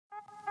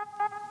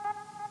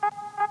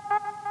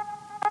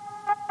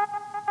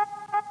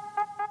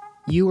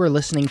You are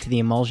listening to the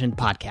Emulsion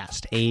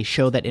Podcast, a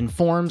show that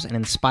informs and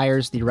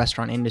inspires the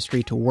restaurant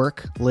industry to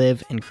work,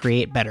 live, and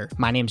create better.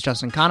 My name is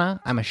Justin Khanna.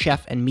 I'm a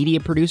chef and media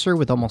producer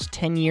with almost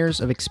 10 years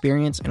of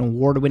experience in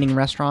award-winning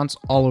restaurants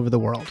all over the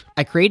world.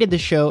 I created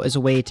this show as a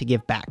way to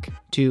give back,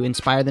 to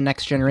inspire the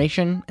next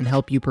generation, and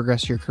help you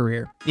progress your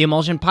career. The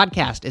Emulsion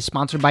Podcast is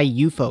sponsored by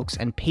you folks,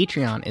 and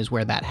Patreon is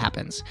where that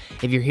happens.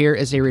 If you're here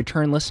as a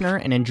return listener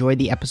and enjoyed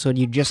the episode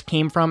you just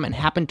came from and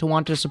happen to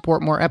want to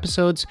support more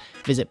episodes,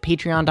 visit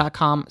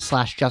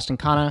patreon.com/Justin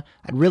Khanna.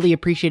 I'd really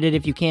appreciate it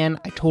if you can.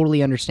 I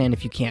totally understand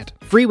if you can't.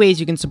 Free ways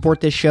you can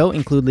support this show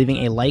include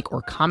leaving a like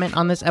or comment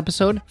on this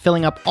episode,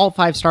 filling up all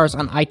 5 stars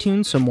on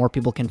iTunes so more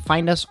people can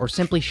find us, or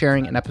simply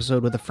sharing an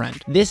episode with a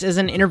friend. This is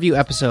an interview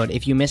episode.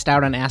 If you missed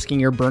out on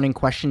asking your burning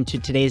question to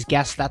today's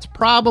guest, that's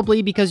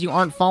probably because you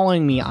aren't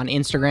following me on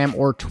Instagram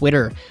or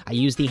Twitter. I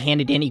use the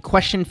handy dandy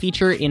question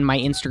feature in my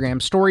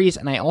Instagram stories,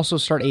 and I also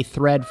start a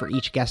thread for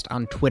each guest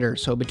on Twitter.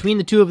 So between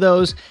the two of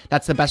those,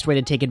 that's the best way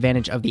to take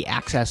advantage of the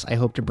access I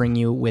hope to bring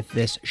you with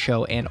this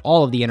show and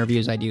all of the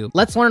interviews I do.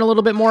 Let's learn a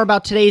little bit more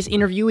about today's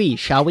interviewee,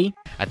 shall we?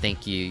 I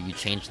think you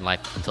change in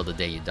life until the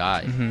day you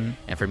die.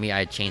 And for me,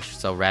 I changed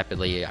so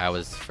rapidly. I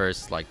was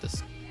first like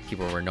this,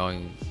 people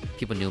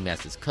knew me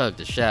as this cook,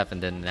 the chef,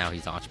 and then now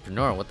he's an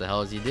entrepreneur. What the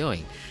hell is he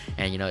doing?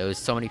 And it was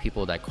so many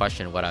people that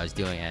questioned what I was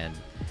doing, and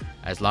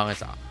as long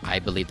as I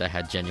believed I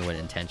had genuine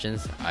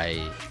intentions,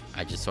 I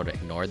just sort of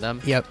ignored them.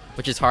 Yep.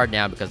 Which is hard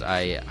now because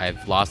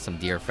I've lost some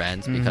dear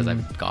friends because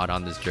I've gone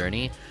on this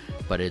journey.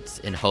 But it's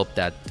in hope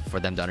that for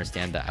them to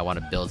understand that I want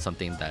to build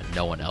something that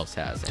no one else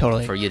has. And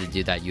totally. For you to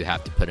do that, you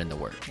have to put in the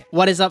work.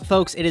 What is up,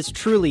 folks? It is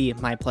truly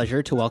my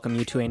pleasure to welcome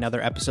you to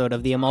another episode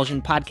of the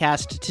Emulsion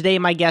Podcast. Today,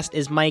 my guest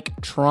is Mike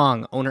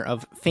Truong, owner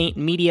of Feint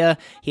Media.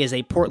 He is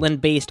a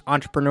Portland-based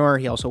entrepreneur.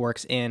 He also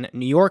works in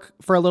New York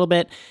for a little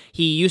bit.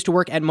 He used to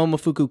work at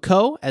Momofuku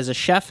Co. as a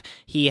chef.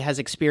 He has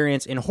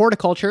experience in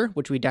horticulture,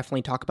 which we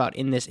definitely talk about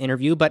in this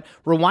interview. But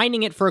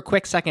rewinding it for a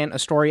quick second, a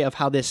story of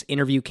how this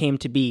interview came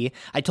to be.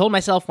 I told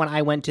myself when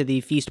I went to the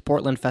Feast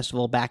Portland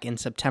Festival back in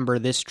September,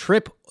 this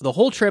trip, the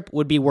whole trip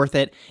would be worth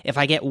it if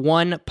I get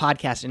one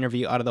podcast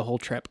interview out of the whole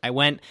trip. I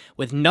went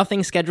with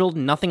nothing scheduled,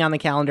 nothing on the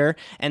calendar,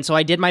 and so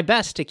I did my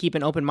best to keep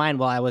an open mind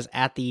while I was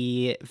at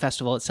the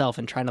festival itself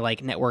and trying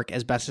to network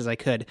as best as I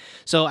could.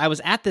 So I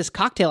was at this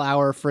cocktail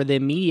hour for the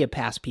Media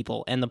Pass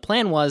people, and the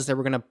plan was they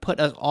were going to put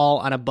us all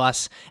on a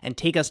bus and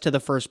take us to the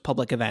first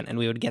public event, and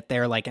we would get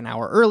there an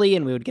hour early,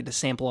 and we would get to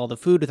sample all the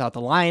food without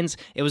the lines.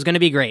 It was going to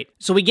be great.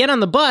 So we get on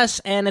the bus,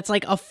 and it's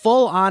like a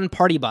full-on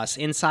party bus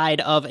inside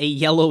of a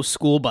yellow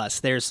school bus.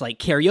 There's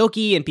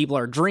karaoke, and people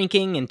are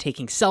drinking and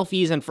taking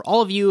selfies, and for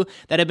all of you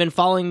that have been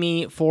following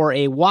me for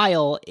a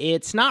while,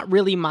 it's not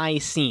really my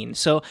scene.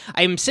 So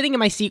I'm sitting in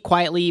my seat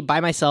quietly by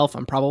myself.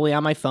 I'm probably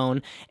on my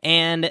phone,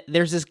 and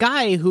there's this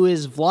guy who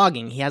is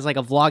vlogging. He has a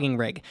vlogging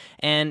rig,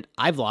 and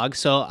I vlog,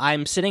 so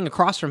I'm sitting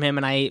across from him,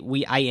 and I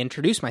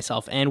introduce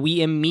myself, and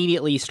we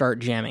immediately start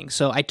jamming.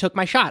 So I took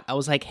my shot. I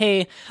was like,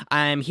 hey,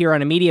 I'm here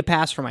on a media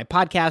pass for my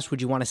podcast.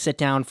 Would you want to sit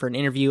down for an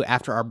interview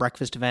after our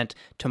breakfast event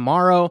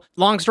tomorrow?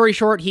 Long story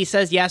short, he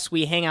says yes.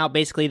 We hang out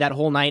basically that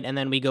whole night, and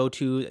then we go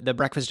to the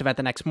breakfast event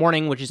the next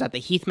morning, which is at the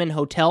Heathman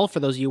Hotel. For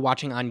those of you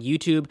watching on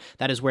YouTube,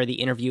 that is where the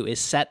interview is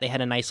set. They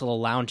had a nice little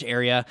lounge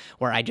area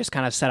where I just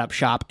kind of set up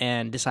shop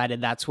and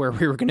decided that's where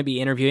we were going to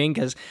be interviewing,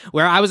 because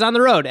where I was on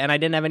the road and I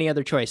didn't have any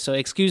other choice. So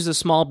excuse the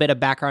small bit of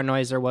background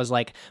noise. There was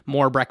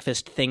more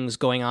breakfast things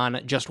going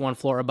on just one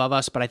floor above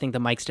us, but I think the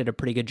mics did a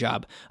pretty good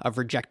job of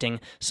rejecting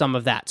some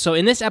of that. So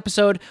in this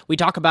episode, we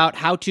talk about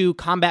how to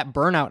combat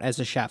burnout as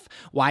a chef,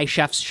 why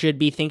chefs should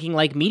be thinking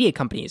like media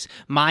companies,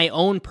 my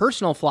own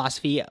personal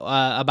philosophy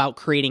about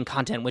creating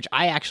content, which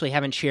I actually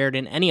haven't shared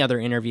in any other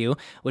interview,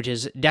 which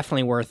is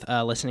definitely worth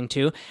listening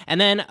to. And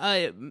then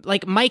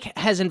Mike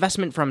has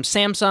investment from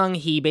Samsung.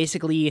 He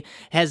basically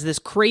has this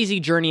crazy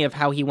journey of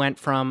how he went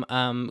from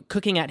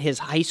cooking at his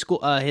high school,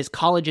 his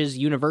college's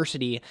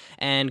university,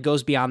 and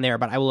goes beyond there.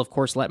 But I will, of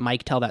course, let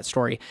Mike tell that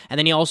story. And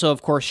then he also,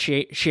 of course,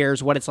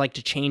 shares what it's like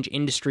to change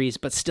industries,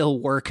 but still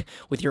work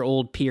with your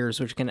old peers,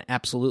 which can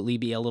absolutely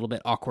be a little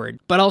bit awkward,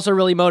 but also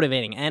really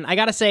motivating. And I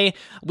gotta say,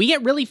 we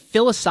get really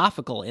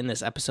philosophical in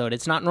this episode.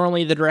 It's not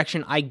normally the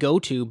direction I go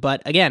to,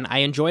 but again, I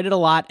enjoyed it a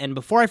lot. And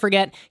before I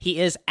forget, he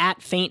is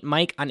at Feint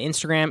Mike on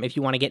Instagram if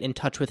you want to get in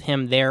touch with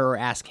him there or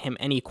ask him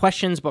any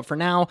questions. But for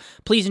now,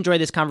 please enjoy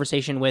this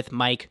conversation with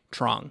Mike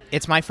Truong.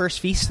 It's my first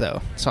feast,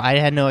 though, so I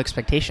had no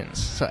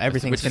expectations. So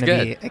everything's going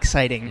to be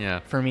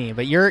exciting for me.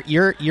 But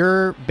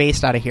you're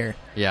based out of here,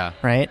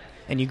 right?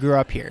 And you grew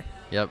up here.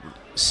 Yep.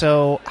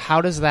 So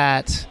how does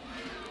that?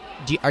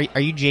 Are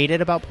you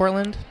jaded about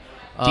Portland?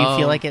 Do you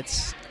feel like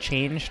it's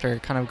changed or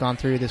kind of gone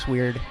through this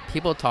weird...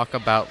 People talk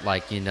about,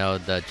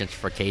 the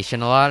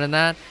gentrification a lot in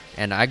that.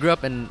 And I grew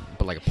up in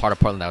a part of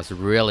Portland that was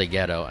really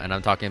ghetto. And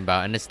I'm talking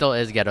about... And it still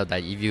is ghetto,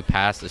 that if you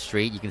pass the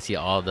street, you can see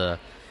all the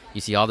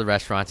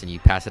restaurants, and you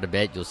pass it a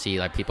bit, you'll see,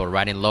 people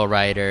riding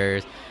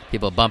lowriders,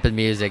 people bumping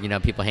music,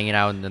 people hanging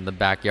out in the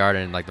backyard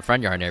and, the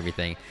front yard and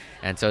everything.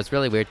 And so it's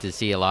really weird to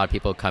see a lot of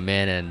people come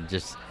in and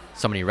just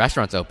so many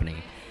restaurants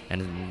opening.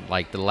 And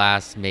like the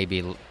last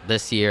maybe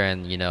this year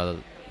and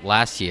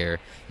last year,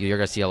 you're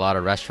gonna see a lot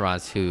of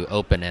restaurants who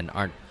open and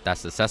aren't that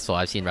successful.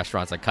 I've seen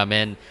restaurants that come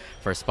in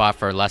for a spot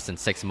for less than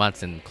 6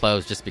 months and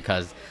close just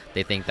because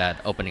they think that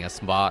opening a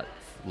spot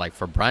like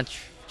for brunch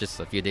just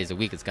a few days a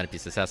week is going to be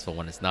successful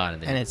when it's not.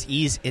 And it's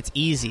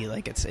easy.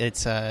 Like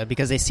it's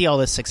because they see all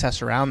this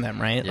success around them,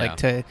 right? Yeah. Like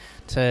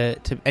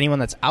to anyone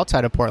that's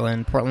outside of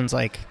Portland's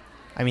like,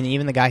 I mean,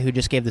 even the guy who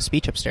just gave the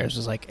speech upstairs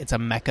was like, it's a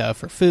mecca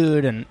for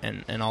food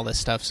and all this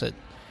stuff. So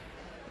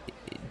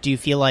do you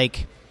feel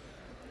like,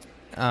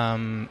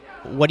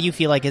 what do you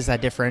feel like is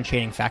that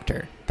differentiating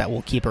factor that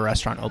will keep a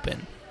restaurant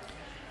open?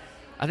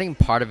 I think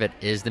part of it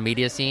is the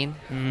media scene,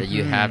 that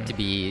you have to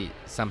be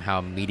somehow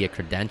media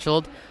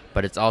credentialed,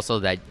 but it's also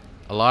that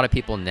a lot of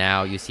people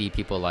now, you see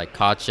people like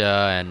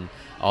Kacha and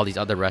all these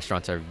other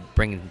restaurants are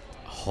bringing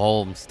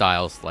home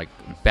styles like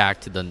back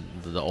to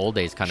the old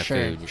days kind of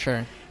food.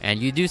 Sure. And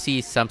you do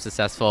see some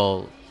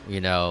successful,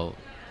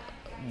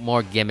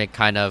 more gimmick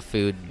kind of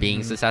food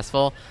being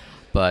successful,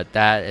 but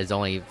that is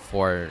only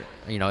for,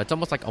 it's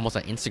almost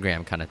an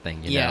Instagram kind of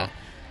thing, you know?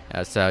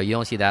 So you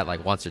only see that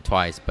like once or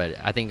twice, but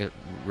I think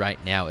right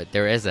now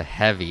there is a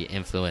heavy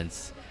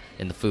influence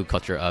in the food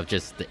culture of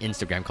just the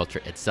Instagram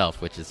culture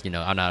itself, which is,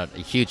 I'm not a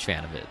huge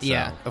fan of it. So.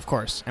 Yeah, of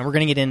course. And we're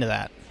going to get into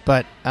that.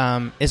 But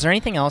is there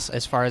anything else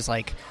as far as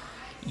like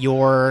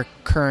your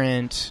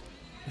current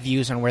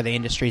views on where the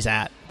industry's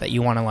at that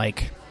you want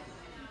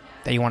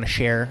to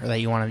share, or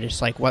that you want to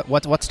just like,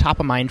 what's top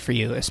of mind for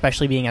you,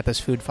 especially being at this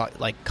food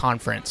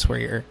conference where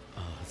you're...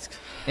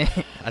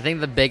 I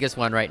think the biggest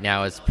one right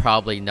now is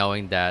probably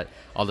knowing that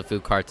all the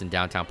food carts in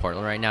downtown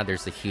Portland right now,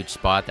 there's a huge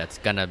spot that's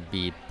going to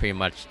be pretty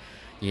much,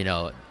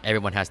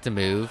 everyone has to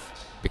move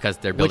because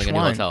they're building a new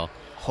hotel.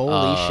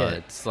 Holy shit.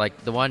 It's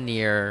like the one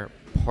near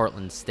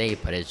Portland State,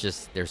 but it's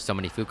just, there's so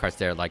many food carts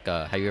there. Like,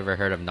 have you ever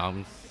heard of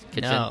Nam's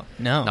Kitchen?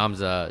 No. Nam's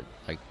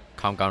like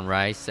Kamgan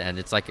rice, and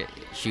it's like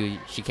she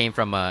came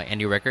from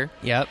Andy Ricker.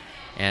 Yep.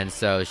 And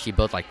so she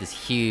built like this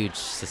huge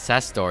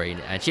success story,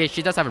 and she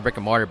does have a brick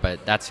and mortar,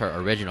 but that's her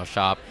original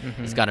shop.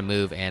 It's got to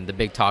move, and the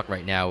big talk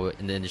right now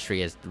in the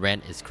industry is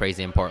rent is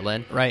crazy in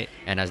Portland. Right.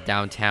 And as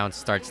downtown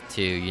starts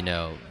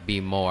to be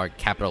more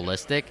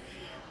capitalistic,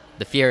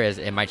 the fear is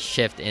it might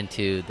shift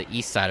into the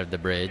east side of the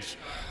bridge,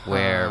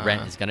 where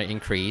rent is going to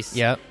increase.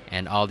 Yep.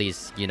 And all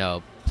these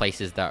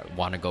places that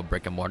want to go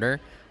brick and mortar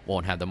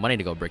won't have the money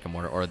to go brick and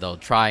mortar, or they'll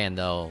try and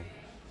they'll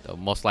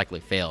most likely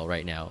fail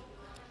right now.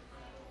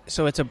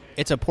 So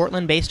it's a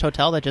Portland-based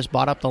hotel that just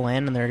bought up the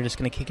land and they're just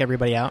going to kick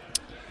everybody out?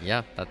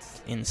 Yeah,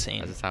 that's insane.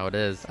 That's just how it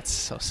is. That's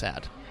so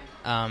sad.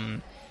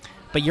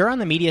 But you're on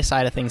the media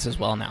side of things as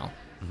well now.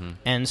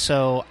 And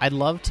so I'd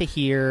love to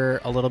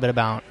hear a little bit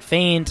about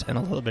Faint and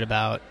a little bit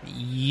about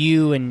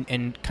you and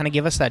kind of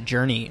give us that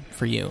journey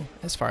for you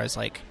as far as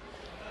like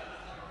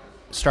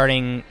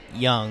starting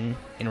young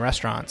in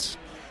restaurants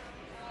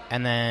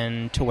and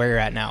then to where you're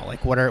at now.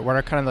 Like what are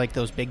kind of like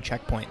those big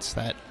checkpoints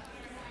that...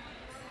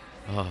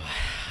 Oh,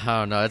 I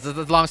don't know. It's a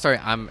long story.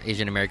 I'm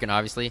Asian American,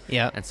 obviously.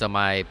 Yeah. And so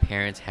my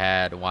parents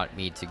had want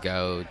me to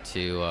go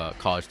to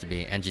college to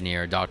be an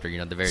engineer, doctor.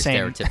 The very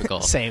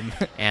stereotypical. Same.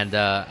 And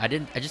I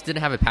just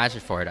didn't have a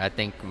passion for it. I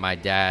think my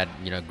dad,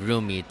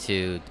 grew me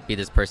to be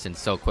this person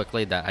so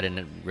quickly that I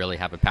didn't really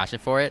have a passion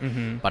for it.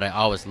 But I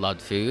always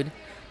loved food.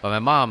 But my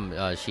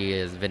mom, she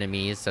is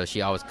Vietnamese, so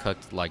she always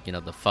cooked like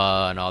the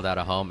pho and all that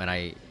at home, and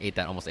I ate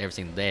that almost every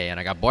single day, and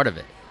I got bored of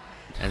it.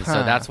 And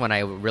so that's when I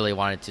really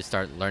wanted to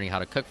start learning how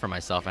to cook for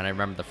myself. And I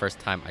remember the first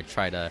time I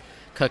tried to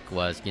cook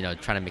was, trying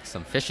to make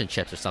some fish and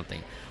chips or something.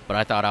 But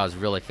I thought I was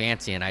really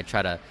fancy, and I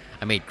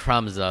made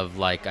crumbs of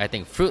like, I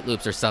think Fruit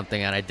Loops or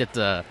something, and I dipped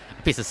a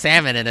piece of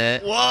salmon in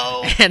it.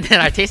 Whoa! And then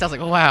I tasted, I was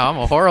like, oh, wow, I'm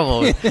a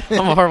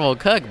horrible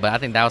cook. But I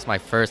think that was my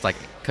first like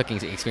cooking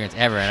experience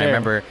ever. And I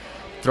remember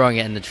throwing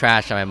it in the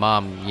trash, and my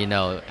mom,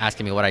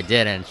 asking me what I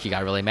did, and she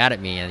got really mad at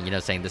me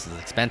and, saying this is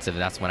expensive.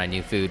 And that's when I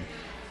knew food,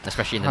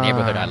 especially in the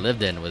neighborhood I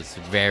lived in, was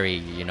very,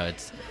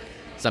 it's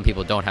some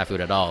people don't have food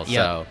at all.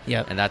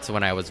 And that's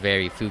when I was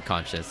very food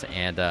conscious.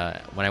 And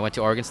when I went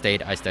to Oregon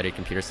State, I studied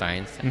computer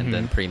science and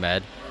then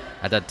pre-med.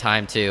 At that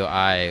time, too,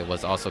 I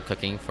was also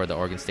cooking for the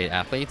Oregon State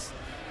athletes.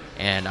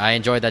 And I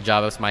enjoyed that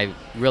job. It was my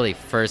really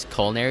first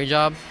culinary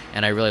job,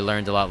 and I really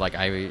learned a lot.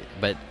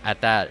 But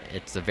at that,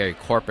 it's a very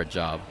corporate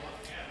job.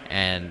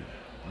 And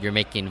you're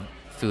making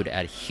food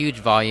at huge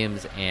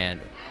volumes,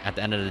 and at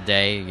the end of the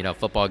day,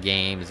 football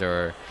games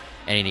or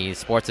any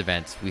sports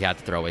events, we had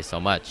to throw away so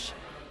much.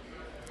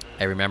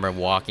 I remember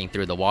walking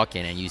through the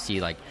walk-in, and you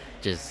see like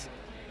just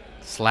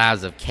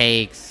slabs of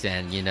cakes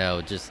and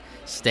just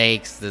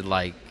steaks that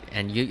like,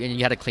 and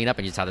you had to clean up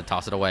and you just had to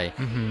toss it away.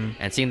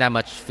 And seeing that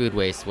much food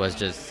waste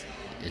was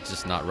it's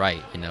just not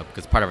right,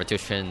 because part of our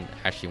tuition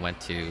actually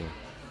went to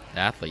the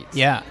athletes.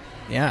 Yeah.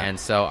 And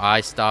so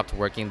I stopped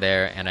working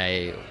there, and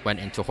I went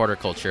into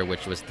horticulture,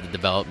 which was the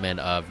development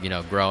of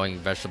growing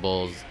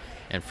vegetables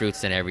and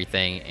fruits and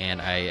everything.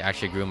 And I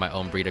actually grew my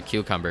own breed of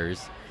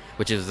cucumbers,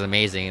 which is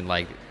amazing.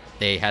 Like,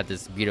 they had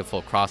this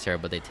beautiful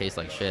crosshair, but they taste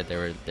like shit.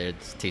 They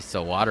taste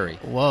so watery.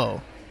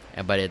 Whoa.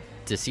 But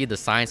to see the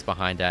science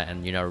behind that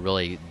and,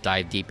 really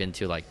dive deep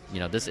into, like,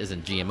 this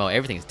isn't GMO.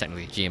 Everything is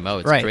technically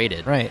GMO. It's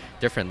created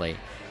differently.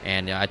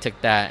 And I took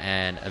that,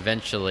 and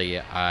eventually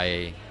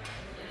I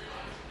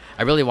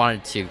really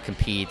wanted to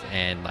compete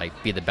and, like,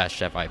 be the best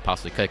chef I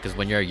possibly could, because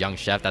when you're a young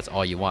chef, that's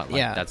all you want.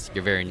 Like,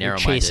 you're very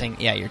narrow-minded.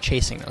 You're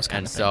chasing those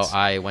kind of things. And so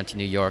I went to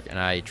New York, and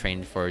I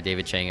trained for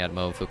David Chang at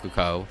Momofuku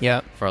Co.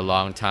 For a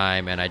long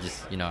time, and I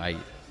just,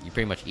 you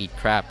pretty much eat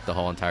crap the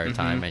whole entire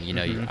time,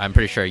 and I'm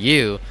pretty sure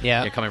you're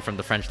coming from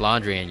the French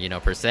Laundry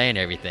and per se and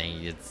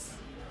everything.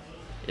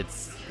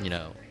 It's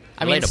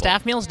I mean,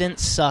 staff meals didn't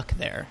suck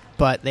there,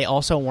 but they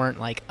also weren't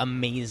like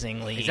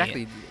amazingly.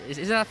 Exactly.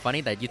 Isn't that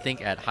funny that you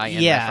think at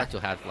high-end restaurants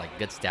you'll have like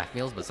good staff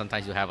meals, but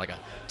sometimes you'll have like a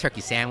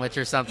turkey sandwich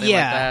or something like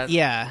that?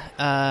 Yeah.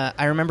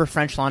 I remember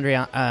French Laundry.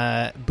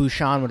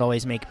 Bouchon would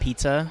always make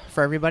pizza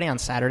for everybody on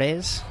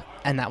Saturdays,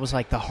 and that was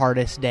like the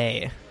hardest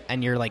day,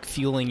 and you're like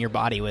fueling your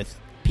body with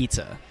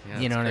pizza.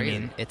 You know what I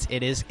mean?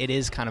 It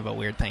is kind of a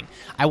weird thing.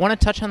 I want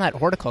to touch on that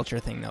horticulture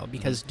thing though,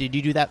 because did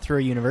you do that through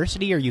a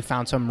university, or you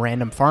found some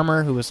random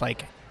farmer who was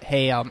like,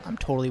 hey, I'm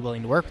totally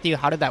willing to work with you?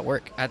 How did that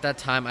work? At that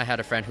time, I had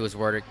a friend who was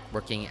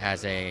working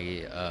as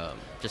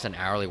just an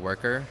hourly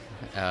worker,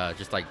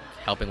 just like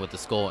helping with the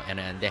school,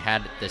 and they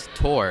had this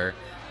tour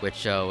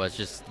which was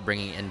just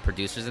bringing in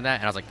producers and that,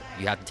 and I was like,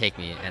 you have to take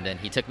me. And then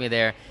he took me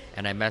there,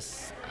 and I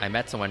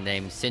met someone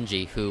named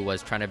Shinji who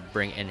was trying to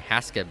bring in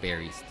Haska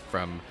berries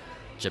from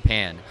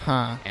Japan,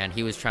 and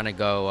he was trying to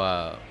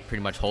go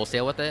pretty much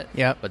wholesale with it.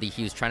 But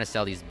he was trying to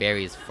sell these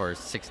berries for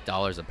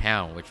 $6 a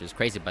pound, which was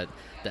crazy. But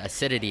the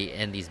acidity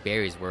in these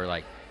berries were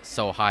like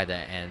so high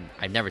and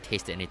I've never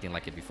tasted anything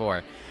like it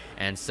before.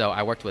 And so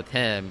I worked with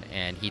him,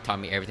 and he taught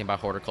me everything about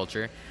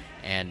horticulture.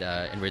 And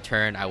in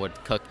return, I would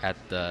cook at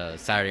the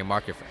Saturday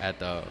market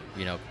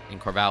in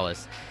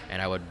Corvallis,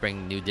 and I would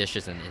bring new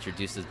dishes and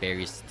introduce these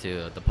berries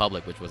to the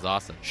public, which was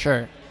awesome.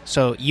 Sure.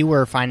 So you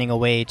were finding a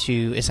way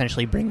to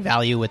essentially bring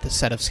value with the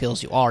set of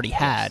skills you already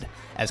had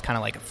as kind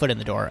of like a foot in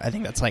the door. I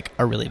think that's like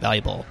a really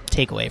valuable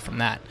takeaway from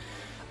that.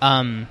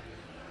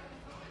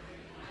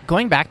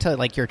 Going back to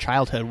like your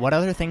childhood, what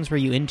other things were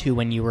you into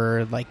when you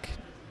were like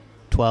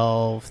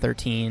 12,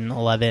 13,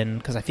 11?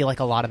 Because I feel like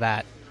a lot of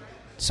that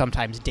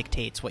sometimes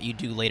dictates what you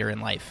do later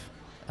in life.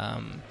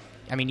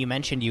 I mean, you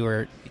mentioned you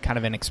were kind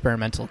of an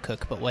experimental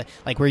cook, but what,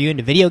 like, were you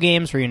into video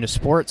games? Were you into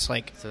sports?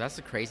 Like, so that's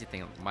the crazy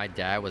thing. My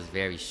dad was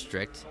very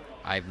strict.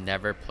 I've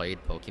never played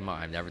Pokemon.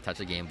 I've never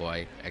touched a Game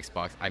Boy,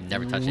 Xbox. I've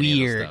never touched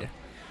any of those stuff.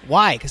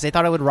 Why? Because they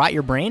thought it would rot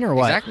your brain, or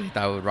what? Exactly. They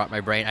thought it would rot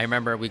my brain. I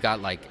remember we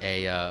got like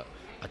a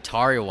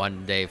Atari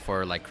one day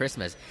for like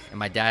Christmas, and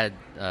my dad,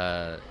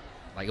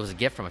 like, it was a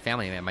gift from a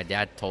family man. My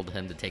dad told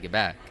him to take it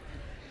back.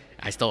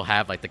 I still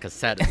have like the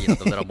cassette, the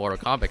little Mortal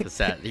Kombat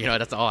cassette.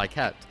 That's all I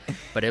kept.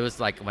 But it was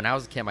like when I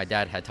was a kid, my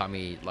dad had taught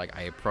me, like,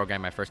 I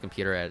programmed my first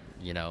computer at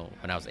when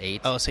I was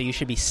 8. Oh, so you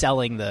should be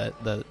selling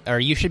or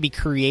you should be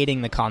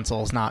creating the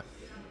consoles, not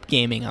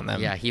gaming on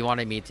them. Yeah, he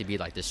wanted me to be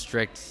like the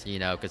strict,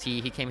 because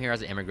he came here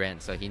as an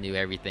immigrant, so he knew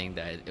everything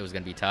that it was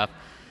going to be tough.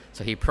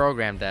 So he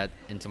programmed that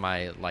into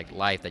my like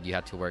life, that you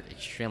had to work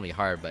extremely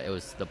hard. But it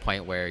was the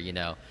point where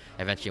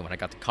eventually when I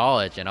got to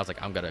college and I was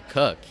like, I'm gonna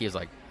cook. He was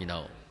like,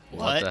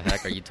 what the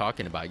heck are you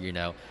talking about?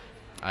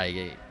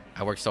 I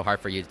worked so hard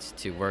for you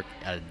to work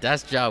at a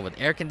desk job with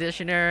air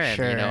conditioner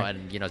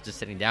and just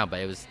sitting down. But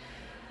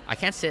I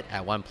can't sit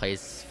at one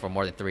place for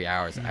more than 3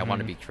 hours. I want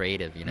to be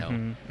creative,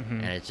 and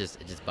it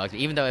just bugs me.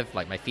 Even though if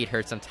like my feet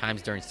hurt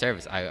sometimes during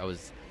service, I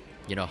was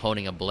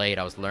holding a blade.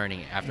 I was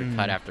learning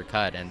cut after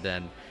cut, and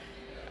then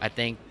I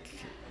think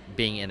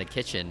being in the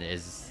kitchen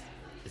is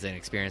an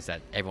experience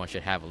that everyone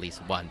should have at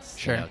least once,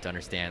 to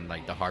understand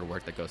like the hard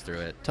work that goes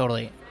through it.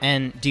 Totally.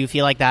 And do you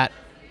feel like that,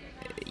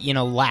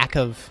 lack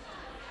of,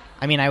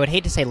 I mean, I would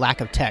hate to say lack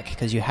of tech,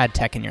 because you had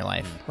tech in your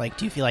life. Like,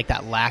 do you feel like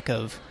that lack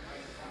of,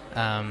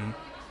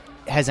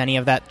 has any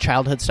of that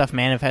childhood stuff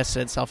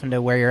manifested itself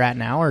into where you're at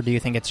now, or do you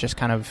think it's just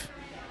kind of?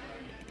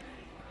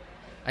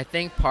 I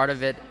think part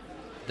of it,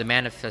 the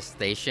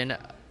manifestation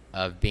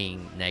of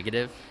being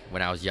negative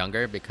when I was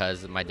younger,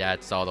 because my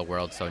dad saw the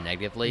world so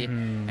negatively,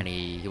 and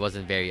he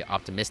wasn't very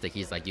optimistic.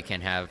 He's like, you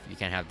can't have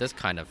this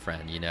kind of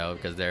friend,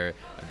 because they're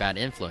a bad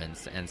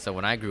influence. And so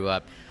when I grew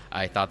up,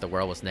 I thought the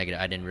world was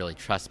negative. I didn't really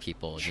trust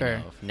people.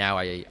 Sure. Now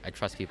I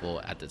trust people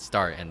at the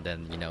start, and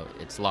then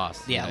it's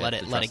lost. Yeah, let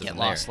it get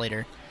lost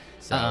later.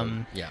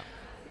 So yeah.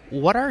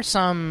 What are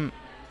some?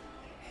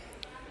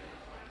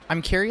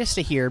 I'm curious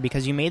to hear,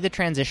 because you made the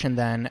transition.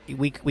 Then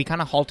we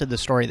kind of halted the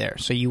story there.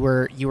 So you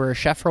were a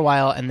chef for a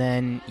while, and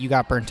then you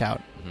got burnt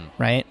out,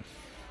 right?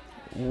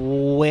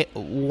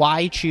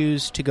 Why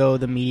choose to go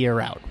the media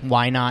route?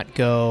 Why not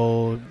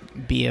go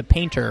be a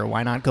painter?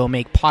 Why not go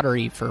make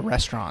pottery for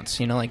restaurants?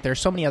 Like,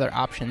 there's so many other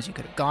options you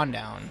could have gone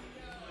down.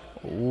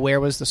 Where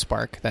was the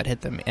spark that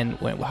hit them? And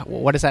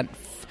what is that?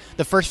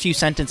 The first few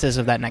sentences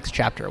of that next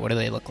chapter, what do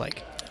they look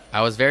like?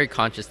 I was very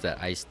conscious that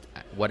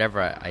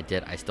whatever I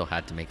did, I still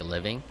had to make a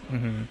living.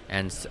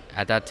 And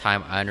at that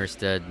time, I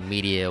understood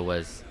media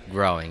was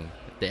growing.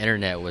 The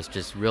internet was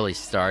just really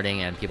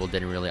starting, and people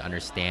didn't really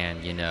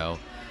understand,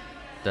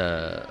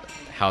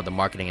 how the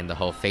marketing and the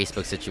whole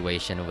Facebook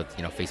situation with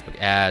Facebook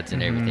ads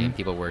and everything.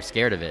 People were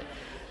scared of it,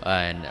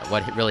 and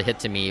what really hit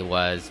to me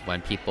was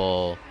when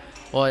people,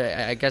 well,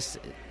 I guess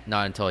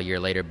not until a year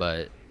later,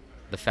 but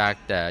the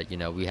fact that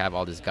we have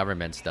all this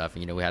government stuff.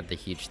 We had the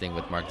huge thing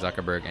with Mark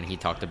Zuckerberg, and he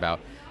talked about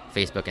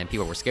Facebook, and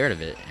people were scared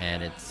of it.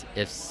 And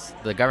if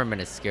the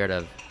government is scared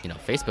of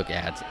Facebook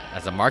ads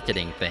as a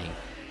marketing thing,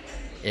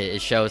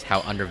 it shows how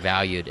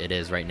undervalued it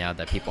is right now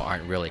that people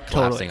aren't really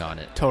collapsing on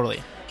it.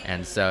 Totally.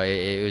 And so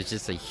it was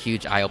just a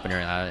huge eye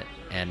opener.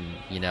 And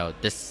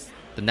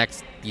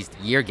these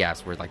year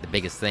gaps were like the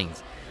biggest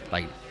things.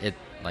 Like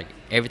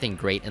everything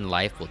great in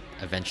life will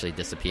eventually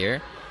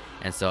disappear.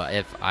 And so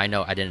if I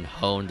know I didn't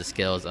hone the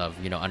skills of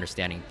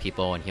understanding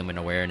people and human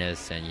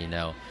awareness and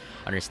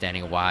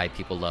understanding why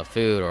people love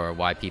food or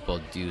why people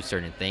do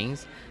certain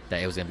things,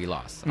 that it was going to be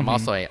lost. I'm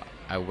also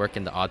I work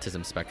in the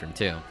autism spectrum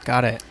too.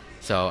 Got it.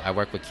 So I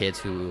work with kids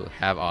who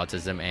have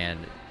autism, and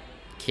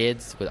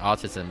kids with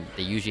autism,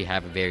 they usually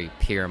have a very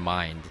pure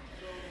mind.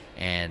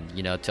 And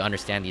to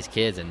understand these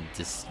kids and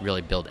just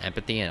really build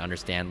empathy and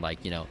understand,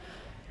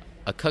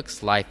 a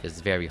cook's life is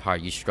very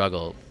hard. You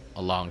struggle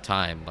a long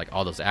time, like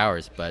all those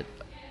hours, but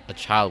a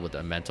child with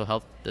a mental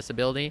health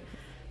disability,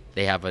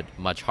 they have it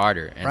much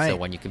harder. And so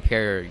when you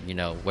compare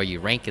where you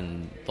rank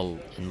in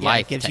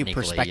life, it gives you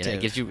perspective. It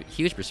gives you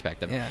huge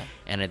perspective.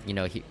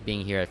 And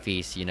being here at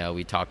Feast,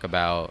 we talk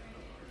about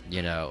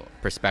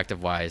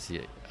perspective wise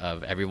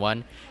of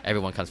everyone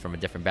comes from a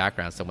different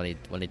background, so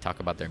when they talk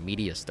about their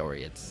media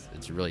story,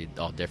 it's really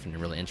all different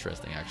and really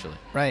interesting, actually.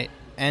 Right.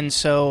 And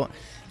so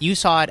you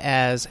saw it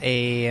as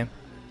a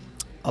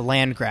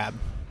land grab,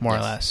 more or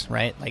less,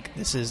 right? Like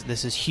this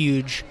is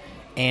huge.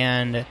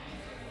 And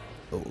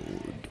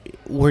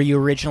were you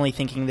originally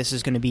thinking this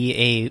is going to be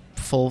a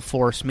full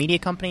force media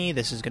company?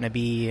 This is going to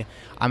be,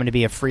 I'm going to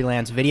be a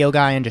freelance video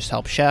guy and just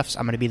help chefs.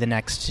 I'm going to be the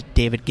next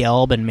David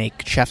Gelb and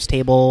make Chef's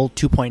Table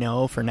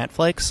 2.0 for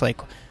Netflix.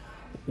 Like,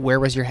 where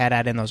was your head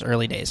at in those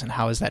early days, and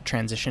how has that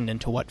transitioned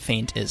into what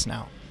Faint is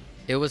now?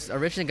 It was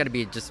originally going to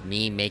be just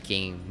me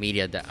making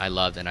media that I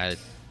loved, and I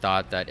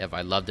thought that if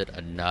I loved it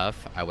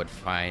enough, I would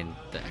find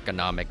the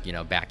economic,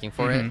 backing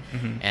for it.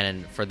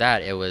 And for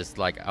that, it was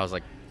like, I was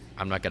like,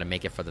 I'm not going to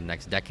make it for the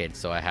next decade,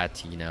 so I had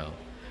to,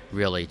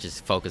 really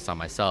just focus on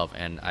myself.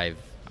 And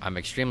I'm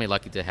extremely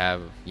lucky to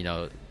have,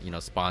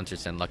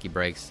 sponsors and lucky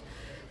breaks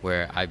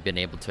where I've been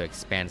able to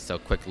expand so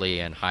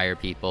quickly and hire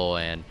people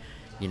and,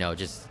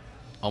 just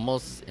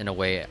almost in a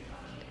way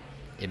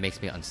it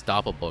makes me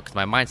unstoppable, because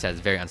my mindset is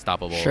very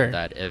unstoppable.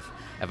 That if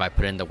I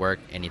put in the work,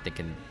 anything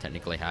can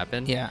technically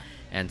happen.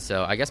 And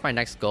so I guess my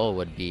next goal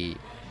would be,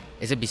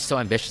 it'd be so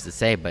ambitious to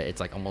say, but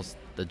it's like almost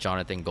the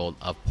Jonathan Gold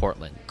of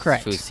Portland.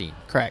 Correct. Food scene.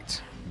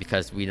 Correct.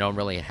 Because we don't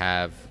really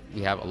have,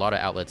 we have a lot of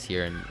outlets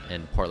here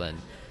in Portland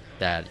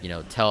that,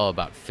 tell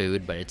about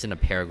food, but it's in a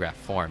paragraph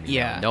form. You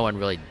know? No one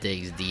really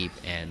digs deep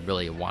and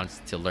really wants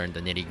to learn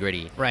the nitty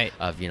gritty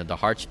of, the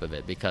hardship of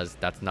it, because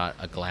that's not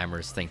a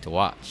glamorous thing to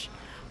watch.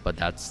 But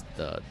that's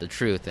the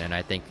truth. And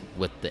I think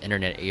with the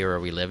internet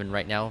era we live in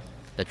right now,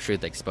 the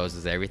truth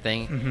exposes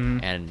everything.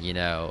 And,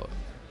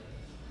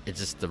 it's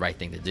just the right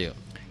thing to do.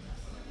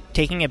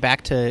 Taking it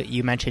back to,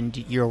 you mentioned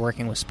you're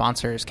working with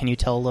sponsors. Can you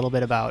tell a little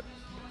bit about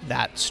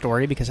that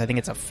story? Because I think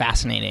it's a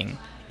fascinating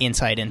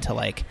insight into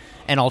like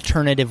an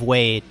alternative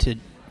way to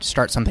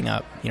start something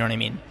up. You know what I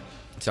mean?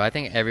 So I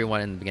think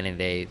everyone in the beginning of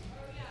the day,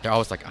 they're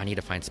always like, I need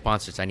to find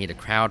sponsors. I need a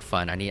crowd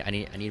fund. I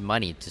need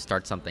money to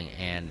start something.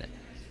 And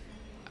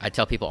I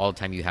tell people all the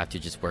time, you have to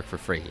just work for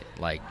free.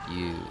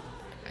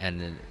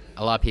 And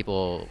a lot of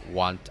people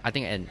want, I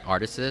think, and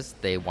artists,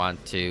 they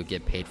want to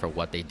get paid for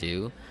what they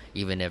do,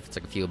 even if it's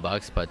like a few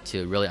bucks. But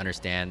to really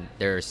understand,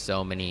 there are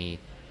so many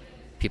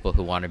people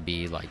who want to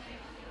be like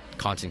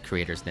content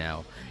creators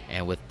now,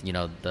 and with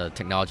the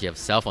technology of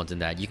cell phones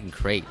and that, you can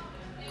create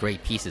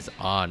great pieces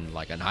on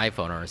like an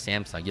iPhone or a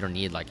Samsung. You don't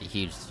need like a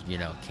huge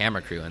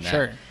camera crew and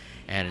that.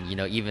 And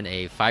even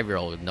a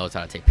 5-year-old knows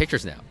how to take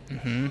pictures now.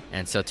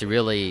 And so to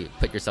really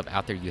put yourself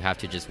out there, you have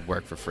to just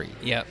work for free.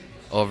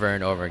 Over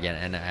and over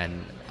again.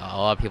 And a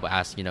lot of people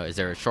ask, is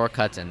there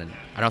shortcuts? And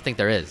I don't think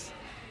there is.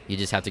 You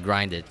just have to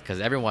grind it,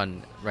 because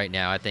everyone right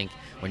now, I think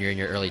when you're in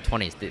your early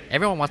 20s,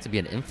 everyone wants to be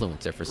an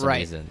influencer for some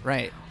reason.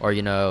 Or,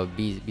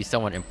 be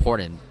someone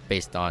important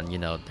based on,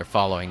 their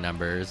following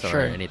numbers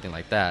or anything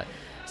like that.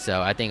 So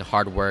I think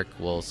hard work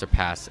will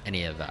surpass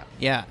any of that.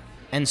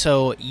 And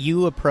so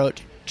you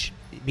approach,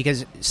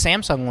 because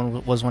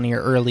Samsung was one of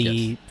your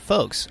early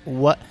folks.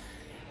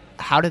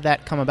 How did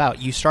that come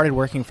about? You started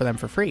working for them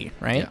for free,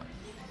 right?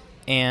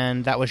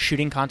 And that was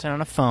shooting content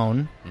on a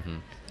phone.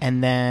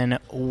 And then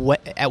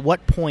at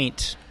what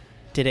point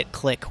did it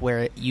click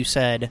where you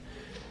said,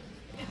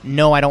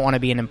 no, I don't want to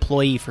be an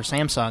employee for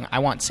Samsung. I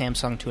want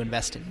Samsung to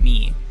invest in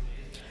me.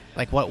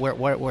 Like,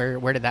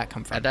 where did that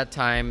come from? At that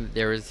time,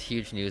 there was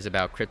huge news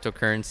about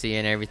cryptocurrency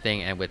and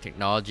everything, and with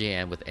technology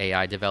and with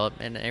AI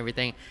development and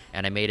everything.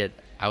 And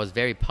I was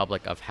very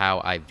public of how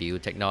I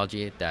viewed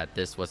technology, that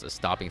this was a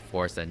stopping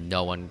force, and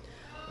no one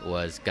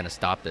was going to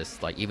stop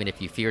this. Like, even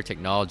if you fear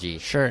technology,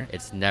 sure,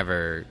 it's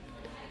never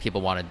people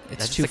want to.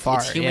 It's too far.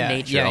 It's human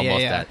nature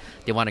almost that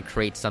they want to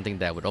create something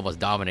that would almost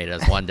dominate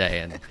us one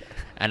day,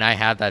 and I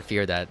have that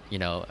fear that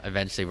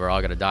eventually we're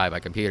all gonna die by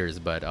computers,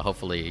 but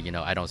hopefully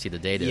I don't see the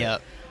day to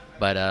it.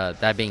 But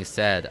that being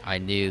said, I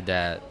knew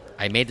that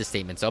I made the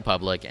statement so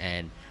public,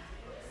 and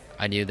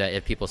I knew that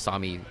if people saw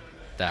me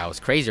that I was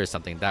crazy or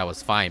something, that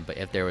was fine. But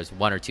if there was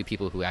one or two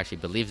people who actually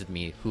believed in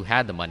me, who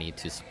had the money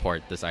to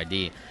support this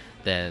idea,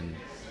 then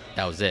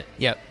that was it.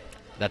 Yep.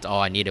 That's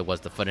all I needed,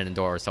 was the foot in the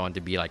door, or someone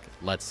to be like,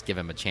 let's give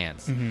him a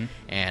chance.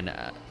 And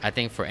I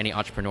think for any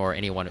entrepreneur,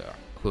 anyone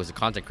who is a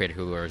content creator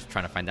who is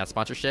trying to find that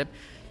sponsorship,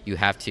 you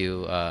have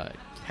to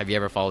have you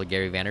ever followed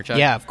Gary Vaynerchuk?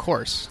 Yeah, of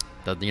course.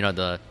 The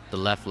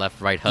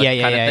left right hook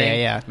kind of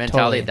thing. Mentality.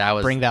 Totally. That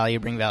was bring value.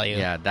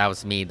 Yeah, that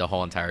was me the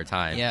whole entire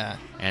time. Yeah.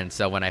 And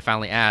so when I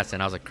finally asked,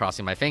 and I was like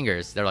crossing my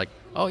fingers, they're like,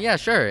 oh yeah,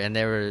 sure. And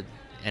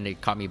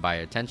it caught me by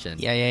attention.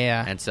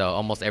 Yeah. And so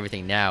almost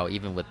everything now,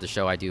 even with the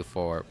show I do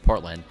for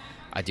Portland,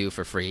 I do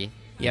for free.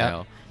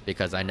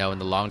 Because I know in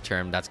the long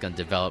term that's going to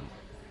develop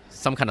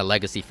some kind of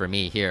legacy for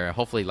me here.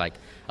 Hopefully, like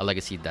a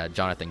legacy that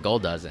Jonathan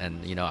Gold does.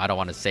 And I don't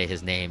want to say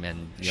his name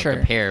and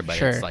compare,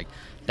 but it's like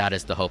that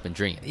is the hope and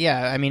dream.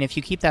 Yeah, I mean, if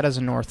you keep that as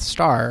a North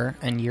Star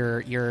and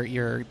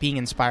you're being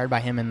inspired by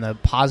him in the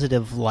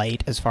positive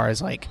light, as far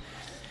as like,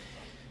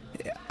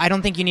 I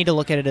don't think you need to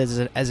look at it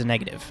as a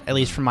negative, at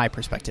least from my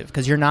perspective,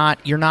 because you're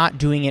not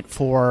doing it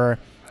for,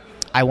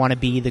 I want to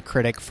be the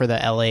critic for the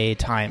LA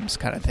Times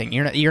kind of thing.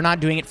 You're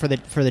not doing it for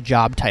the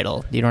job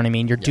title. You know what I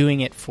mean? You're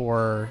doing it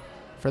for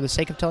the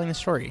sake of telling the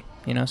story.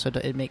 So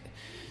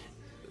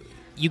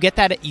you get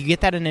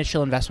that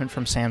initial investment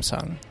from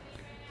Samsung.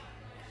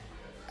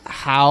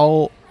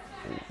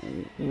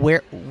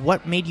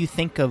 What made you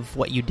think of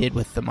what you did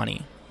with the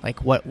money?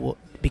 Like what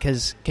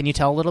because can you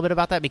tell a little bit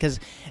about that? Because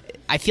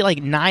I feel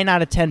like 9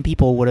 out of 10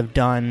 people would have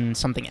done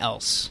something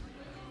else.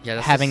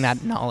 Yeah, having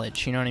that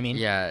knowledge, you know what I mean?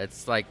 Yeah,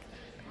 it's like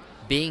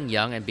being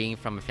young and being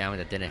from a family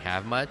that didn't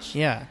have much.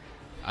 Yeah.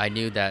 I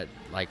knew that,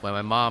 like, when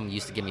my mom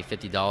used to give me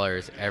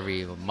 $50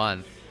 every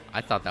month,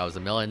 I thought that was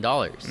 $1 million.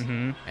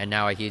 And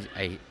now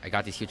I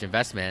got this huge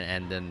investment,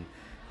 and then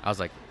I was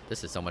like,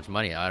 this is so much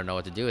money. I don't know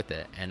what to do with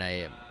it. And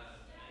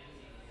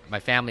my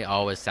family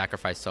always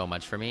sacrificed so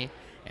much for me,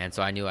 and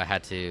so I knew I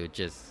had to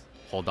just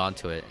hold on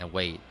to it and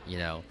wait,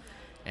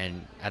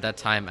 And at that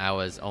time, I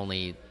was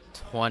only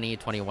 20,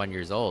 21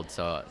 years old,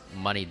 so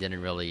money I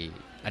didn't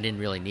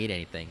really need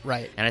anything.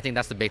 Right. And I think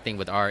that's the big thing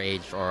with our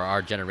age or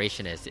our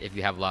generation is if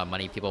you have a lot of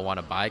money, people want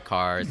to buy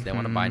cars, they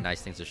want to buy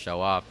nice things to show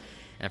off.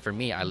 And for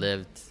me, I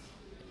lived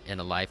in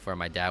a life where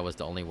my dad was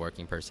the only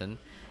working person,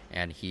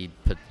 and he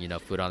put,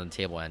 food on the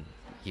table, and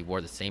he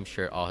wore the same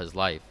shirt all his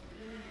life.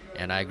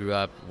 And I grew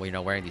up,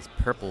 wearing these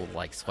purple,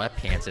 like,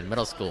 sweatpants in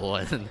middle school,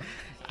 and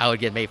I would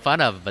get made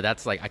fun of, but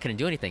that's like, I couldn't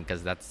do anything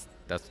because that's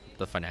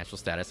the financial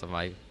status of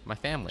my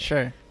family.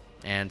 Sure.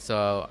 And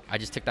so I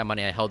just took that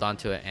money, I held on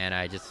to it, and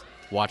I just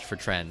watched for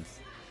trends,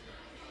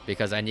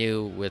 because I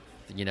knew with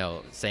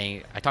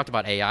saying, I talked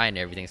about AI and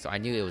everything, so I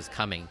knew it was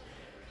coming.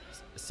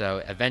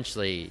 So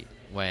eventually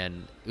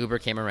when Uber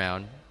came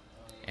around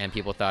and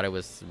people thought it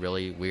was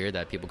really weird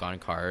that people got in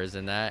cars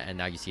and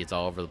now you see it's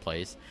all over the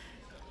place,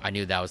 I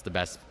knew that was the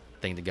best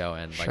thing to go.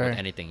 And like with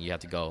anything, you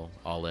have to go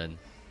all in.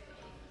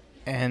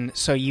 And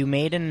so you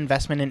made an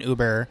investment in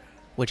Uber,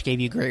 which gave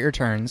you great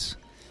returns.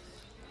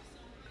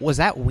 Was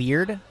that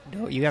weird?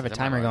 You have a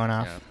timer going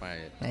off.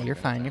 Yeah, you're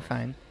fine. You're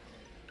fine.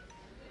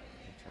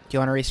 Do you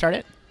want to restart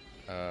it?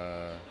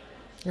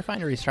 You're fine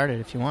to restart it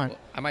if you want. Well,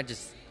 I might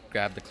just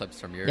grab the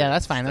clips from your. Yeah,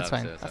 that's fine. That's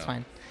fine. That's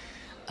fine.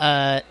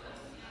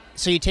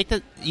 So you take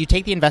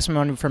the investment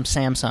money from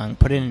Samsung,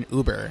 put it in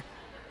Uber.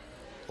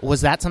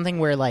 Was that something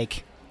where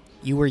like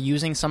you were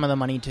using some of the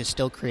money to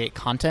still create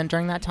content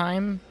during that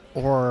time,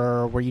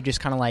 or were you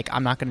just kind of like,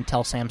 I'm not going to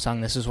tell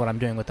Samsung this is what I'm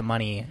doing with the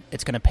money.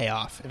 It's going to pay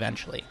off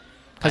eventually.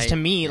 Because to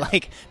me,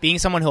 like, being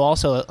someone who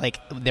also,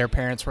 like, their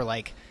parents were,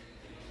 like,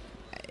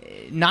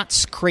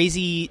 not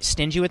crazy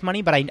stingy with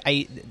money, but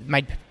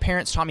my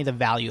parents taught me the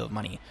value of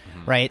money,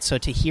 right? So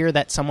to hear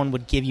that someone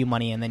would give you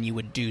money and then you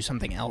would do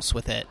something else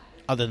with it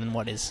other than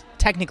what is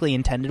technically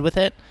intended with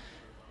it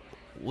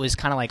was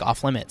kind of, like,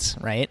 off limits,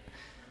 right?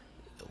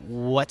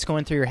 What's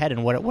going through your head,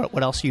 and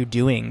what else are you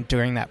doing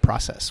during that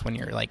process when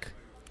you're, like...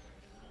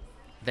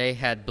 They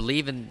had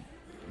believed in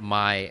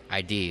my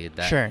idea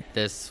that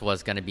this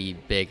was going to be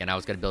big and I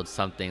was going to build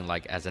something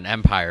like as an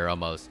empire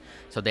almost.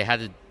 So they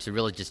had to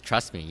really just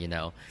trust me,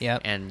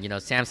 Yep. And,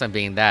 Samsung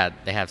being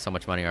that, they have so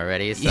much money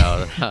already.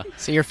 So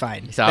so you're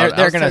fine. So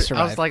they're going to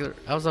survive.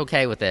 I was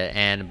okay with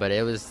it. But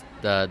it was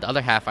the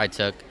other half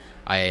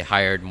I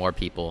hired more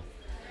people,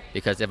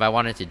 because if I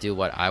wanted to do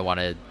what I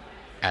wanted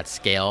at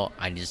scale,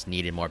 I just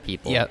needed more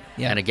people. Yep.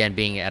 And again,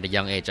 being at a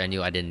young age, I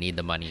knew I didn't need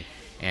the money.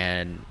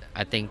 And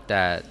I think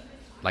that,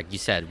 like you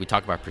said, we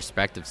talk about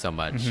perspective so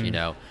much,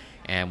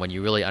 and when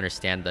you really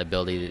understand the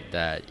ability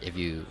that if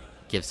you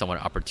give someone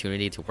an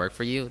opportunity to work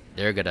for you,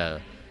 they're going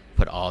to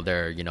put all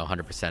their,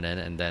 100% in,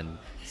 and then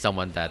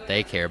someone that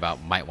they care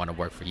about might want to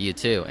work for you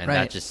too. And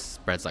that just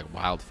spreads like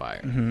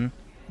wildfire.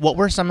 What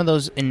were some of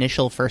those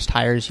initial first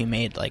hires you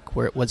made? Like,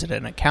 was it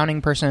an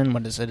accounting person?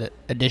 Was it an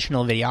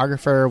additional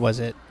videographer? Was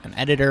it an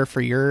editor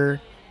for your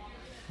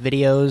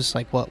videos?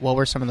 Like, what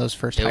were some of those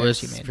first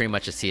hires you made? It was pretty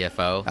much a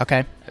CFO.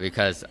 Okay.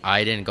 Because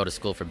I didn't go to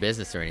school for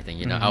business or anything.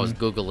 You know, I was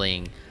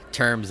Googling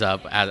terms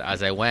up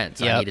as I went.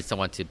 So I needed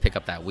someone to pick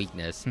up that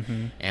weakness.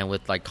 And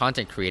with like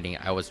content creating,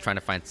 I was trying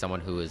to find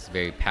someone who is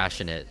very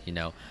passionate, you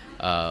know.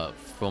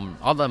 From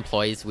all the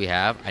employees we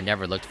have, I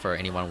never looked for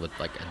anyone with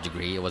like a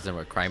degree. It wasn't a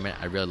requirement.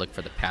 I really looked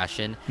for the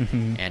passion.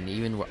 And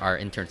even our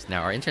interns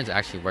now, our interns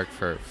actually work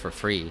for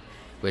free,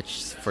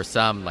 which for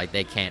some, like,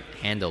 they can't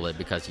handle it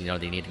because, you know,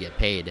 they need to get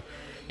paid.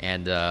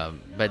 And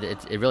but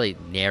it really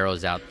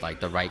narrows out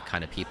like the right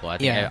kind of people. I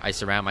think I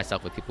surround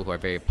myself with people who are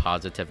very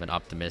positive and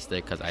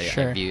optimistic, because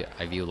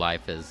I view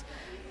life as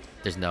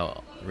there's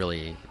no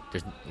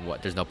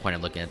point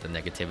in looking at the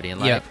negativity in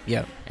life.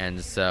 And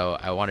so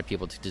I wanted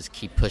people to just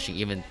keep pushing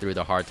even through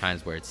the hard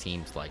times where it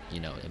seems like, you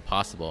know,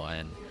 impossible.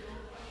 And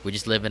we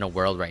just live in a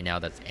world right now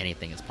that's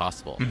anything is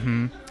possible.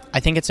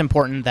 I think it's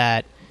important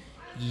that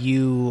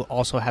you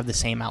also have the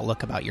same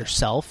outlook about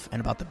yourself and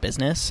about the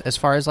business as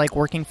far as like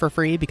working for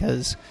free,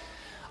 because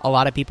a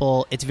lot of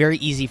people, it's very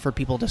easy for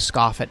people to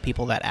scoff at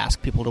people that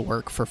ask people to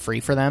work for free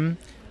for them,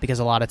 because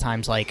a lot of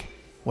times, like,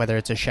 whether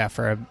it's a chef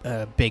or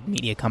a big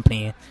media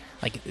company,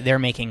 like, they're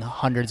making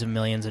hundreds of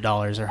millions of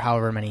dollars or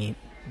however many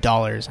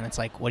dollars, and it's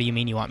like, what do you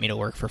mean you want me to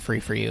work for free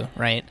for you,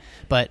 right?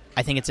 But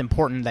I think it's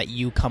important that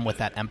you come with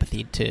that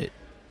empathy to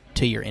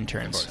your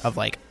interns of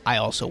like, I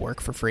also work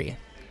for free.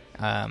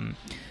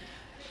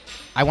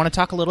 I want to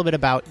talk a little bit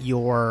about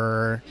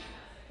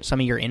some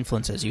of your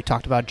influences. You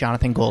talked about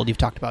Jonathan Gold. You've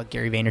talked about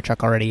Gary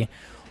Vaynerchuk already.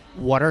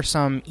 What are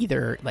some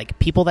either like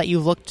people that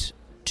you've looked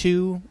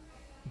to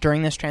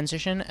during this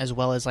transition, as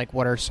well as like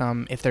what are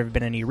some, if there have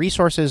been any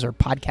resources or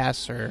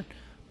podcasts or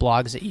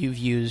blogs that you've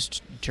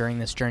used during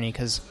this journey?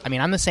 Because I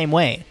mean, I'm the same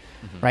way,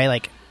 right?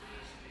 Like,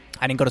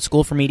 I didn't go to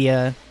school for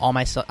media. All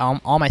my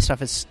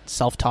stuff is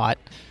self-taught.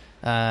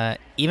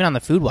 Even on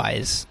the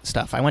food-wise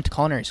stuff, I went to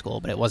culinary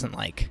school, but it wasn't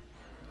like,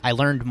 I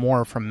learned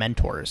more from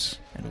mentors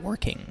and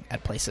working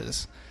at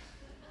places.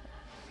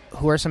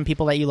 Who are some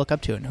people that you look up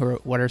to, and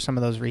what are some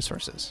of those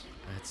resources?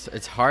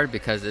 It's hard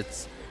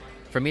because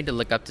for me to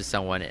look up to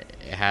someone, it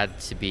had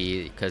to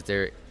be because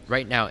they're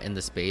right now in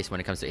the space when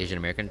it comes to Asian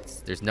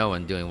Americans. There's no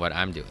one doing what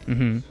I'm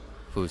doing.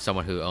 Who's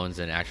someone who owns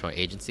an actual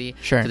agency.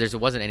 Sure. So there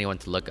wasn't anyone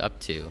to look up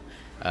to.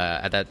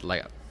 At that,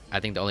 like, I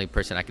think the only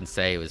person I can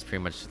say was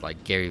pretty much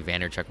like Gary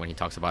Vaynerchuk when he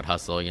talks about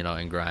hustle, you know,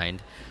 and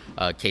grind.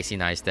 Casey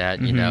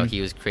Neistat, you know,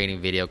 he was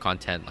creating video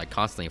content like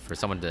constantly. For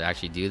someone to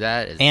actually do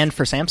that, and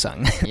for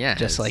Samsung, yeah,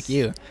 just like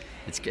you,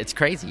 it's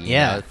crazy, you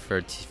know,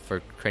 for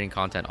creating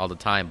content all the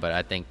time. But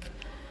I think,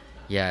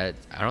 I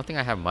don't think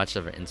I have much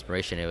of an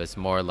inspiration. It was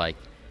more like,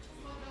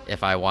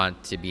 if I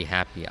want to be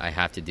happy, I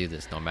have to do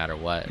this no matter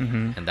what,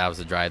 and that was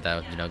the drive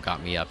that, you know,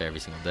 got me up every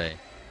single day.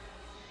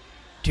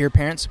 Do your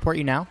parents support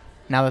you now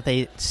that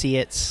they see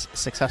it's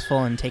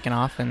successful and taken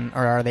off,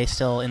 or are they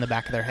still in the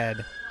back of their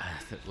head?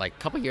 Like a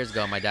couple years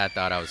ago, my dad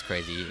thought I was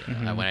crazy.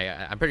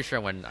 I'm pretty sure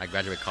when I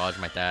graduated college,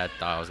 my dad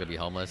thought I was gonna be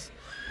homeless.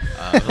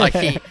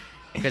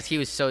 Because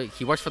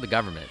he works for the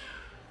government,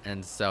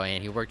 and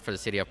he worked for the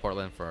city of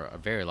Portland for a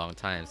very long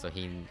time. So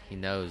he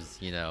knows,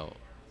 you know,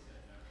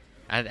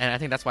 and I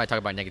think that's why I talk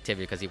about negativity,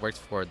 because he works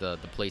for the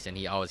police, and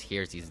he always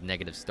hears these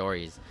negative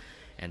stories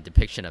and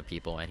depiction of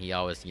people, and he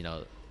always, you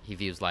know, he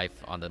views life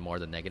on the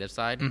negative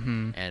side.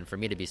 And for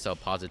me to be so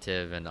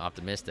positive and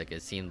optimistic,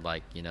 it seemed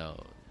like, you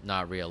know,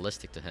 not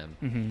realistic to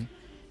him.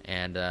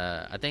 And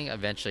I think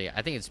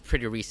it's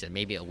pretty recent,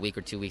 maybe a week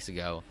or 2 weeks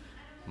ago,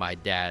 my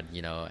dad,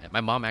 you know, my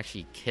mom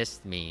actually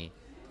kissed me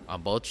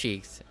on both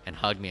cheeks and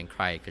hugged me and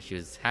cried because she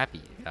was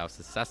happy that I was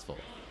successful.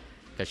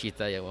 Because she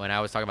thought, when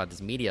I was talking about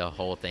this media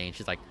whole thing,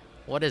 she's like,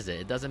 what is it?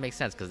 It doesn't make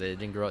sense, because they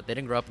didn't grow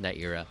up in that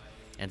era.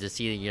 And to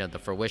see, you know, the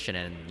fruition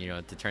and, you know,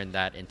 to turn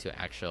that into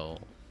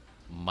actual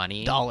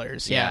money,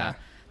 dollars,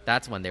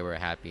 that's when they were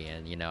happy.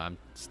 And, you know, I'm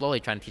slowly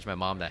trying to teach my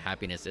mom that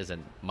happiness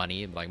isn't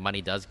money. Like,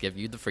 money does give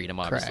you the freedom,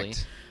 obviously.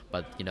 Correct.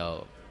 But, you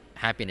know,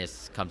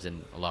 happiness comes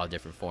in a lot of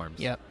different forms.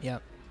 Yep.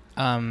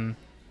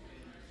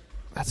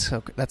 That's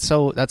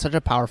such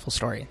a powerful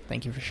story.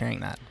 Thank you for sharing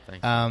that.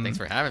 Thanks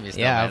for having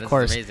me. Of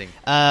course. This is amazing.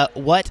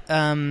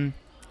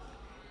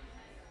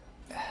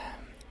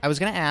 I was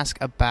going to ask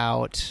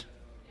about.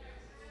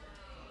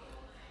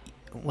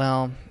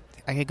 Well,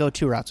 I could go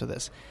two routes with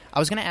this. I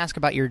was going to ask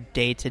about your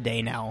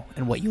day-to-day now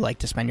and what you like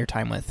to spend your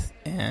time with,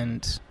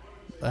 and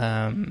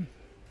how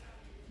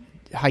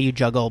you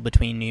juggle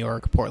between New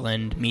York,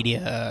 Portland,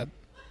 media,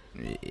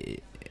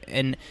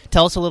 and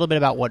tell us a little bit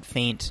about what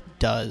Faint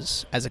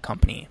does as a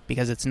company,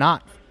 because it's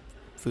not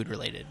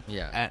food-related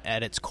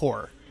at its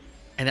core.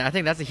 And I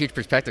think that's a huge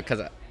perspective,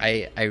 because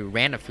I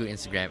ran a food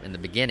Instagram in the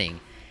beginning,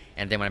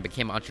 and then when I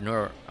became an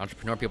entrepreneur,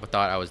 people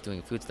thought I was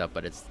doing food stuff,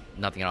 but it's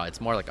nothing at all. It's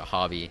more like a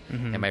hobby.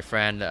 And my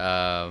friend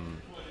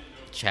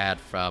Chad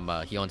from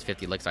he owns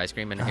 50 Licks Ice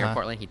Cream here in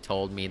Portland. He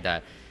told me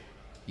that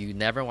you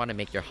never want to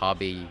make your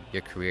hobby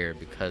your career,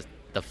 because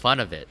the fun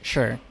of it.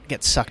 Sure,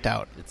 gets sucked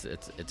out.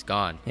 It's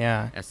gone.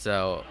 Yeah. And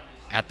so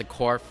at the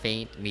core,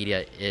 Faint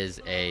Media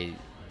is a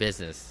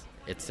business.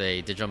 It's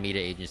a digital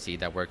media agency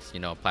that works,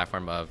 a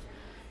platform of,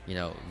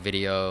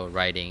 video,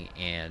 writing,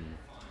 and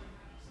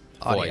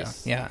Audio.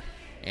 voice. Yeah.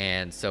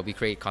 And so we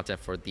create content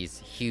for these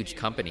huge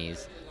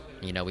companies.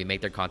 We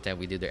make their content,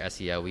 we do their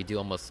SEO, we do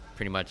almost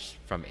pretty much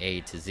from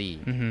A to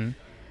Z. Mm-hmm.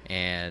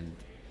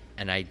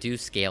 And I do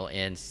scale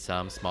in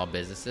some small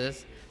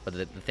businesses, but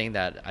the thing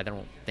that I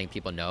don't think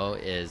people know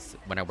is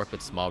when I work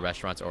with small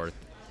restaurants or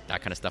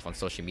that kind of stuff on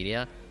social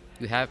media,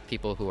 you have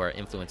people who are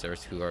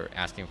influencers who are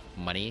asking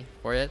money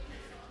for it.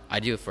 I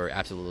do it for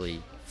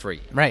absolutely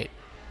free. Right.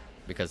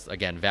 Because,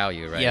 again,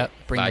 value, right? Yep,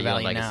 bring the value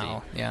value and legacy.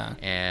 now. Yeah.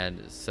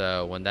 And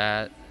so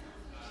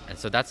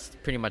that's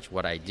pretty much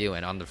what I do.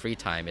 And on the free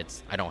time,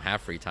 I don't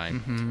have free time.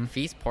 Mm-hmm.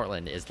 Feast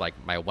Portland is like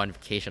my one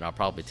vacation I'll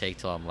probably take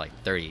till I'm like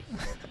 30.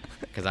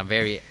 Because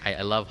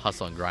I love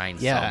hustle and grind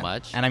so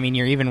much. And I mean,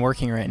 you're even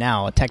working right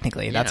now,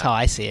 technically. That's how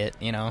I see it,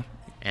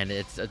 And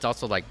it's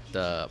also like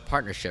the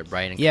partnership,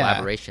 right? And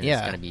collaboration is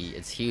going to be,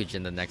 it's huge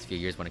in the next few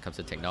years when it comes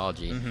to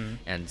technology. Mm-hmm.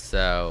 And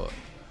so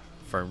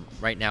for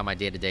right now, my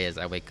day-to-day is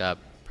I wake up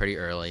pretty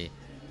early.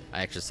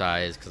 I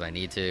exercise because I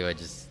need to.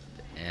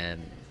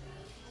 And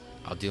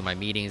I'll do my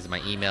meetings, my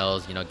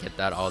emails, get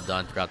that all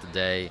done throughout the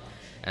day.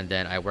 And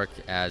then I work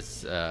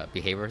as a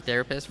behavior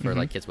therapist for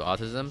like kids with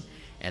autism.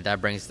 And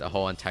that brings the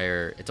whole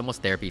it's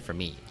almost therapy for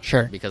me.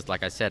 Sure. Because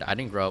like I said, I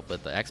didn't grow up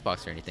with the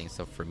Xbox or anything.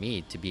 So for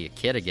me to be a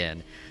kid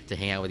again, to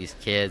hang out with these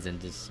kids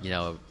and just,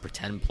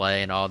 pretend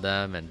play and all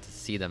them and to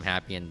see them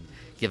happy and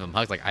give them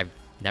hugs. Like I've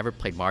never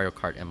played Mario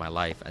Kart in my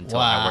life until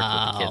I worked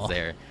with the kids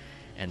there.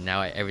 And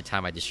now every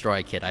time I destroy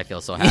a kid, I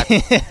feel so happy.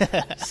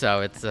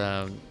 So it's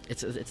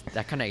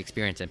that kind of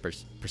experience and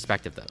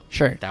perspective, though.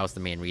 Sure. That was the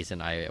main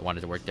reason I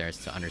wanted to work there, is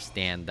to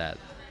understand that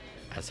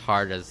as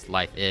hard as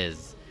life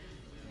is,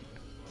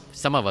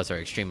 some of us are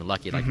extremely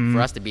lucky. Like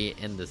for us to be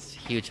in this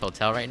huge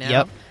hotel right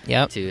now,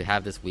 to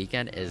have this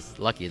weekend is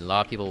lucky. A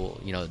lot of people,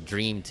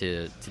 dream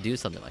to do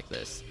something like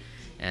this,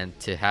 and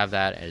to have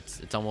that,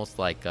 it's almost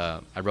like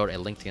I wrote a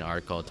LinkedIn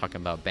article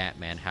talking about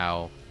Batman,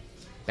 how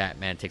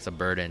Batman takes a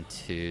burden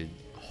to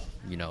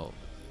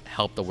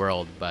help the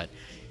world, but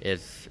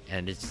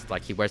it's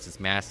like he wears this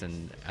mask,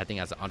 and I think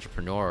as an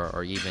entrepreneur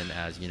or even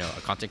as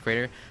a content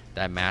creator,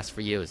 that mask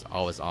for you is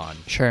always on.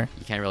 Sure.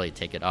 You can't really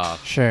take it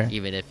off. Sure.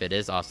 Even if it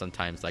is off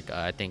sometimes. Like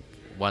I think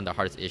one of the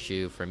hardest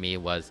issue for me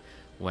was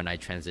when I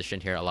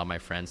transitioned here. A lot of my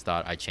friends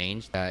thought I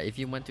changed. If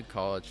you went to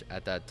college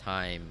at that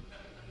time,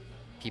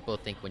 people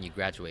think when you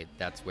graduate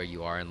that's where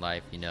you are in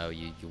life.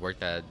 You work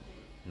that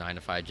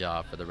 9-to-5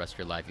 job for the rest of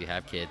your life. You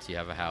have kids, you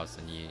have a house,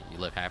 and you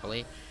live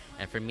happily.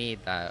 And for me,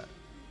 that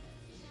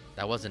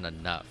wasn't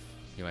enough.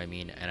 You know what I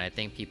mean? And I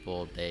think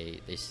people they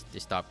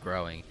stop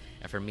growing.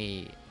 And for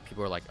me,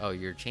 people are like, "Oh,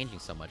 you're changing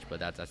so much," but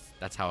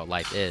that's how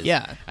life is.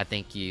 Yeah. I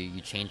think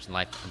you change in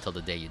life until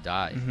the day you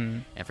die. Mm-hmm.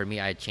 And for me,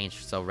 I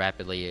changed so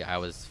rapidly. I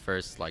was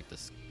first like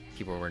this.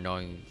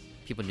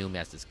 People knew me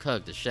as this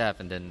cook, the chef,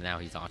 and then now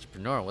he's an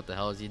entrepreneur. What the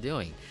hell is he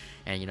doing?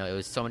 And it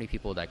was so many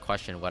people that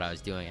questioned what I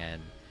was doing.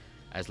 And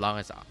as long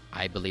as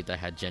I believed I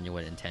had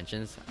genuine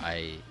intentions,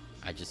 I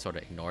just sort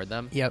of ignored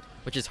them. Yep.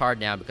 Which is hard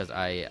now because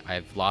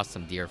I've lost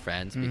some dear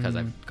friends because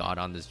I've gone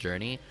on this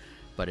journey.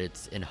 But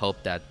it's in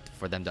hope that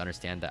for them to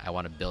understand that I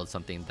want to build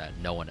something that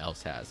no one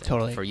else has.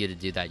 Totally. And for you to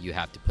do that, you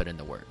have to put in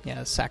the work.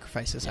 Yeah,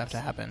 sacrifices have to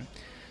happen.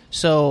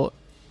 So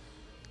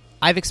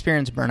I've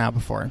experienced burnout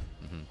before.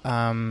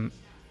 Mm-hmm.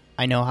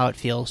 I know how it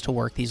feels to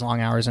work these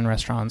long hours in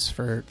restaurants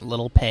for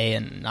little pay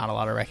and not a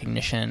lot of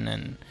recognition,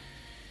 and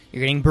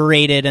you're getting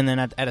berated, and then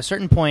at a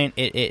certain point,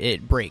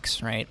 it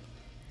breaks, right?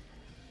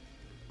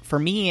 For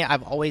me,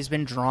 I've always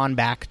been drawn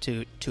back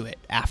to it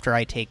after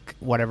I take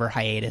whatever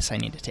hiatus I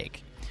need to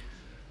take.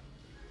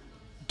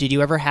 Did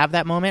you ever have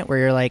that moment where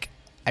you're like,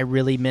 I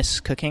really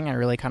miss cooking, I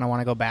really kind of want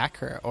to go back,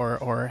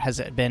 or has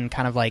it been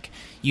kind of like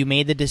you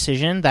made the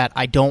decision that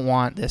I don't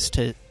want this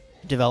to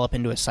develop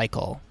into a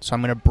cycle, so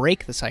I'm going to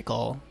break the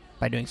cycle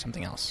by doing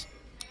something else?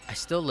 I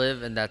still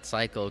live in that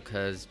cycle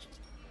because,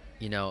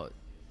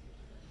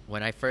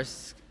 when I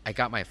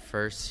got my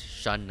first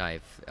shun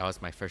knife, that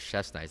was my first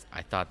chef's knife,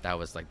 I thought that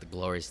was like the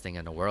glorious thing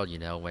in the world,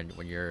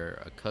 when you're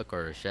a cook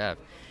or a chef.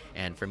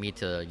 And for me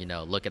to,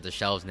 look at the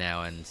shelves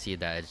now and see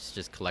that it's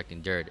just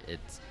collecting dirt,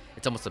 it's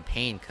almost a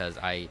pain because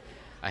I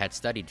had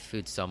studied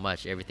food so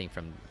much, everything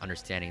from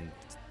understanding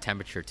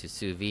temperature to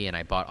sous vide, and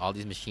I bought all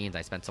these machines.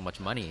 I spent so much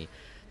money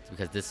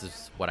because this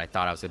is what I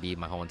thought I was going to be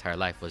my whole entire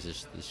life, was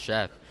this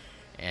chef.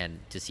 And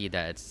to see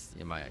that it's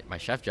my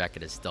chef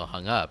jacket is still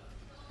hung up,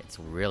 it's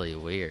really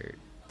weird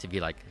to be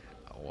like,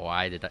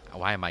 why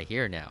am I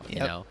here now?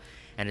 Yep.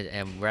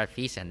 And we're at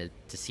Feast, and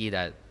to see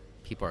that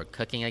people are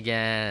cooking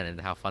again and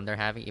how fun they're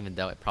having, even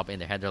though probably in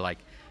their head they're like,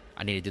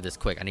 I need to do this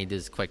quick.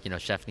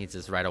 Chef needs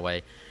this right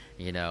away,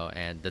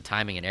 and the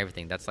timing and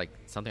everything. That's like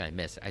something I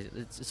miss.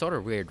 It's sort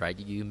of weird, right?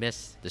 You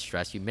miss the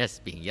stress. You miss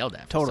being yelled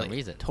at for some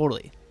reason.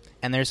 Totally.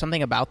 And there's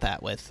something about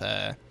that with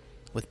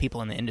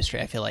people in the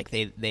industry. I feel like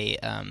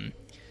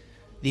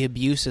the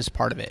abuse is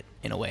part of it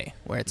in a way,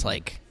 where it's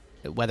like,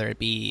 whether it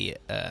be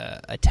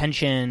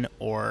attention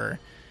or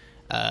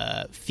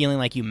feeling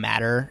like you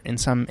matter in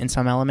some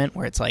element,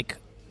 where it's like,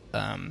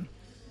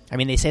 I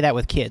mean, they say that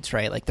with kids,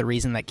 right? Like, the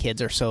reason that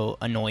kids are so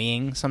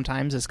annoying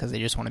sometimes is because they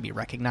just want to be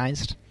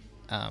recognized.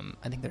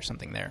 I think there's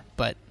something there.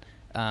 But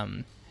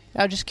I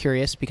was just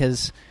curious,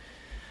 because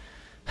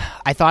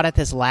I thought at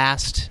this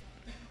last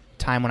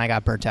time when I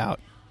got burnt out,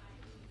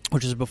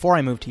 which was before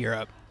I moved to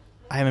Europe,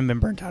 I haven't been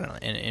burnt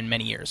out in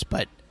many years,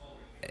 but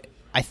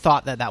I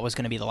thought that was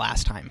going to be the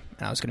last time.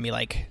 And I was going to be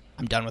like,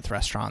 I'm done with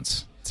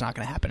restaurants. It's not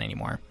going to happen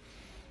anymore.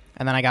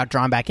 And then I got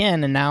drawn back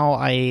in, and now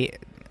I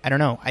don't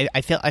know.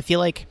 I feel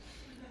like,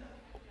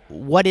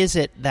 what is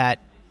it that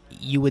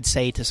you would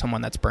say to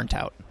someone that's burnt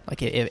out?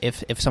 Like,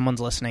 if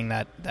someone's listening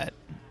that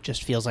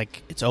just feels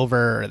like it's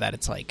over, or that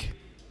it's like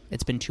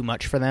it's been too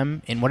much for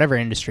them in whatever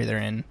industry they're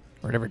in,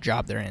 or whatever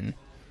job they're in,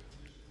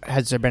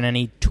 has there been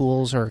any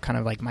tools or kind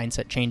of like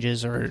mindset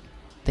changes or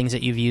things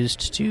that you've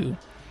used to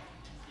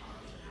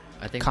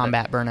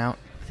combat burnout?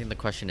 I think the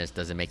question is,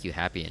 does it make you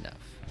happy enough?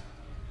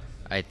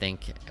 I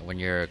think when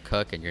you're a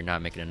cook and you're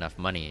not making enough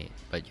money,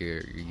 but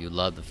you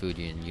love the food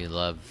and you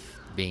love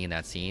being in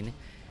that scene,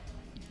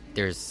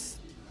 there's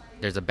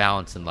a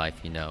balance in life.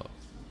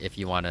 If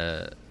you want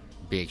to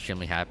be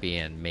extremely happy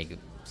and make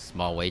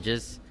small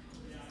wages,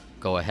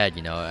 go ahead.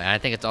 And I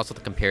think it's also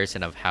the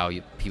comparison of how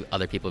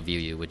other people view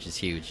you, which is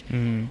huge.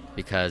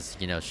 Because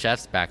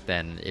chefs back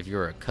then, if you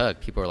were a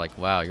cook, people were like,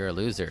 wow, you're a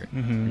loser.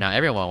 Now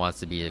everyone wants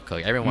to be a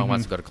cook, everyone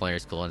wants to go to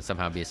culinary school and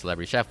somehow be a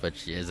celebrity chef,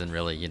 which isn't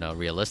really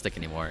realistic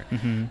anymore.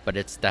 But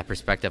it's that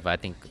perspective I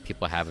think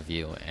people have of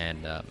you,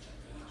 and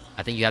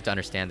I think you have to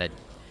understand that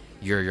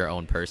you're your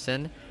own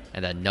person,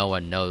 and that no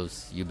one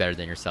knows you better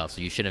than yourself, so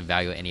you shouldn't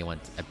value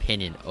anyone's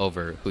opinion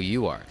over who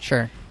you are.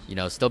 Sure.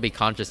 Still be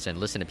conscious and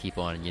listen to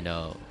people, and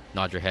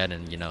nod your head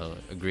and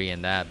agree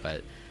in that,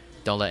 but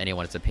don't let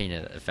anyone's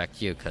opinion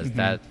affect you, because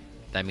that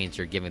means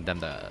you're giving them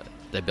the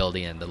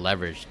ability and the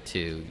leverage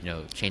to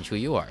change who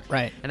you are.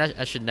 Right. And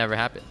that should never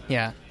happen.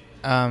 Yeah.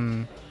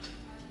 Talk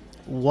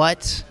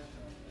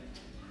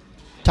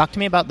to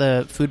me about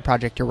the food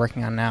project you're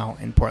working on now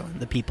in Portland,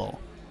 The People.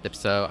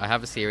 So I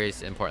have a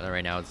series in Portland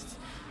right now.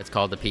 It's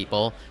called The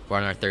People. We're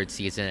on our 3rd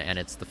season, and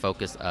it's the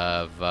focus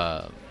of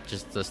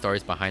just the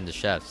stories behind the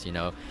chefs.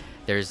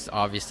 There's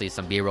obviously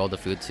some B-roll of the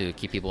food to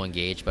keep people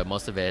engaged, but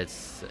most of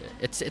it's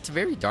a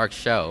very dark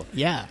show.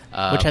 Yeah,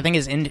 which I think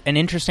is an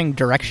interesting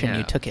direction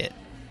you took it.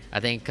 I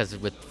think because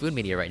with food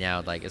media right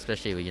now, like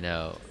especially I'm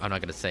not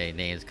going to say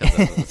names because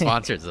of the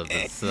sponsors of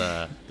this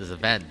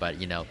event, but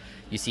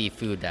you see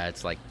food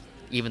that's like,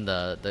 even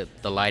the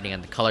lighting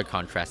and the color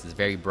contrast is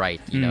very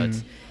bright.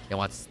 It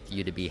wants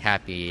you to be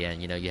happy,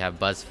 and you have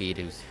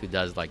BuzzFeed who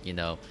does like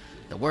the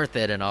Worth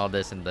It and all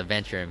this and the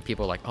venture, and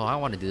people are like, oh, I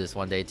want to do this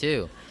one day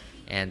too.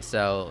 And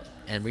so,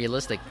 and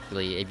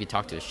realistically, if you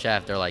talk to a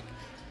chef, they're like,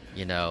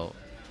 the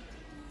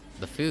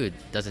food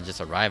doesn't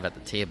just arrive at the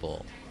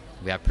table.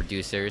 We have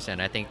producers,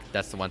 and I think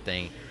that's the one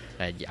thing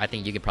that I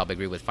think you could probably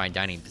agree with fine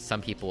dining.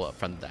 Some people,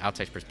 from the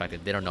outside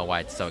perspective, they don't know why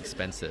it's so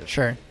expensive.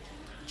 Sure.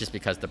 Just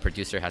because the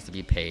producer has to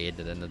be paid,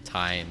 and then the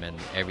time and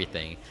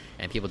everything,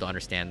 and people don't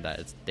understand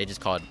that they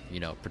just call it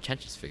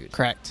pretentious food.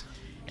 Correct.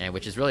 And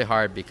which is really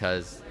hard,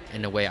 because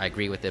in a way I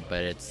agree with it,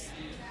 but it's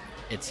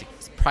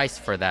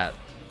priced for that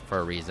for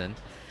a reason.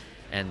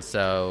 And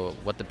so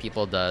what The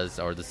People does,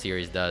 or the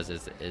series does,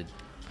 is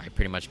I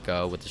pretty much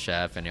go with the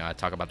chef, and I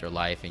talk about their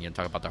life, and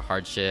talk about their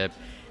hardship,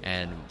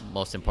 and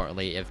most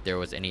importantly, if there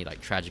was any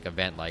like tragic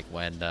event, like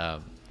when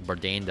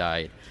Bourdain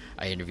died,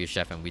 I interviewed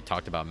chef and we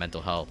talked about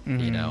mental health.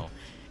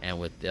 And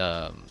with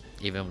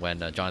even when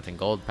Jonathan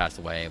Gold passed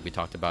away, we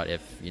talked about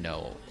if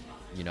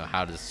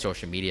how does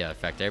social media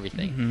affect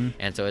everything.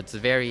 And so it's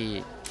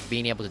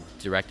being able to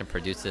direct and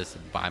produce this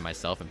by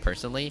myself and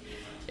personally,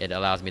 it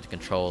allows me to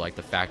control like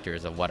the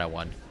factors of what I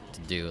want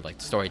to do,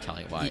 like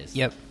storytelling wise.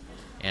 Yep.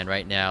 And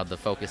right now the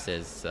focus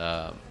is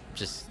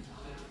just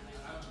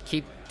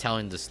keep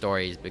telling the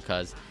stories,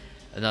 because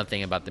another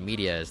thing about the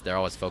media is they're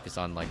always focused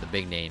on like the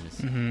big names,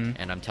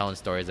 and I'm telling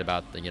stories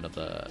about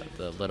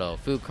the little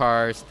food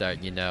cars that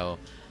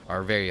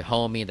are very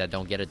homey, that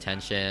don't get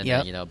attention,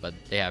 but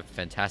they have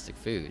fantastic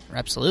food.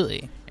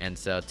 Absolutely. And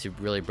so to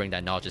really bring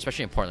that knowledge,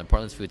 especially in Portland,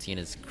 Portland's food scene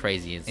is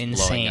crazy. It's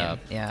insane. Blowing up.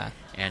 Yeah.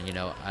 And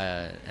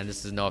and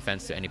this is no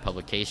offense to any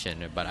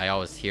publication, but I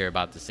always hear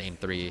about the same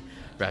 3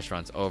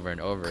 restaurants over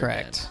and over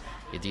Correct. again.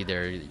 It's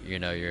either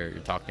you're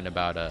talking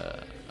about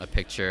a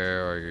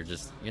picture, or you're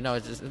just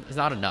it's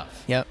not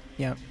enough. Yep.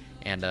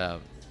 And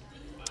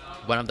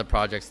one of the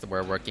projects that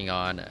we're working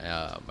on,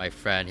 my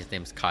friend, his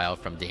name's Kyle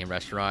from Dame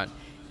Restaurant,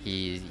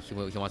 he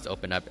wants to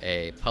open up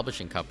a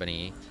publishing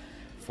company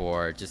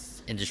for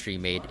just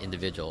industry-made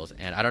individuals.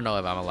 And I don't know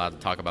if I'm allowed to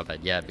talk about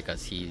that yet,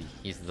 because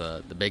he's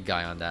the big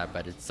guy on that,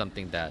 but it's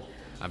something that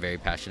I'm very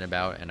passionate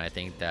about, and I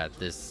think that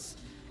this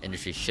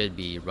industry should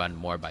be run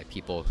more by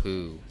people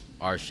who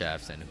are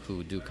chefs and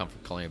who do come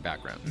from culinary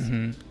backgrounds.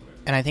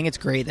 And I think it's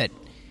great that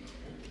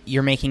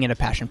you're making it a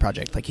passion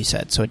project, like you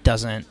said, so it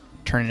doesn't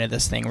turn into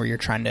this thing where you're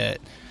trying to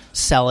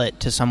sell it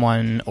to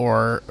someone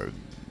or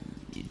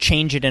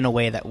change it in a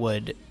way that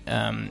would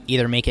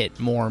either make it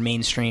more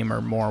mainstream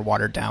or more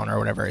watered down or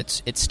whatever.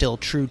 It's still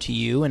true to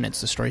you, and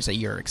it's the stories that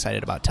you're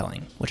excited about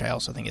telling, which I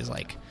also think is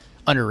like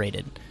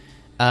underrated.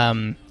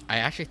 I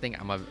actually think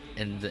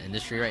in the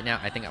industry right now,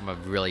 I think I'm a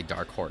really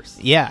dark horse.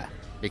 Yeah.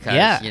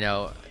 Because,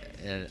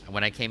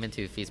 when I came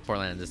into Feast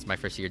Portland, and this is my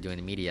first year doing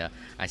the media,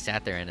 I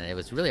sat there and it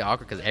was really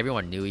awkward because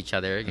everyone knew each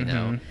other,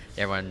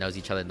 everyone knows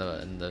each other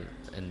in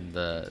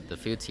the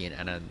food scene,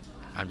 and then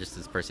I'm just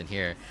this person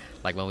here.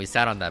 Like when we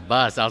sat on that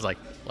bus, I was like,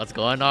 what's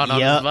going on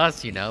this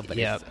bus, But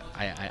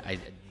I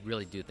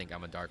really do think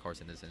I'm a dark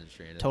horse in this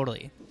industry.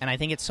 Totally. And I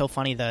think it's so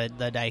funny,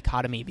 the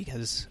dichotomy,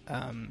 because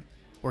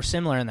we're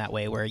similar in that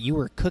way, where you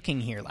were cooking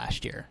here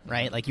last year,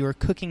 right? Like you were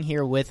cooking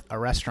here with a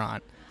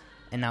restaurant,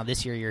 and now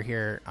this year you're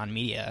here on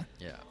media.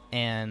 Yeah.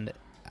 And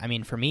I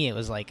mean, for me, it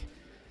was like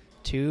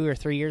 2 or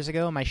 3 years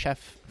ago, my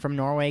chef from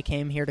Norway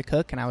came here to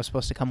cook, and I was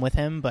supposed to come with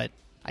him, but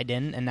I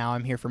didn't, and now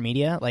I'm here for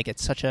media. Like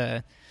it's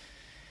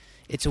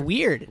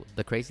weird.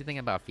 The crazy thing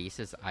about Feast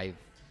is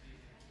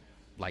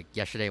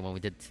yesterday when we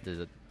did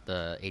the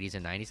 80s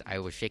and 90s, I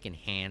was shaking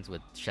hands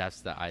with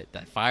chefs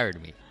that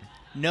fired me.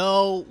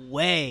 No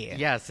way.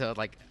 Yeah, so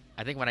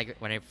I think when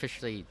I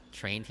officially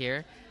trained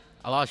here,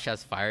 a lot of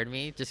chefs fired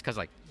me just because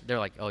they're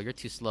like, oh, you're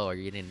too slow, or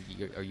you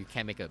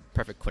can't make a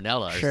perfect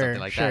quinoa or something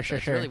like that. So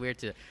it's really weird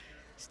to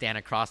stand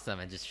across them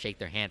and just shake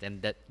their hand,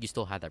 and that you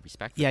still have that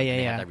respect for them.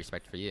 They have that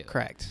respect for you.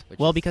 Correct.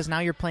 Because now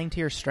you're playing to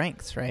your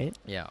strengths, right?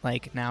 Yeah.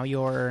 Like now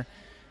you're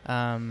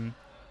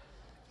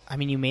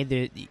you made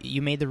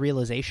the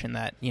realization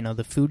that,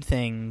 the food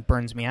thing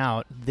burns me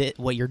out. That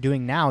what you're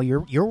doing now,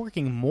 you're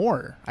working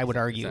more, I would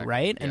argue, exactly.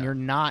 Right? Yeah. And you're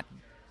not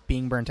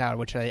being burnt out,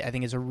 which I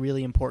think is a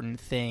really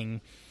important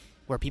thing,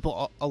 where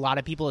a lot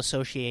of people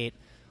associate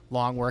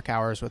long work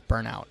hours with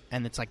burnout,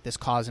 and it's like this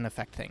cause and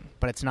effect thing,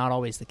 but it's not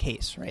always the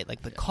case, right?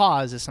 Like the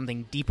cause is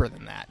something deeper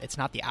than that. It's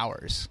not the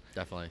hours.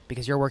 Definitely.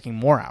 Because you're working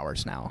more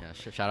hours now.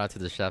 Yeah, shout out to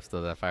the chefs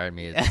though that fired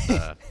me.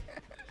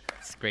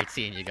 It's great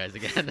seeing you guys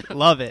again.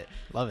 Love it.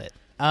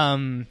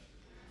 Let's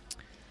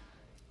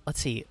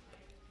see.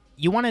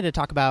 You wanted to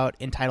talk about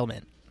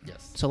entitlement.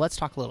 Yes. So let's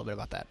talk a little bit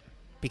about that,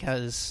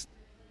 because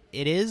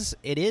it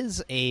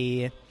is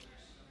a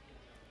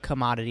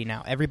commodity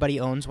now. Everybody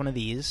owns one of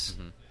these,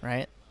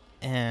 right?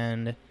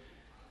 And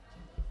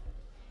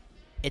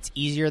it's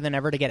easier than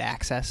ever to get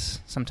access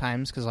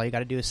sometimes, because all you got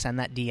to do is send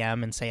that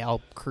DM and say,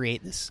 I'll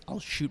create this, I'll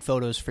shoot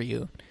photos for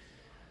you.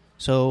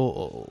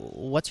 So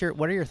what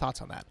are your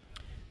thoughts on that?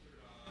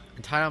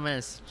 Entitlement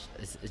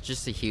is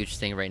just a huge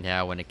thing right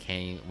now when it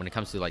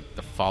comes to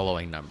the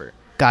following number.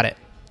 Got it.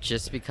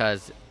 Just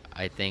because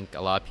I think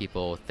a lot of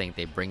people think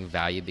they bring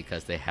value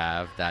because they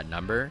have that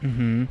number.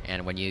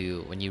 And when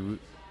you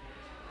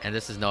and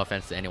this is no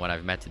offense to anyone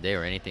I've met today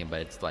or anything,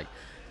 but it's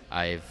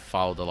I've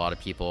followed a lot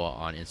of people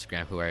on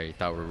Instagram who I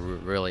thought were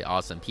really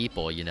awesome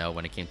people,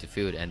 when it came to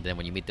food. And then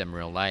when you meet them in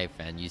real life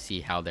and you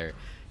see how they're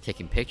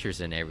taking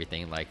pictures and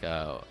everything,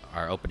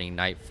 our opening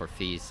night for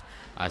Feast,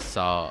 I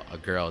saw a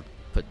girl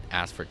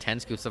ask for 10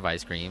 scoops of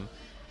ice cream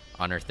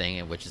on her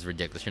thing, which is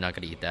ridiculous. You're not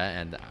going to eat that.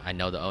 And I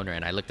know the owner,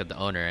 and I looked at the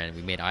owner, and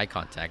we made eye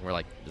contact. We're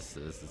like, this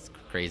is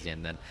crazy.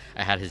 And then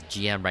I had his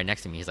GM right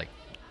next to me. He's like,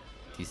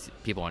 these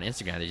people on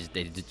Instagram,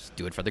 they just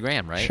do it for the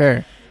gram, right?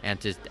 Sure. And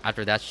just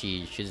after that,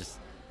 she just,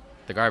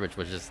 the garbage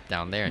was just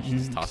down there, and she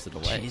just tossed it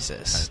away.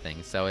 Jesus. Kind of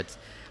thing. So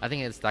I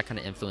think it's that kind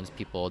of influence.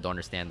 People don't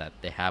understand that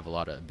they have a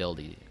lot of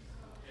ability.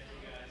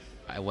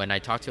 When I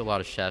talk to a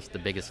lot of chefs, the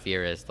biggest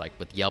fear is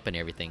with Yelp and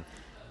everything,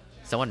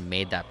 someone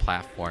made that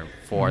platform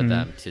for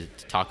them to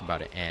talk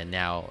about it, and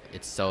now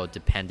it's so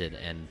dependent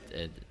and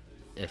it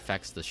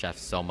affects the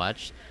chefs so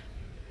much,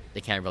 they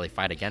can't really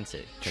fight against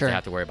it because they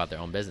have to worry about their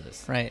own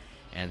business. Right.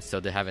 And so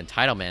they have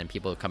entitlement, and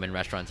people come in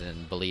restaurants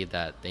and believe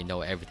that they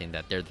know everything,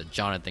 that they're the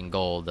Jonathan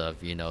Gold of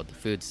the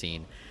food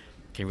scene,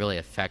 can really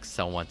affect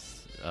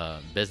someone's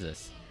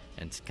business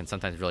and can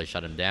sometimes really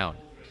shut them down.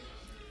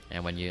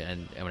 And when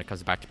it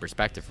comes back to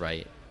perspective,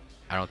 right,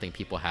 I don't think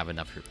people have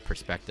enough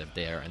perspective.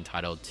 They are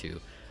entitled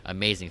to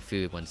amazing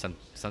food when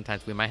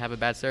sometimes we might have a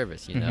bad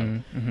service,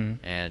 and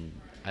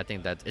I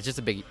think that it's just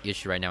a big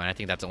issue right now, and I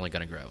think that's only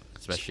going to grow,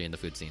 especially in the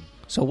food scene.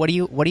 So what do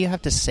you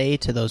have to say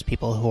to those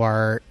people who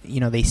are,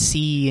 they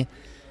see,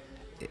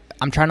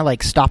 I'm trying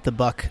to stop the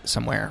buck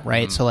somewhere,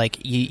 right? So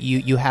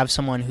you have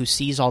someone who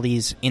sees all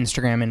these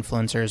Instagram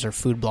influencers or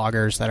food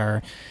bloggers that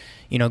are,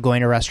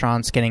 going to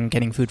restaurants,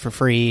 getting food for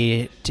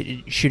free,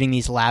 shooting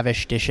these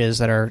lavish dishes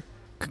that are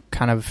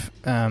kind of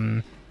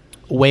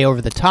way over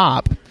the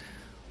top.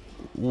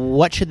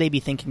 What should they be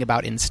thinking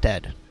about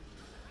instead?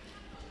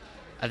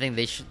 I think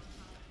they should,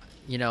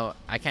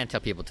 I can't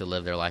tell people to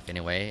live their life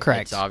anyway.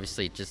 Correct. It's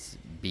obviously just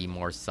be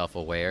more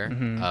self-aware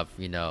of,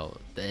 the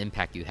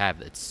impact you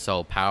have. It's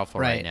so powerful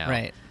right now.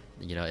 Right.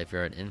 If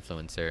you're an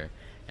influencer,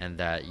 and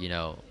that,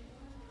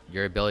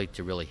 your ability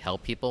to really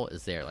help people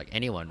is there.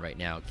 Anyone right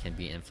now can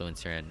be an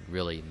influencer and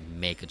really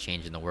make a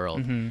change in the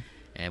world.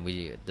 And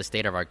the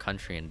state of our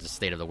country and the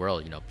state of the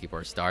world, people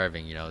are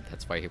starving,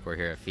 that's why we're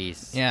here at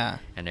Feast. Yeah.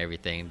 And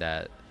everything,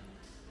 that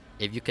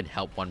if you can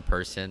help one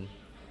person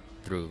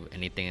through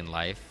anything in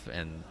life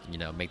and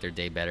make their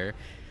day better,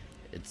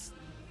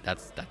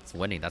 that's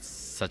winning. That's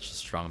such a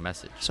strong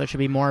message. So it should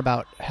be more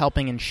about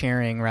helping and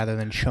sharing rather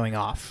than showing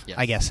off. Yes.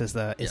 I guess is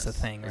the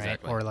thing, right?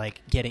 Exactly. Or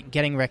like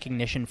getting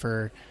recognition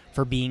for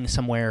being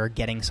somewhere or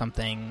getting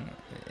something.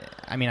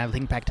 I mean, I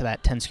think back to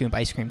that 10-scoop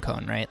ice cream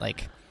cone, right?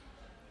 Like,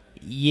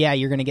 yeah,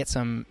 you're going to get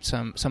some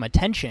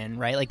attention,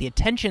 right? Like the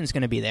attention's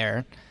going to be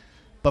there,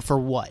 but for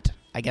what?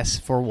 I guess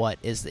for what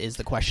is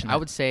the question. I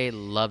would say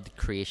love the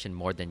creation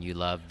more than you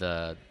love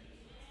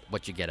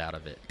what you get out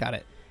of it. Got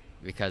it.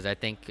 Because I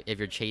think if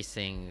you're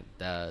chasing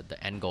the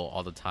end goal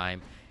all the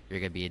time, you're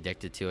going to be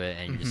addicted to it,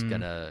 and you're just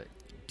going to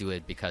do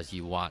it because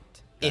you want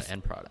the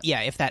end product.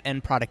 Yeah, if that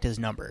end product is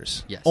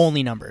numbers. Yes.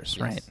 Only numbers,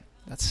 Yes.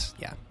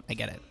 right? I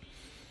get it.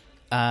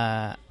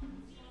 I'm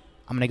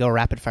going to go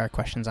rapid fire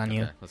questions on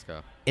you. Okay, let's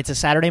go. It's a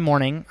Saturday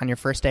morning on your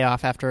first day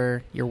off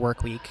after your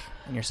work week,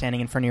 and you're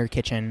standing in front of your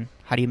kitchen.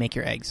 How do you make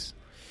your eggs?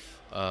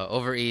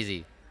 Over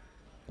easy.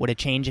 Would it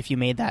change if you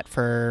made that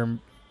for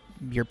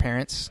your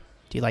parents?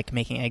 Do you like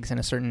making eggs in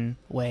a certain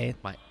way?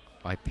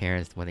 My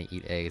parents, when they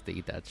eat eggs, they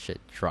eat that shit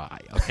dry.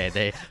 Okay,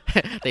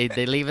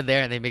 they leave it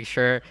there and they make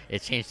sure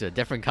it changed to a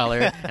different color,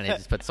 and they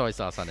just put soy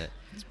sauce on it.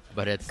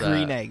 But it's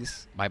green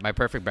eggs. My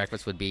perfect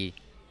breakfast would be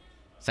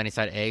sunny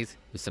side eggs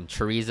with some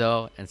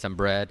chorizo and some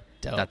bread.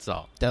 Dope. That's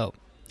all. Dope.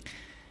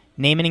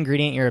 Name an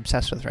ingredient you're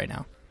obsessed with right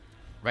now.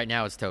 Right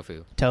now, it's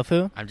tofu.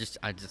 Tofu? I'm just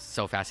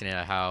so fascinated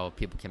at how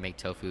people can make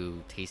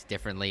tofu taste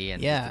differently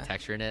and Yeah. just the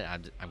texture in it.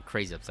 I'm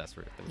crazy obsessed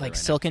with it. Like right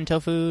silken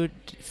tofu,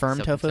 firm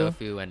now. tofu?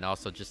 Tofu, and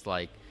also just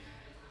like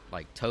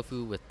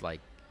tofu with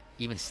like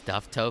even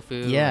stuffed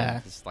tofu. Yeah.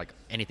 and just like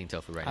anything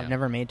tofu right now. I've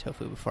never made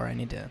tofu before.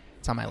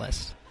 It's on my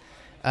list.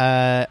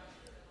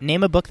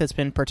 Name a book that's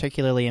been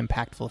particularly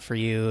impactful for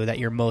you that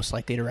you're most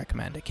likely to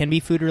recommend. It can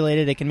be food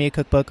related, it can be a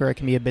cookbook, or it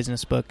can be a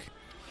business book.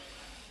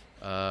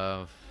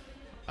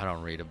 I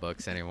don't read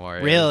books anymore.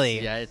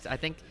 Really? I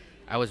think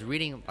I was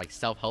reading like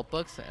self-help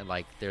books, and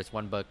like there's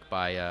one book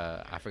by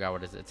I forgot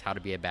what it is. It's How to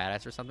Be a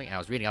Badass or something. And I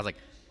was reading. I was like,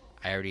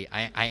 I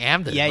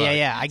am this. Yeah, book.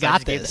 yeah. I So got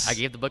just this. I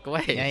gave the book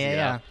away.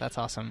 Yeah. That's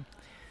awesome.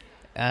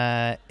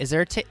 Is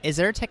there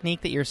a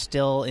technique that you're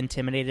still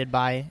intimidated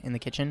by in the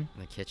kitchen?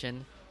 In the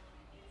kitchen,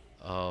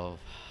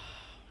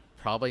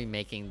 probably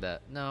making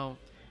no.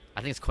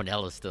 I think it's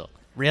Cornella's still.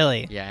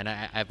 Really? Yeah, and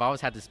I've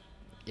always had this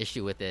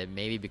issue with it,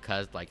 maybe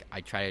because like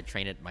I try to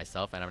train it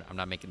myself, and I'm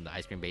not making the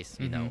ice cream base.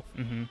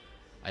 Mm-hmm.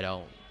 I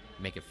don't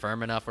make it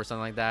firm enough or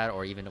something like that,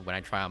 or even when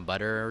I try on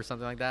butter or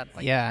something like that.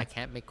 Like, Yeah. I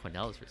can't make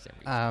Cornella's for some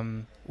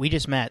reason. We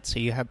just met, so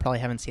you probably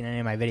haven't seen any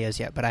of my videos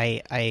yet, but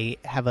I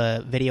have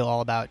a video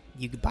all about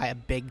you could buy a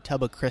big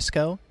tub of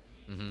Crisco,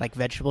 like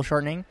vegetable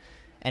shortening,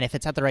 and if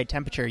it's at the right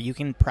temperature, you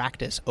can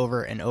practice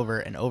over and over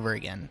and over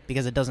again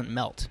because it doesn't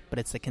melt, but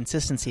it's the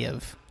consistency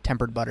of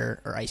tempered butter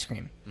or ice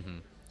cream. Mm-hmm.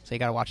 So you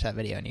got to watch that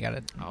video and you got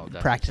to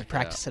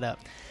practice it up.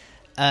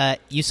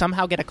 You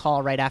somehow get a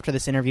call right after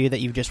this interview that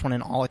you've just won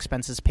an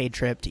all-expenses-paid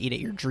trip to eat at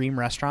your dream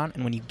restaurant,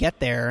 and when you get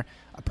there,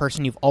 a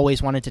person you've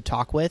always wanted to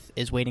talk with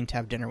is waiting to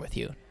have dinner with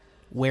you.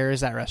 Where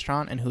is that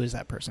restaurant, and who is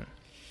that person?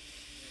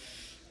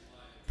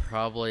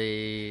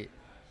 Probably,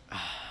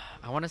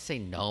 I want to say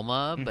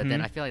Noma, but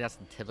then I feel like that's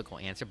the typical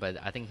answer, but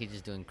I think he's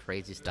just doing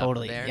crazy stuff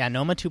Totally. there. Yeah,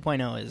 Noma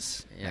 2.0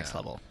 is next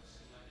level.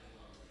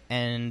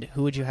 And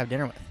who would you have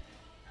dinner with?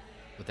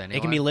 With anyone?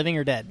 It can be living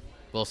or dead.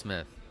 Will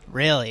Smith.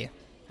 Really?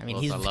 I mean,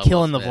 Wilson, I he's love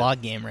killing the Will Smith.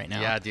 vlog game right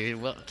now. Yeah,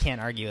 dude. Well, Can't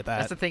argue with that.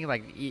 that's the thing.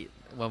 Like,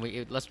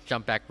 let's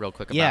jump back real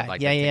quick about Yeah,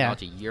 like yeah, the yeah.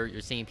 technology.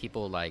 You're seeing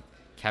people like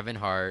Kevin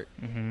Hart,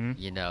 Mm-hmm.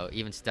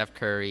 even Steph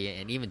Curry,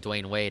 and even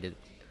Dwayne Wade.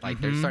 Like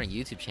they're starting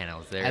YouTube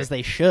channels. As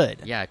they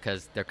should. Yeah,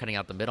 because they're cutting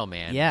out the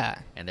middleman. Yeah.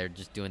 and they're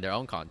just doing their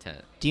own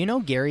content. Do you know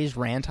Gary's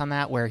rant on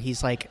that where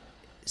he's like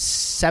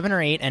 7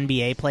 or 8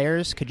 NBA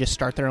players could just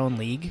start their own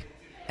league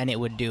and it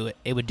would do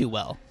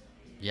well.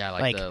 Yeah,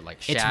 Like,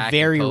 Shaq it's and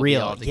very Kobe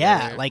real. all Yeah,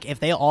 together. like if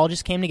they all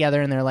just came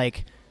together and they're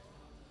like,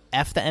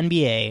 F the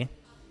NBA,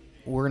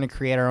 we're going to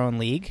create our own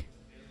league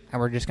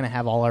and we're just going to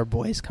have all our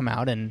boys come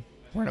out and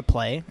we're going to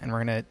play and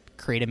we're going to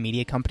create a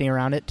media company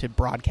around it to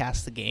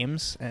broadcast the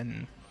games,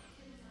 and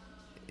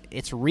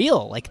it's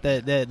real. Like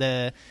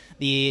the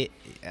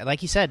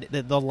like you said,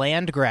 the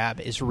land grab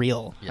is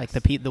real. Yes.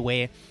 Like the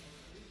way.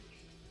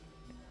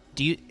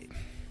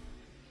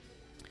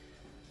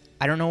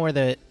 I don't know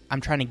where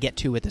I'm trying to get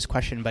to with this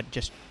question, but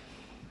just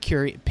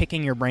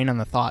picking your brain on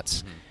the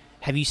thoughts. Mm-hmm.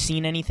 Have you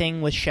seen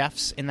anything with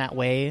chefs in that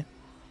way?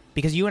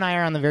 Because you and I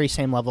are on the very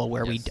same level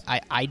where Yes.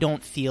 I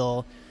don't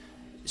feel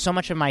so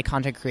much of my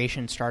content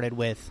creation started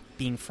with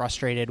being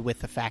frustrated with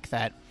the fact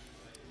that,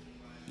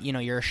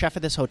 you're a chef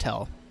at this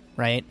hotel,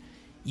 right?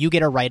 You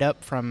get a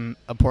write-up from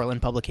a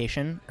Portland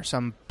publication or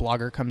some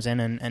blogger comes in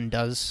and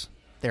does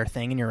their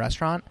thing in your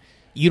restaurant.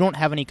 You don't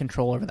have any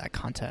control over that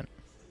content.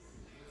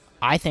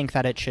 I think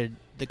that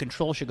the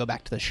control should go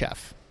back to the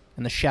chef,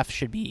 and the chef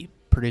should be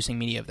producing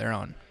media of their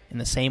own in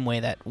the same way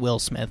that Will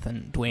Smith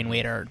and Dwayne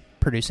Wade are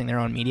producing their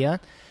own media,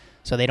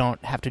 so they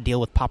don't have to deal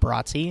with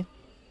paparazzi.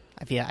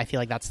 I feel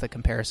like that's the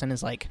comparison,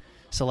 is like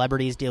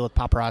celebrities deal with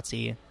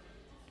paparazzi,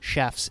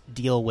 chefs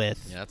deal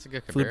with that's a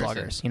good food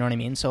comparison. bloggers. You know what I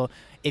mean? So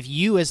if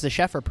you as the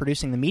chef are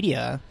producing the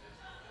media,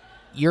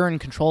 you're in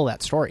control of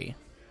that story.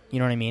 You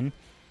know what I mean?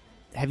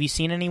 Have you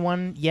seen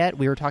anyone yet?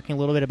 We were talking a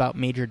little bit about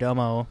Major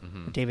Domo,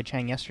 David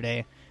Chang,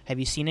 yesterday. Have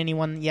you seen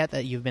anyone yet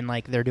that you've been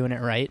like, they're doing it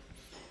right?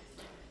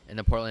 In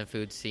the Portland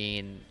food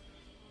scene,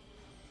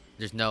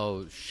 there's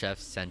no chef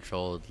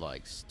central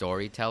like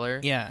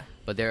storyteller. Yeah.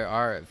 But there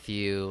are a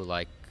few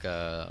like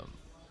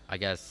I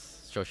guess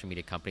social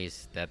media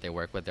companies that they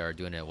work with that are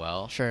doing it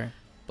well. Sure.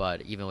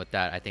 But even with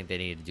that, I think they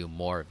need to do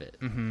more of it.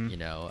 You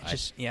know,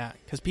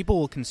 because people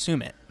will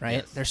consume it, right?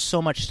 Yes. There's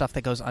so much stuff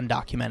that goes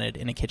undocumented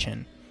in a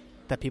kitchen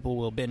that people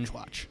will binge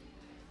watch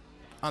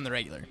on the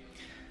regular.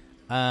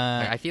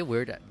 I feel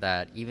weird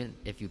that even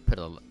if you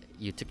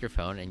you took your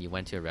phone and you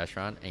went to a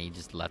restaurant and you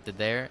just left it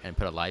there and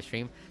put a live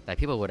stream, that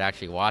people would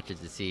actually watch it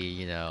to see,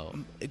 you know.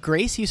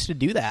 Grace used to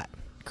do that.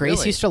 Grace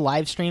Really? used to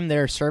live stream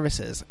their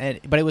services,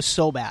 but it was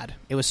so bad.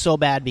 It was so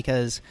bad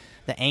because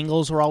the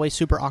angles were always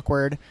super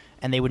awkward,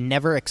 and they would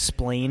never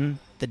explain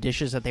the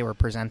dishes that they were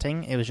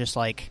presenting. It was just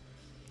like,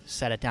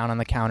 set it down on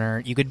the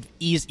counter. You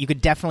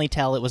could definitely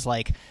tell it was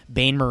like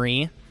Bain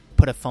Marie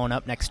put a phone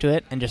up next to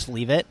it and just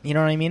leave it. You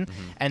know what I mean?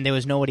 And there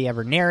was nobody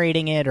ever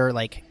narrating it or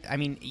like, I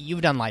mean,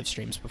 you've done live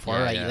streams before,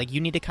 right? Yeah. Like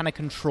you need to kind of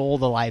control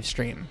the live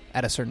stream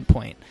at a certain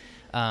point.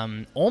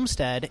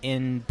 Olmsted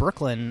in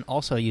Brooklyn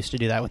also used to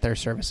do that with their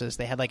services.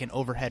 They had like an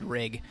overhead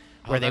rig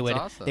where they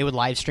would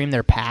live stream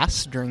their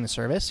pass during the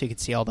service, so you could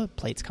see all the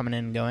plates coming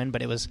in and going.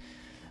 But it was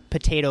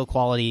potato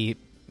quality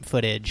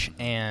footage,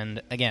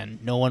 and again,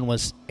 no one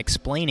was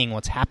explaining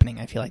what's happening.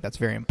 I feel like that's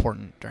very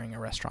important during a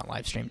restaurant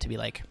live stream to be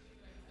like,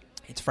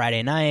 it's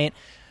Friday night.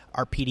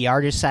 Our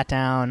PDR just sat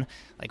down.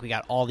 Like we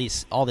got all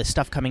this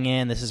stuff coming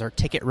in. This is our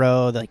ticket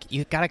row. Like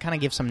you got to kind of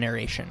give some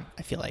narration.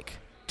 I feel like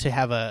to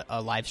have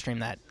a live stream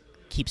that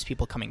keeps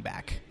people coming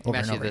back over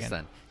and over again.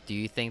 Then. Do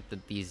you think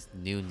that these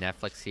new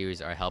Netflix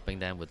series are helping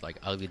them with like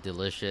Ugly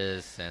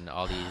Delicious and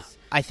all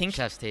these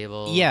Chef's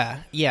Table?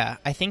 Yeah.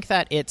 I think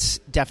that it's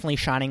definitely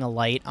shining a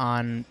light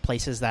on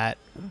places that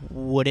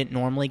wouldn't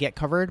normally get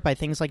covered by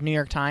things like New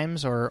York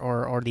Times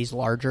or these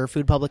larger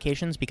food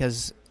publications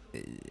because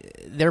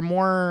they're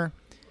more...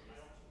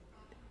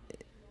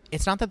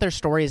 It's not that their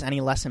story is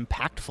any less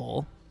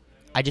impactful.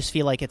 I just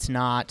feel like it's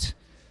not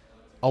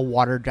a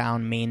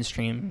watered-down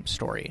mainstream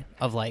story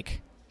of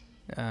like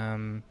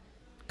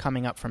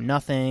coming up from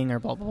nothing or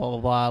blah, blah, blah, blah,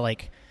 blah.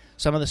 Like,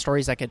 some of the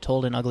stories that get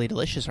told in Ugly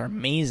Delicious are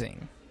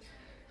amazing.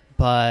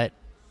 But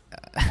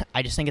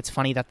I just think it's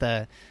funny that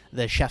the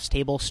Chef's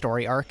Table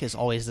story arc is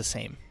always the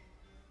same,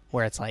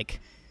 where it's like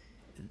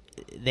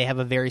they have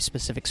a very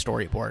specific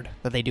storyboard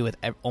that they do with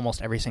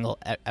almost every single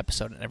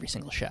episode and every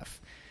single chef.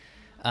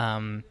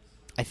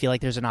 I feel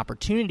like there's an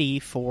opportunity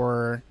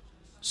for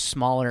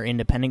smaller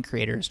independent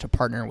creators to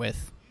partner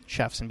with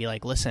chefs and be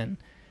like, listen,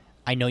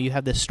 I know you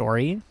have this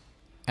story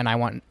and I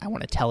want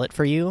to tell it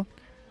for you,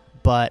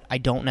 but I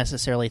don't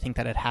necessarily think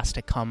that it has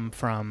to come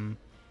from,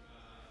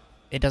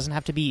 it doesn't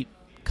have to be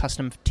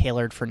custom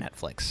tailored for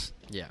Netflix.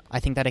 Yeah. I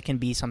think that it can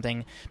be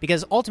something,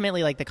 because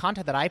ultimately, like, the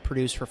content that I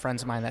produce for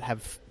friends of mine that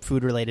have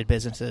food related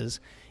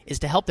businesses is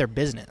to help their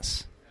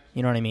business.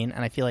 You know what I mean?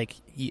 And I feel like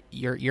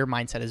your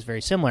mindset is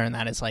very similar in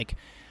that. It's like,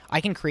 I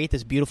can create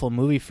this beautiful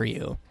movie for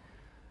you,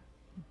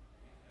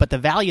 but the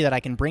value that I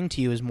can bring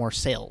to you is more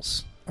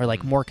sales or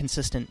like more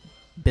consistent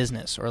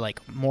business or like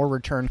more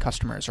return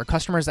customers or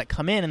customers that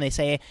come in and they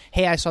say,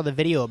 hey, I saw the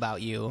video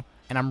about you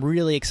and I'm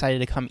really excited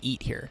to come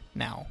eat here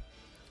now.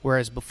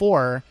 Whereas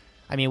before,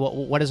 I mean,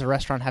 what does a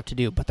restaurant have to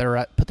do? Put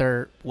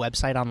their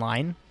website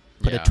online,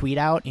 put a tweet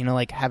out, you know,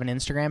 like have an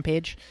Instagram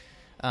page.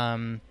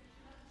 I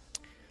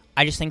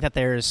just think that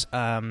there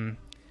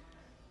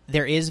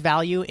is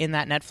value in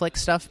that Netflix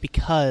stuff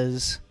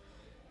because,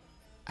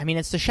 I mean,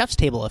 it's the Chef's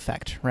Table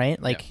effect,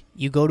 right? Like,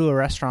 you go to a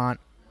restaurant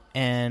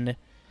and,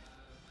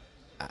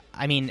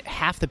 I mean,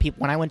 half the people,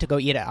 when I went to go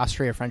eat at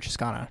Osteria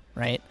Francescana,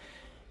 right,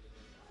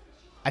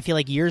 I feel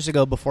like years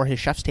ago before his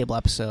Chef's Table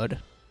episode,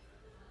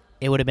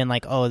 it would have been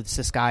like, oh, it's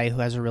this guy who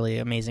has a really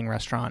amazing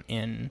restaurant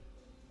in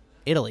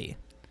Italy.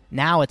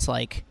 Now it's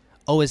like,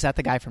 oh, is that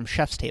the guy from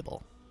Chef's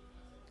Table?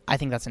 I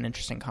think that's an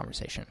interesting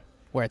conversation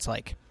where it's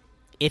like,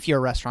 if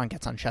your restaurant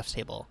gets on Chef's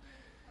Table,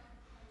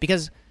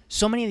 because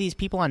so many of these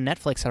people on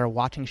Netflix that are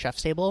watching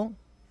Chef's Table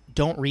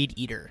don't read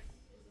Eater.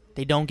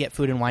 They don't get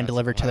food and wine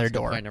delivered to their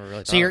door.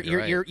 So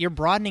you're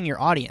broadening your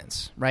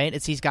audience, right?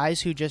 It's these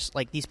guys who just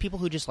like, these people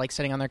who just like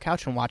sitting on their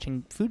couch and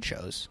watching food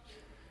shows.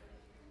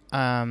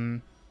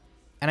 And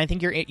I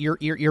think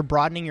you're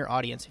broadening your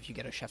audience if you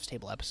get a Chef's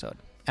Table episode,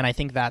 and I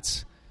think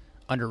that's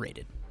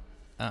underrated.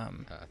 I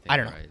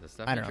don't know. Right. That's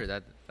definitely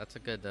true. That's a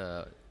good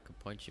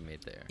point you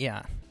made there.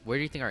 Yeah. Where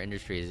do you think our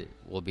industry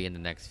will be in the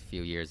next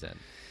few years then?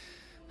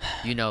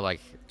 You know,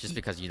 like, just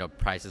because, you know,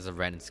 prices of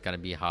rent is going to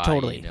be high.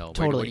 Totally. You know,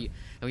 totally.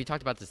 And we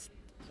talked about this,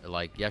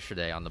 like,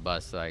 yesterday on the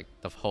bus, like,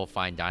 the whole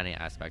fine dining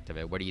aspect of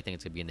it. Where do you think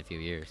it's going to be in a few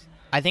years?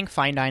 I think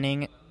fine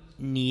dining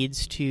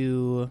needs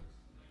to...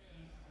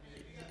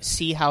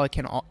 see how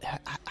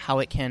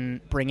it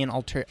can bring in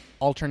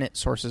alternate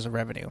sources of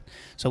revenue.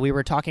 So we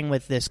were talking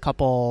with this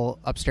couple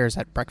upstairs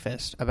at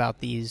breakfast about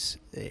these.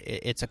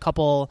 It's a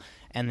couple,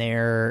 and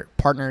they're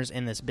partners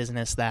in this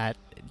business that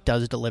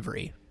does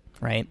delivery,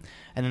 right?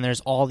 And then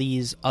there's all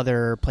these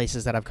other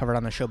places that I've covered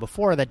on the show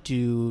before that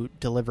do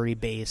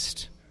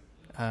delivery-based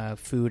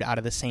food out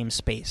of the same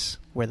space,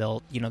 where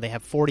they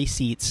have 40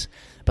 seats,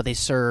 but they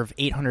serve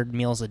 800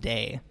 meals a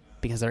day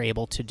because they're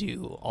able to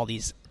do all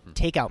these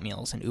takeout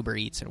meals and Uber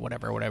Eats and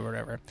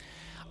whatever.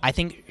 I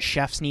think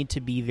chefs need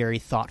to be very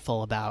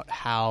thoughtful about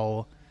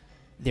how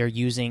they're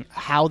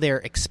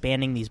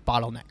expanding these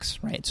bottlenecks,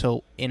 right?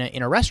 So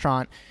in a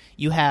restaurant,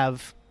 you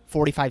have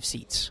 45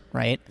 seats,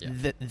 right?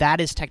 Yeah. That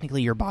is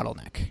technically your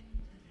bottleneck,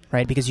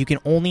 right? Because you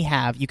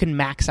can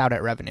max out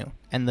at revenue.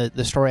 And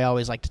the story I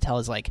always like to tell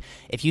is like,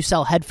 if you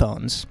sell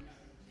headphones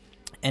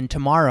and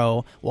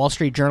tomorrow Wall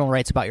Street Journal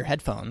writes about your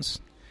headphones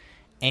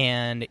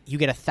and you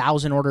get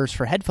 1,000 orders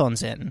for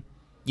headphones in,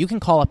 you can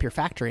call up your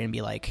factory and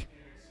be like,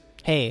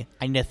 hey,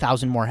 I need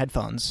 1,000 more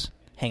headphones.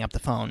 Hang up the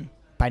phone.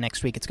 By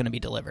next week, it's going to be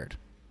delivered.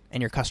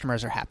 And your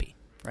customers are happy,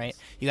 right?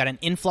 You got an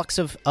influx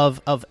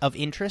of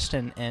interest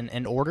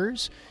and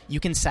orders. You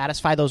can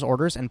satisfy those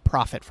orders and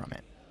profit from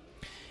it.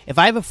 If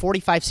I have a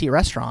 45-seat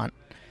restaurant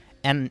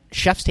and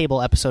Chef's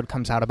Table episode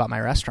comes out about my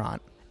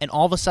restaurant, and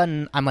all of a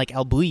sudden I'm like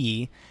El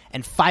Bulli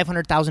and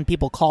 500,000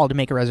 people call to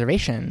make a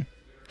reservation,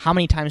 how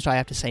many times do I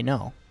have to say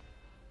no?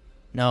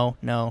 No.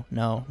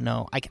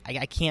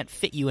 I can't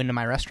fit you into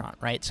my restaurant,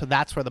 right? So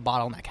that's where the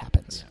bottleneck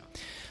happens.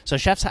 Yeah. So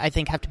chefs, I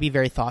think, have to be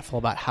very thoughtful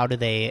about how do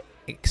they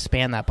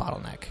expand that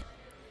bottleneck,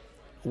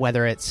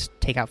 whether it's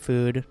takeout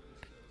food,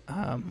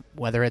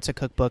 whether it's a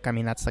cookbook. I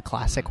mean, that's the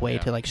classic way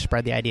to like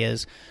spread the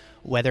ideas.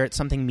 Whether it's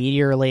something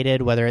media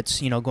related, whether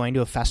it's going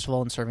to a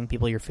festival and serving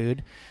people your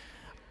food.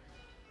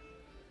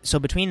 So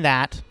between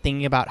that,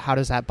 thinking about how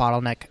does that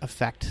bottleneck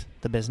affect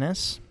the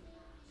business.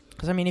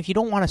 Because, I mean, if you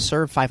don't want to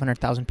serve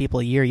 500,000 people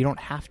a year, you don't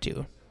have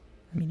to.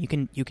 I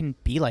mean, you can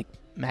be like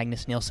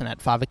Magnus Nielsen at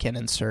Fäviken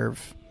and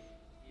serve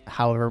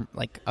however,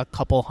 like a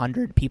couple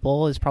hundred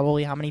people is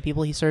probably how many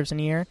people he serves in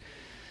a year.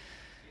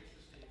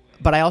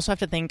 But I also have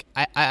to think,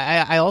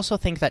 I also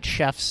think that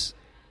chefs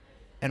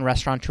and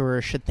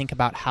restaurateurs should think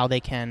about how they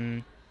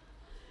can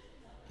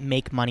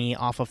make money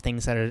off of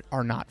things that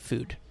are not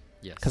food.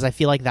 Yes. Because I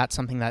feel like that's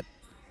something that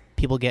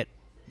people get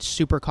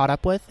super caught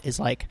up with is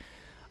like,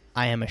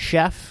 I am a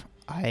chef,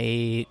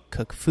 I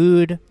cook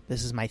food,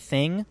 this is my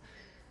thing.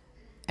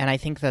 And I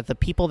think that the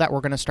people that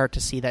we're going to start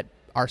to see that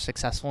are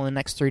successful in the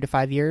next 3 to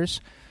 5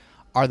 years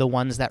are the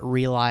ones that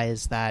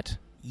realize that,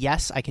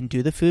 yes, I can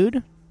do the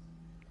food.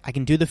 I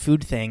can do the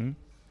food thing.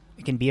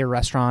 It can be a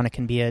restaurant. It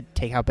can be a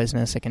takeout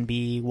business. It can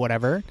be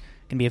whatever.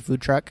 It can be a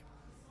food truck.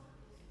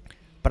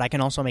 But I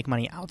can also make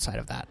money outside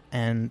of that.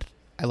 And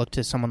I look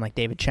to someone like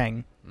David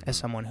Cheng as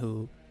someone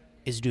who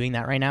is doing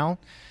that right now.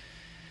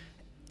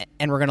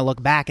 And we're going to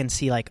look back and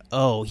see like,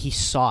 oh, he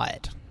saw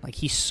it. Like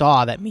he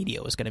saw that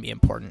media was going to be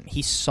important.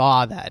 He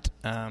saw that,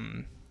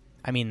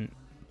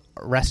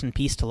 rest in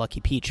peace to Lucky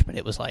Peach, but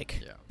it was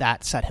like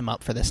that set him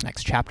up for this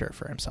next chapter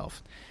for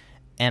himself.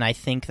 And I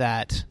think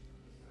that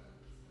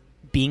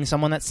being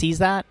someone that sees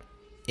that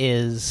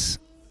it's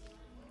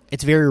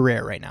very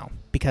rare right now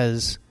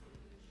because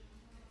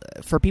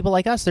for people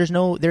like us, there's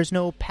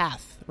no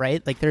path,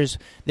 right? Like there's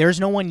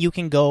no one you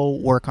can go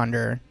work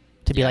under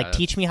to be like,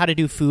 teach me how to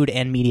do food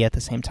and media at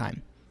the same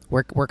time.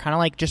 We're kind of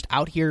like just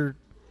out here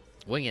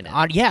winging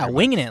it.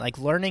 Winging it, like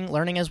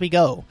learning as we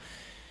go.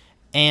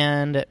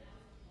 And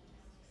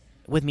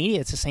with media,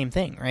 it's the same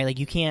thing, right? Like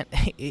you can't.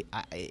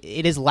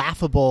 It is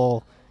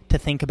laughable to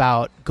think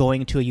about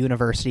going to a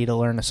university to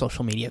learn a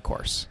social media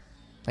course.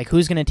 Like,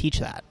 who's going to teach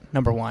that?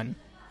 Number one.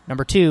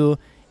 Number two,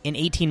 in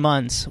 18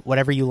 months,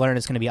 whatever you learn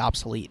is going to be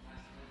obsolete.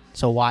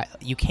 So why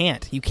you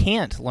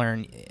can't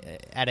learn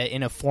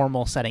in a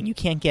formal setting. You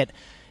can't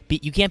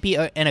be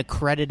an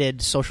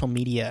accredited social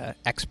media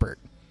expert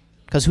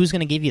because who's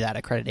going to give you that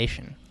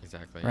accreditation?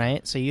 Exactly.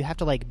 Right. So you have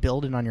to like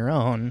build it on your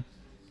own.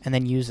 And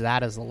then use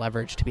that as the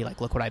leverage to be like,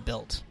 look what I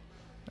built.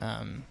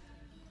 What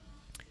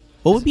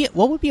would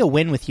be a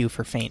win with you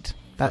for Faint?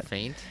 For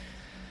Faint?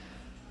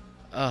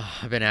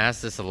 I've been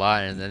asked this a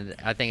lot, and then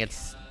I think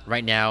it's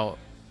right now.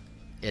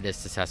 It is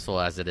successful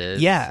as it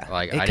is. Yeah,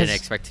 like I didn't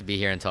expect to be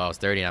here until I was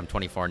 30, and I'm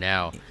 24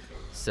 now.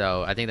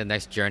 So I think the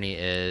next journey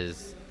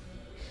is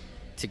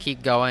to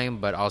keep going,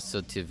 but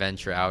also to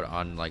venture out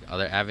on like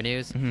other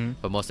avenues. Mm-hmm.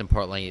 But most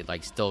importantly,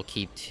 like still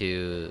keep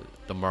to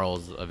the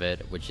morals of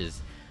it, which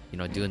is,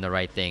 doing the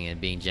right thing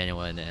and being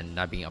genuine and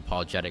not being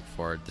apologetic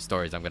for the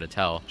stories I'm going to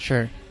tell.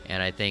 Sure.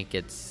 And I think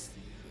it's,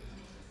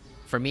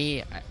 for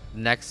me,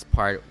 next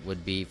part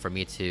would be for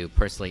me to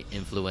personally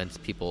influence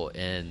people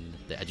in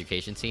the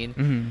education scene.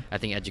 Mm-hmm. I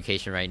think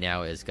education right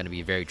now is going to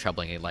be very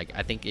troubling. Like,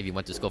 I think if you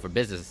went to school for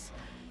business,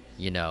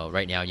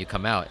 right now, and you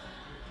come out,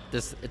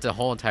 it's a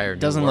whole entire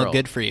new doesn't world. Look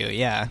good for you,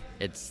 yeah.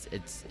 It's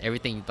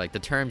everything, like the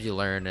terms you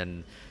learn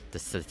and the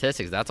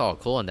statistics, that's all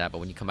cool in that. But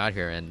when you come out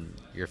here and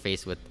you're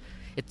faced with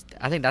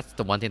I think that's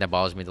the one thing that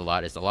bothers me a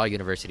lot is a lot of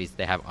universities,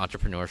 they have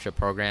entrepreneurship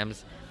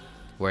programs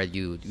where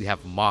you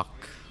have mock,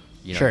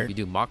 you know, Sure. you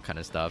do mock kind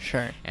of stuff.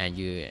 Sure. And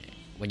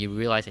when you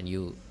realize and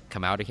you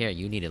come out of here,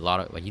 you need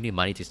when you need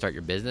money to start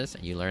your business,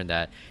 and you learn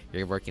that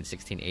you're working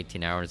 16,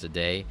 18 hours a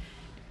day,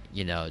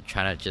 you know,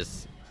 trying to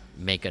just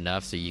make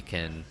enough so you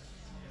can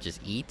just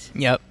eat.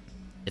 Yep.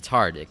 It's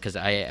hard because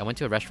I went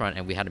to a restaurant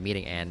and we had a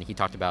meeting, and he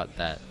talked about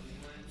that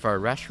for a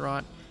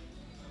restaurant,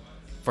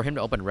 for him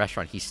to open a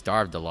restaurant, he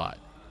starved a lot,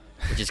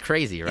 which is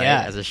crazy, right?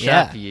 Yeah, As a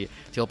chef, yeah.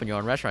 to open your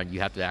own restaurant, you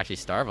have to actually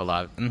starve a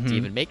lot to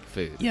even make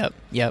food.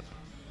 Yep.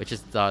 Which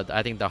is,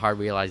 I think, the hard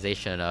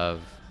realization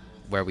of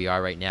where we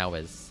are right now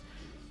is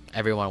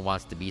everyone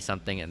wants to be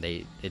something, and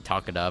they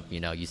talk it up. You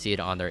know, you see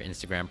it on their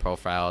Instagram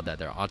profile that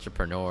they're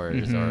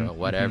entrepreneurs or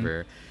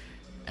whatever,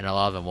 and a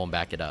lot of them won't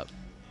back it up.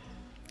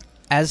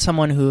 As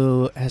someone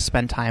who has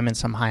spent time in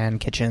some high-end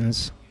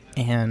kitchens,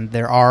 and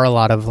there are a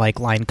lot of like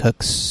line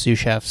cooks, sous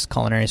chefs,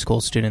 culinary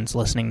school students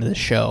listening to this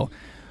show,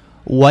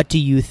 what do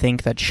you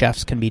think that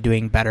chefs can be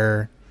doing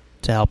better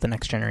to help the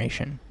next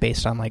generation,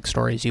 based on like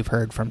stories you've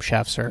heard from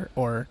chefs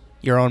or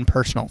your own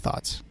personal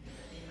thoughts?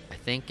 I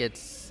think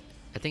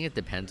it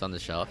depends on the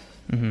chef,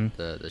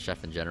 the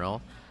chef in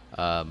general.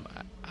 I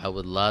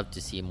would love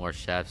to see more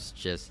chefs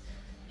just,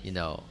 you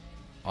know,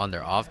 on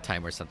their off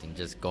time or something,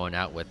 just going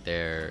out with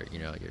their, you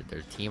know,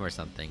 their team or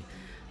something.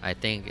 I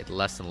think it's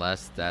less and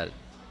less that,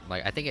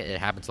 like, I think it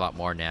happens a lot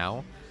more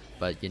now,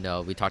 but, you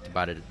know, we talked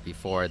about it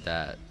before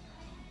that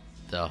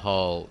the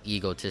whole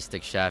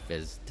egotistic chef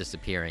is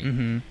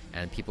disappearing,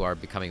 and people are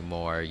becoming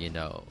more, you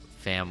know,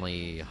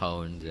 family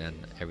owned and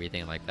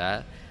everything like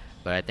that.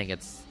 But I think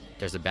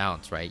there's a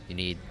balance, right? You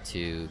need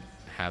to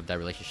have that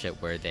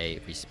relationship where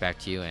they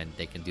respect you and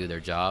they can do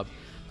their job,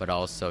 but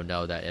also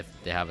know that if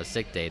they have a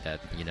sick day,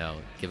 that, you know,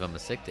 give them a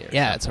sick day.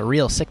 Yeah, it's a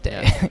real sick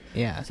day. Yeah.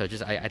 Yeah. So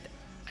just I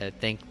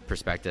think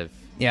perspective.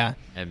 Yeah.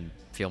 And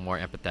feel more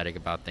empathetic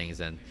about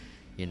things, and,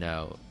 you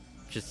know,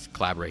 just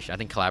collaboration. I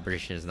think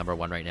collaboration is number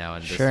one right now,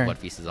 and this is what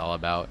Feast is all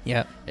about.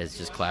 Yep. Is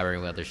just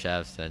collaborating with other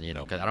chefs, and, you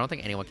know, because I don't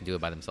think anyone can do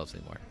it by themselves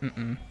anymore.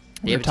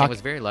 David Chang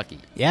was very lucky.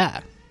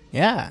 Yeah.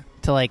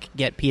 To like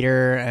get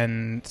Peter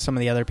and some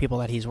of the other people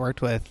that he's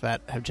worked with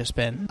that have just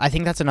been. I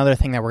think that's another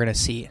thing that we're going to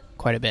see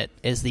quite a bit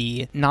is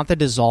not the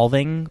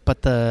dissolving, but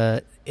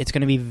it's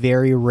going to be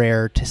very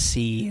rare to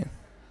see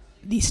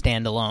the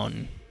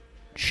standalone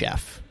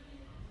chef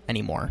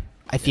anymore.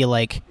 I feel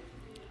like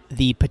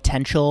the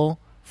potential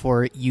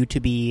for you to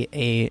be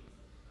a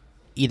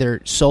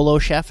either solo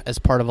chef as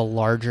part of a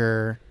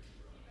larger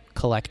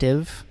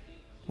collective,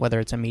 whether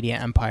it's a media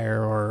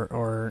empire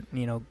or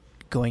you know,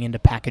 going into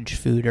packaged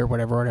food or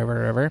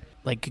whatever,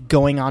 like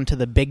going onto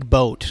the big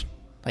boat,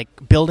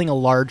 like building a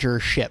larger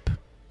ship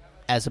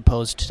as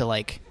opposed to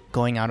like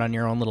going out on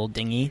your own little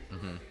dinghy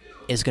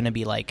is going to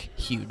be like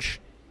huge,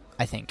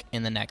 I think,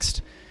 in the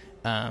next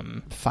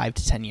 5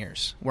 to 10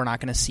 years. We're not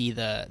going to see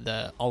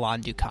the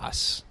Alain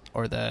Ducasse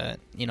or the,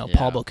 you know,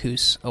 Paul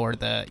Bocuse or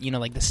the, you know,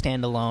 like the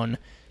standalone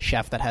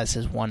chef that has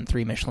his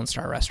 3 Michelin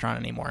star restaurant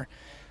anymore.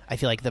 I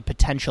feel like the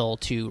potential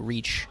to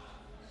reach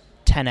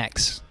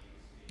 10x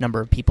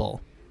number of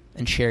people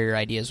and share your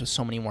ideas with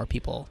so many more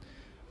people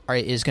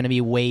is going to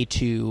be way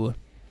too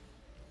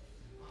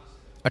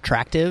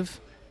attractive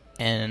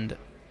and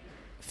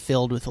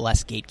filled with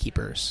less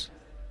gatekeepers.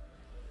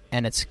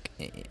 And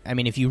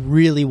if you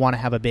really want to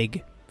have a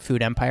big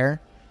food empire,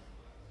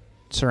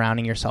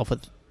 surrounding yourself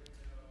with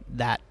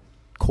that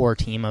core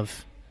team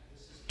of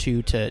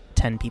 2 to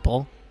 10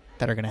 people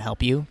that are going to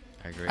help you,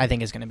 I agree. I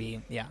think is going to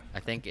be, I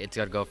think it's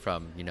got to go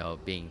from, you know,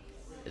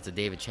 it's a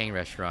David Chang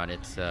restaurant,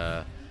 it's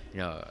a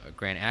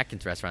Grant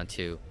Atkins restaurant,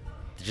 to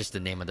just the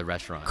name of the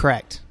restaurant.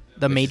 Correct.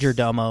 The Major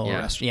Domo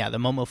restaurant. Yeah, the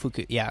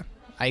Momofuku. Yeah,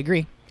 I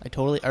agree.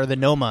 Or the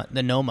Noma.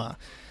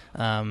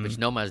 Which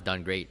Noma has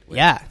done great with,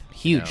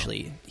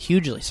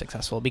 hugely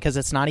successful, because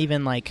it's not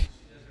even like,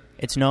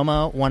 it's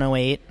Noma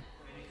 108.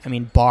 I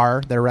mean,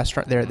 bar, their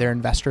restaurant, they're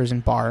investors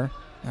in bar.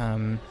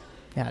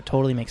 It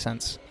totally makes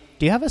sense.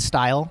 Do you have a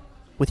style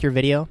with your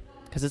video?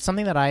 Because it's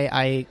something that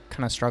I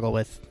kind of struggle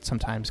with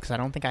sometimes, because I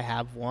don't think I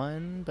have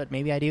one, but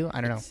maybe I do. I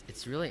don't know.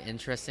 It's really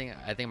interesting.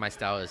 I think my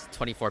style is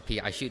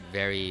 24p. I shoot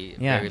very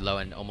low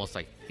and almost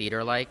like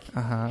theater-like,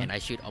 and I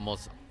shoot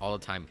almost all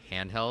the time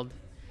handheld,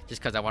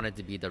 just because I want it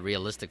to be the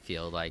realistic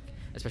feel, like,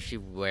 especially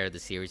where the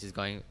series is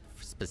going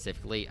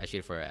specifically. I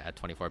shoot at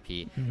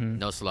 24p,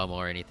 no slow-mo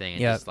or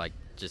anything, and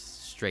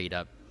just straight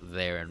up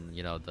there, and,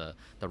 you know, the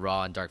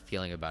raw and dark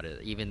feeling about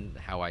it. Even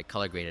how I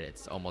color grade it,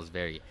 it's almost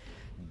very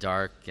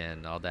dark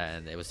and all that.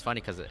 And it was funny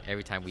because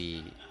every time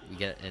we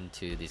get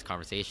into these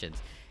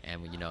conversations,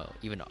 and, you know,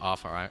 even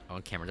off our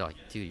own camera, they're like,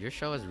 dude, your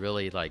show is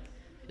really, like,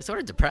 it's sort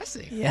of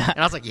depressing. Yeah. And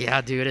I was like,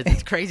 yeah, dude,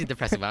 it's crazy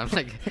depressing, but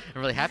I'm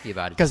really happy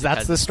about it, because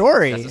that's the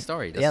story. That's the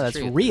story. That's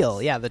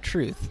real. Yeah, the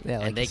truth. Yeah,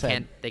 and like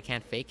they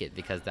can't fake it,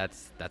 because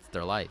that's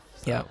their life.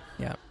 So.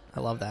 Yeah, I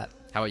love that.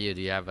 How about you?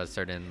 Do you have a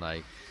certain,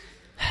 like?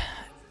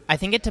 I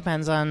think it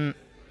depends on.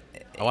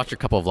 I watched a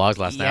couple of vlogs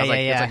last night. I was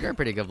like, you're a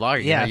pretty good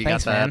vlogger. Yeah, you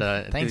thanks, got man.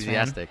 that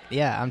enthusiastic. Thanks, man.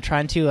 Yeah, I'm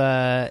trying to.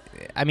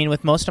 I mean,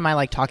 with most of my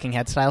like talking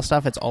head style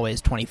stuff, it's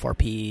always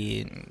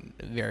 24p,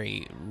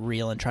 very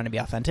real and trying to be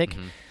authentic.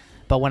 Mm-hmm.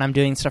 But when I'm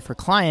doing stuff for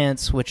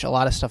clients, which a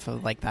lot of stuff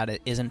like that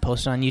isn't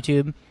posted on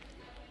YouTube,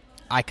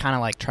 I kind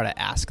of like try to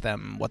ask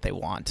them what they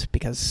want,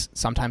 because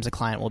sometimes a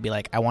client will be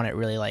like, I want it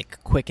really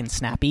like quick and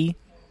snappy,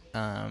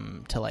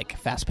 to like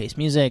fast paced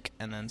music,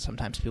 and then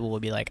sometimes people will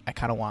be like, I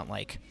kind of want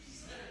like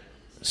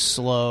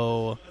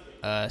slow,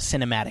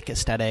 cinematic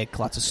aesthetic,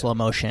 lots of slow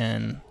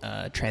motion,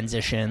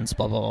 transitions,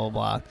 blah blah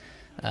blah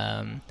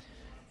blah.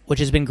 Which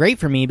has been great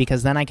for me,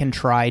 because then I can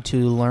try to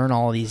learn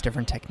all these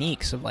different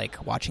techniques of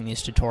like watching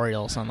these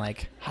tutorials on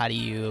like how do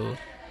you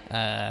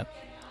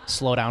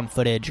slow down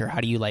footage, or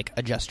how do you like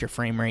adjust your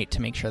frame rate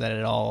to make sure that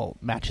it all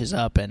matches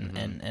up,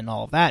 and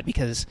all of that,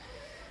 because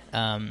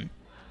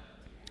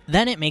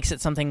then it makes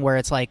it something where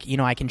it's like,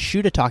 I can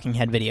shoot a talking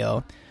head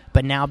video,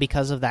 but now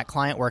because of that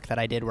client work that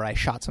I did where I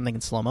shot something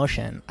in slow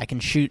motion, I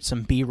can shoot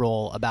some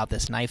B-roll about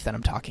this knife that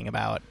I'm talking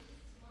about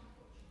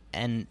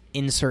and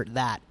insert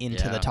that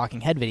into the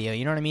talking head video.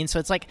 You know what I mean? So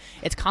it's like,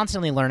 it's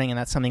constantly learning, and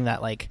that's something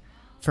that like,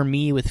 for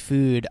me with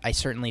food, I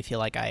certainly feel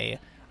like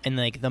in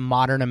like the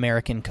modern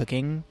American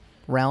cooking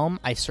realm,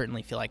 I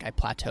certainly feel like I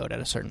plateaued at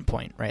a certain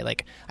point, right?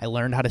 Like I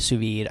learned how to sous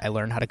vide, I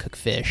learned how to cook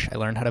fish, I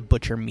learned how to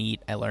butcher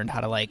meat, I learned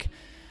how to like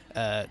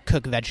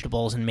cook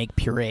vegetables and make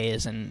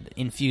purees and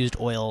infused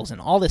oils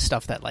and all this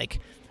stuff that like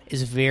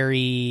is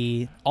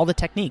all the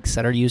techniques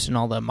that are used in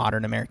all the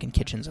modern American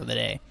kitchens of the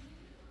day.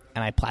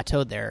 And I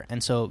plateaued there.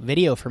 And so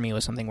video for me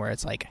was something where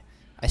it's like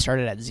I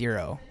started at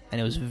zero, and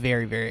it was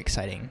very, very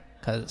exciting,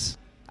 because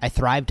I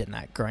thrived in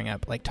that growing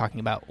up, like talking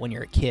about when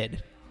you're a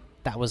kid.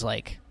 That was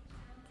like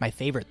my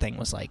favorite thing,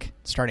 was like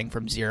starting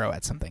from zero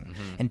at something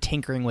and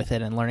tinkering with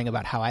it and learning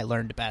about how I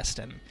learned best,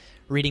 and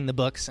reading the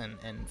books and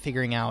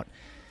figuring out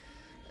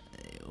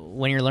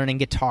when you're learning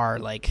guitar,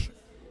 like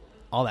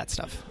all that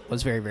stuff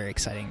was very, very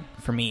exciting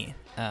for me.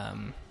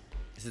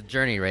 It's a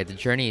journey, right? The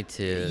journey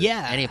to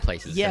any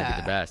place is going to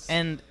be the best.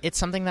 And it's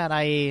something that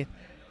I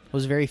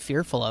was very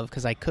fearful of,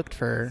 because I cooked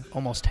for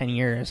almost 10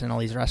 years in all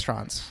these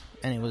restaurants,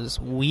 and it was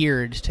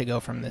weird to go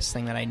from this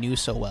thing that I knew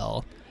so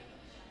well,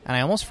 and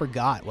I almost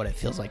forgot what it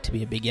feels like to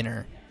be a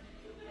beginner.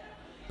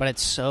 But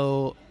it's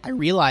so... I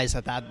realize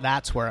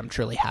that's where I'm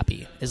truly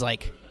happy, is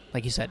like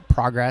you said,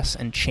 progress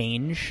and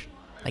change.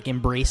 Like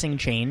embracing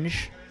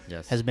change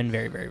has been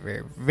very, very,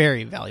 very,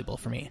 very valuable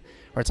for me.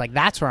 Where it's like,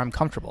 that's where I'm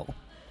comfortable,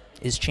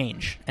 is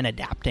change and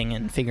adapting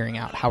and figuring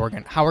out how we're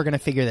gonna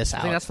figure this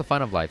out. I think that's the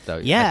fun of life, though.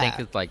 Yeah. I think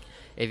it's like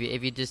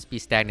if you just be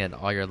stagnant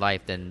all your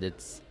life, then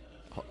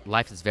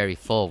life is very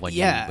full when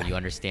you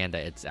understand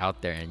that it's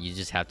out there, and you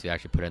just have to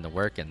actually put in the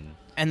work.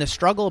 And the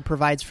struggle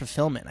provides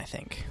fulfillment, I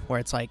think,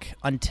 where it's like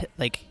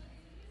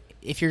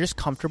if you're just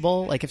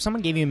comfortable, like if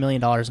someone gave you $1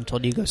 million and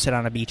told you to go sit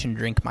on a beach and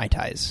drink Mai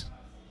Tais,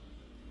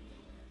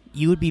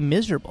 you would be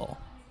miserable,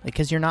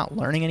 because you're not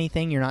learning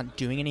anything, you're not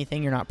doing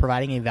anything, you're not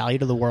providing a value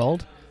to the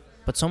world.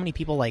 But so many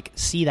people like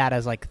see that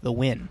as like the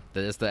win.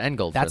 That's the end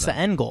goal. That's the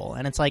end goal,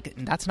 and it's like,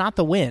 that's not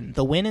the win.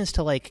 The win is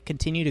to like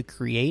continue to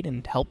create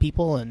and help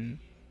people and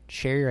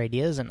share your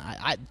ideas. And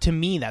to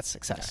me, that's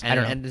success. And, I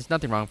don't know. And there's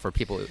nothing wrong for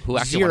people who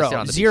actually want to sit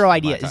on the zero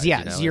beach ideas. Tais,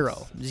 Yeah,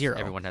 zero.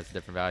 Everyone has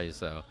different values,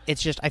 so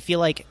it's just, I feel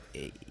like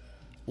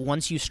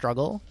once you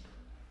struggle,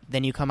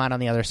 then you come out on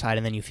the other side,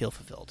 and then you feel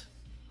fulfilled.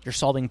 You're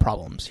solving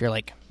problems. You're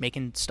like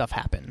making stuff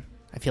happen.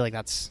 I feel like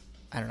that's,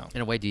 I don't know.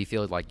 In a way, do you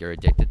feel like you're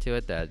addicted to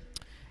it? That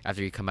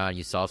after you come out and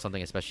you solve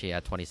something, especially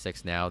at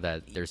 26 now,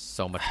 that there's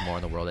so much more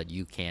in the world that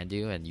you can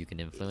do and you can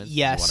influence?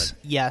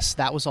 Yes.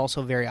 That was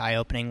also very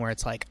eye-opening, where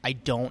it's like, I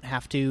don't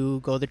have to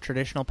go the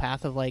traditional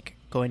path of like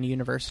going to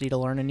university to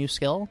learn a new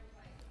skill.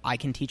 I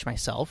can teach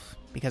myself,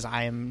 because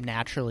I am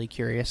naturally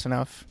curious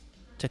enough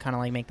to kind of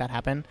like make that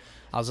happen.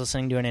 I was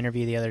listening to an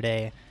interview the other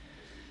day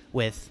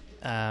with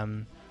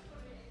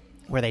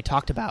where they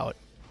talked about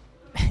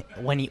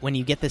when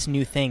you get this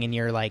new thing, and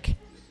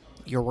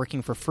you're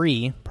working for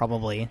free,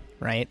 probably,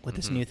 right, with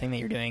this new thing that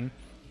you're doing,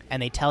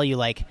 and they tell you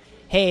like,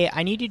 hey,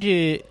 I need you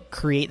to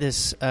create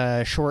this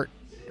short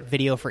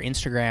video for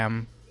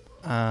Instagram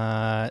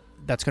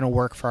that's going to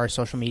work for our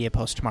social media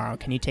post tomorrow.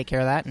 Can you take care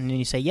of that? And then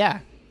you say, yeah,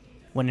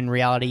 when in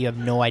reality you have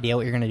no idea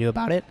what you're going to do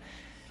about it.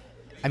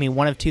 I mean,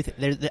 one of two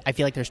I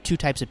feel like there's two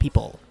types of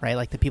people, right?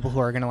 Like the people who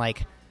are going to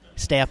like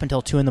stay up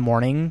until 2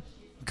 a.m.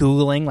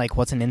 Googling like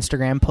what's an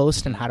Instagram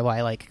post and how do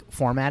I like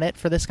format it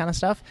for this kind of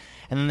stuff.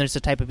 And then there's the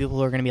type of people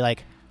who are going to be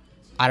like,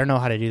 I don't know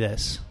how to do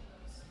this.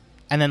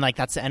 And then like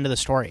that's the end of the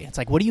story. It's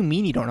like, what do you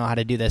mean you don't know how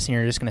to do this and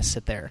you're just going to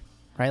sit there,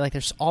 right? Like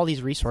there's all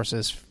these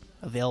resources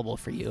available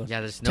for you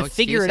there's no to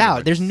figure it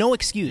out. There's no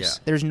excuse.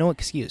 There's no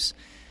excuse.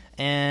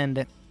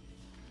 And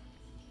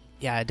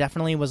yeah, it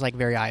definitely was like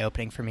very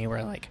eye-opening for me,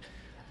 where like,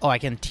 oh, I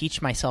can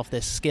teach myself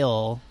this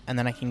skill and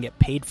then I can get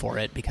paid for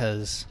it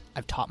because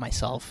I've taught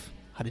myself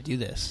how to do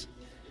this.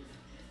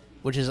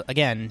 Which is,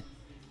 again,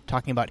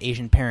 talking about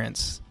Asian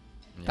parents,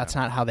 that's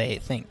not how they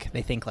think.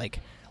 They think like,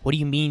 what do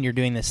you mean you're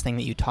doing this thing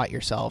that you taught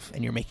yourself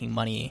and you're making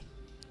money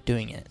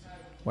doing it?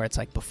 Where it's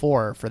like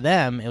before, for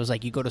them, it was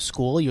like you go to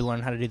school, you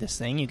learn how to do this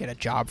thing, you get a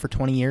job for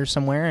 20 years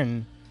somewhere,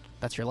 and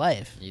that's your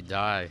life. You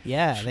die.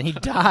 Yeah, then you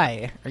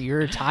die, or you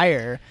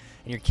retire,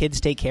 and your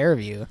kids take care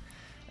of you.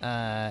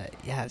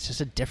 It's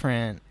just a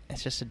different.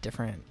 It's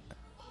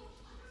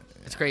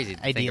crazy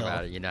to ideal. think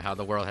about it. You know how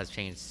the world has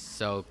changed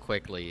so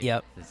quickly.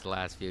 Yep. This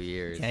last few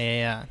years.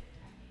 Yeah.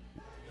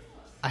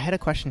 I had a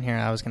question here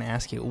I was going to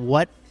ask you.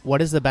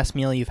 What is the best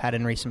meal you've had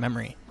in recent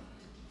memory?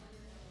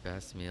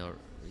 Best meal,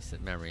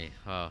 recent memory.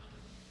 Oh,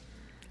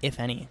 if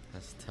any.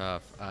 That's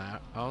tough. I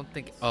don't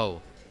think.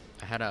 Oh,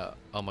 I had a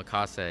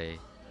omakase.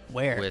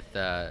 Where? With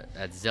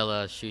at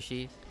Zilla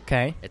Sushi.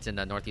 Okay. It's in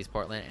Northeast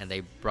Portland, and they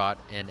brought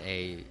in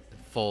a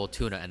full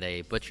tuna, and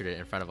they butchered it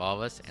in front of all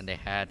of us, and they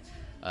had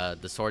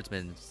the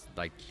swordsmen,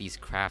 like these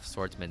craft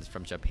swordsmen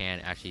from Japan,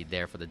 actually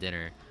there for the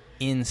dinner.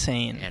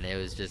 Insane. And it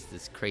was just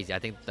this crazy. I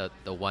think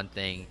the one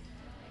thing,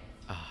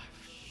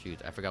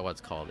 I forgot what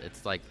it's called.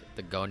 It's like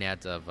the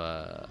gonads of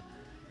I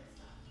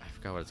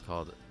forgot what it's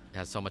called. It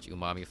has so much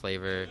umami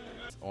flavor.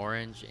 It's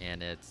orange,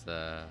 and it's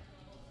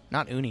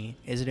not uni.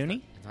 Is it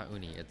uni? It's not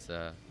uni. It's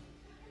I'm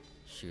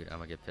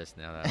gonna get pissed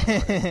now that I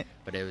don't know it.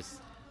 But it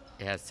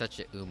has such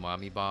an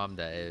umami bomb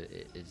that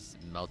it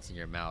just melts in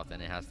your mouth,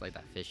 and it has like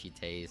that fishy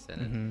taste.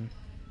 And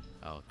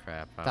oh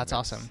crap! That's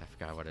awesome. I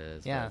forgot what it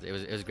is. Yeah, it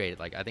was great.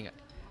 Like, I think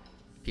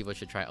people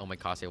should try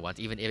omakase once,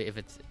 even if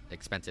it's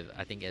expensive.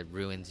 I think it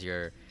ruins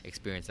your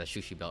experience at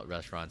sushi belt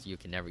restaurants. You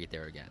can never eat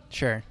there again.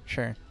 Sure.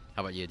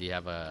 How about you? Do you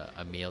have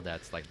a meal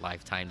that's like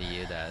lifetime to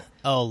you? That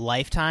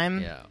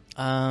lifetime? Yeah.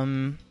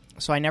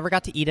 So I never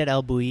got to eat at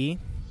El Bulli,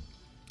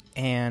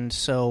 and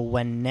so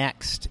when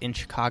Next in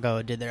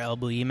Chicago did their El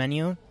Bulli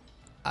menu,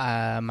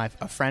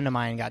 a friend of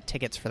mine got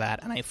tickets for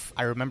that, and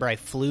I remember I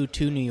flew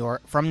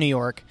from New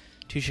York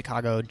to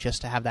Chicago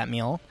just to have that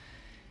meal,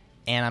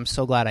 and I'm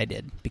so glad I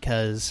did,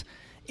 because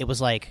it was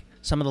like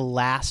some of the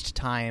last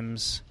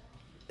times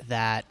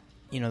that,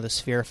 the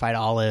spherified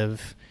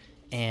olive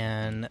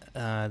and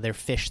their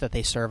fish that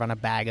they serve on a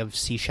bag of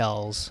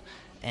seashells,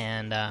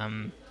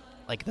 and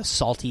like the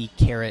salty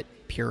carrot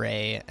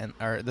puree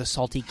or the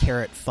salty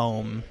carrot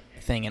foam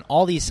thing, and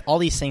all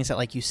these things that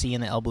like you see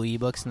in the El Bulli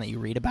books and that you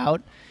read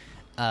about,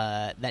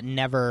 that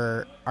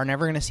are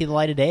never going to see the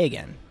light of day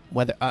again.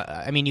 Whether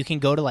you can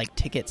go to like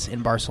Tickets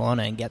in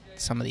Barcelona and get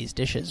some of these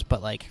dishes,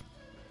 but like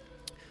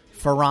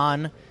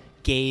Ferran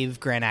gave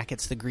Grand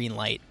Achatz the green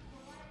light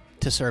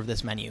to serve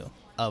this menu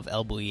of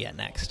El Bulli at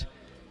Next,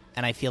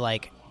 and I feel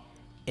like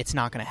it's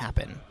not going to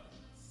happen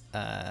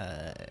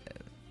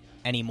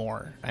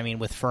anymore. I mean,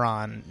 with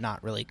Ferran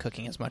not really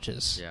cooking as much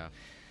as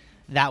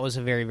that was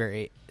a very,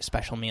 very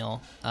special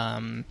meal.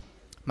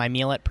 My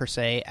meal at Per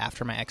Se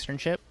after my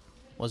externship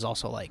was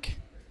also like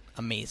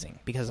amazing,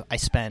 because I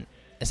spent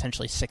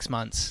essentially 6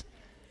 months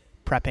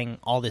prepping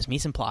all this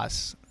mise en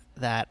place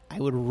that I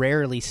would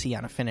rarely see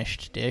on a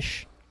finished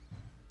dish,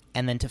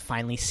 and then to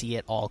finally see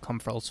it all come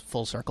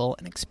full circle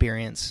and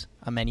experience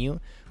a menu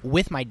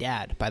with my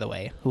dad, by the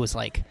way, who was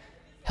like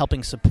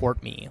helping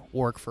support me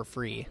work for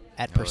free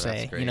at Per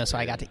Se, great, so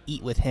I got to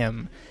eat with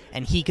him,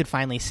 and he could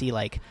finally see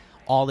like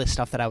all this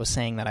stuff that I was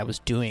saying that I was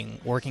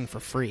doing, working for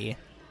free,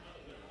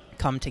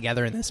 come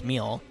together in this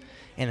meal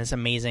in this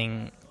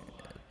amazing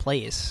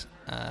place.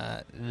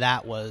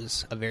 That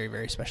was a very,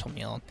 very special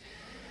meal.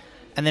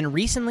 And then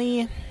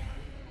recently,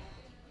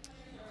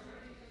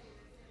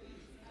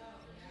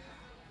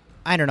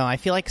 I don't know, I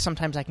feel like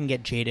sometimes I can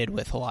get jaded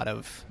with a lot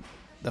of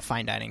the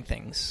fine dining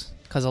things,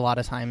 because a lot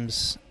of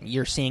times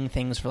you're seeing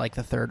things for like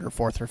the third or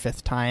fourth or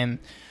fifth time,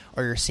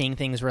 or you're seeing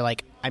things where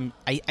like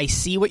I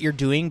see what you're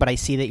doing, but I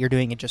see that you're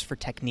doing it just for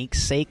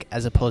technique's sake,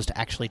 as opposed to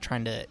actually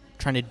trying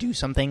to do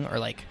something, or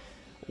like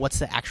what's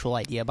the actual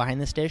idea behind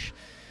this dish.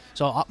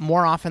 So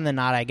more often than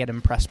not, I get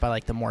impressed by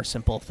like the more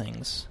simple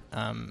things.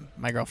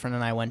 My girlfriend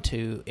and I went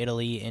to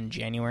Italy in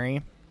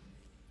January,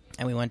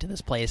 and we went to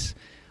this place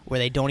where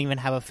they don't even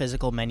have a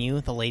physical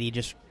menu. The lady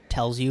just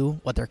tells you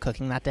what they're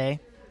cooking that day,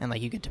 and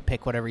like you get to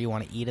pick whatever you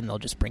want to eat, and they'll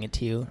just bring it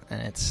to you,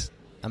 and it's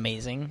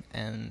amazing.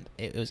 And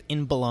it was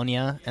in Bologna,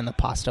 and the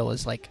pasta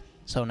was like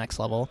so next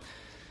level.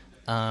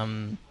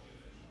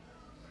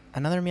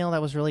 Another meal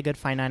that was really good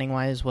fine dining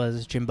wise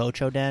was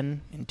Jimbocho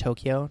Den in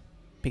Tokyo,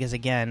 because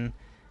again,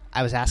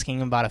 I was asking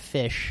him about a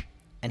fish,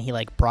 and he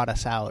like brought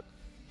us out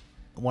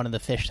one of the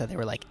fish that they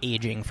were like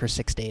aging for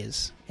 6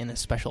 days in a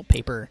special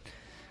paper.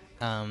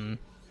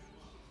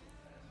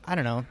 I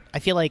don't know. I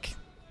feel like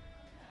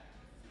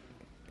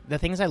the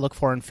things I look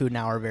for in food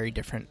now are very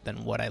different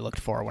than what I looked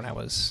for when I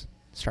was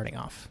starting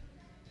off.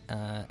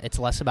 It's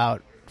less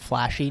about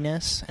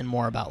flashiness and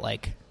more about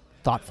like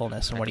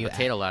thoughtfulness and like what do you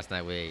potato last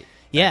night we ate.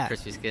 Yeah.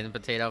 Crispy skin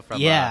potato from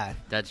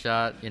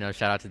Deadshot.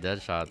 Shout out to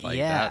Deadshot. Like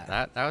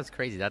that was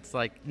crazy. That's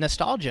like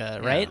nostalgia,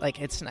 right? Like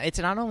it's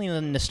not only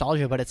the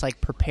nostalgia, but it's like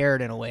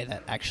prepared in a way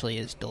that actually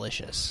is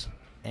delicious.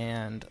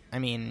 And I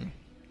mean,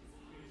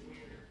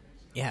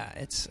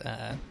 it's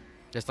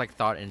just like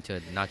thought into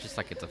it, not just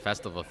like it's a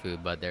festival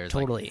food, but there's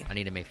totally like, I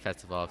need to make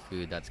festival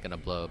food that's gonna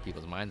blow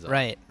people's minds up.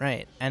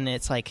 Right. And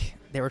it's like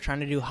they were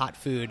trying to do hot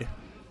food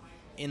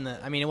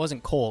it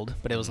wasn't cold,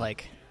 but it was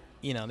like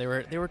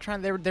they were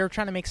trying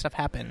to make stuff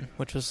happen,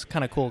 which was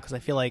kind of cool because I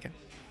feel like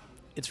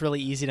it's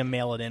really easy to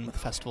mail it in with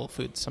festival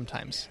foods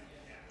sometimes.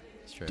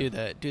 It's true. Do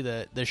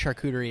the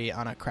charcuterie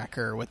on a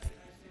cracker with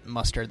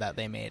mustard that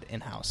they made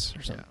in house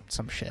or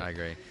some shit. I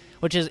agree.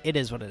 Which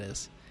is what it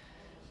is.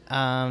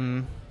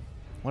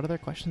 What other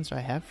questions do I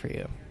have for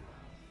you?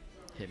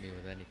 Hit me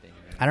with anything.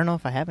 Man. I don't know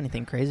if I have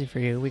anything crazy for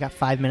you. We got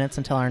 5 minutes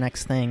until our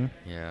next thing.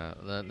 Yeah.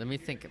 Let me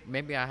think.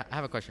 Maybe I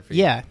have a question for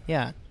you.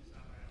 Yeah.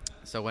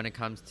 So when it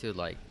comes to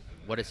like,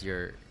 what is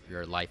your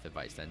life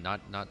advice then?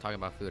 Not talking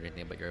about food or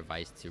anything, but your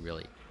advice to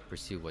really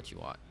pursue what you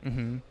want.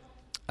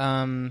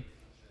 Mm-hmm.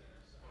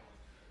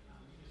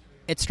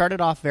 It started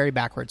off very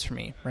backwards for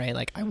me, right?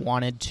 Like I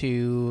wanted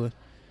to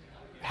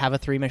have a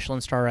 3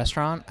 Michelin star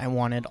restaurant. I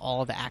wanted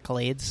all of the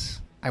accolades.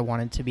 I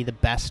wanted to be the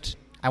best.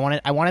 I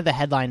wanted the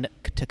headline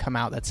to come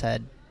out that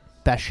said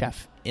best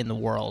chef in the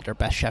world or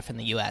best chef in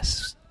the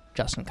U.S.,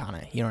 Justin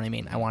Khanna. You know what I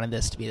mean? I wanted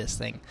this to be this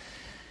thing.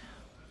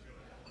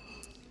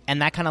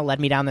 And that kind of led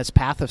me down this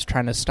path of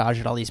trying to stage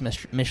at all these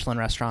Michelin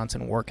restaurants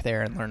and work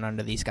there and learn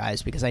under these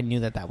guys because I knew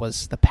that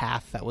was the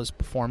path that was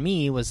before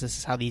me, was this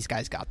is how these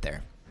guys got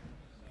there.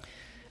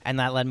 And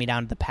that led me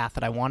down to the path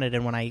that I wanted.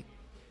 And when I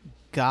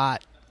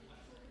got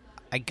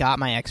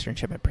my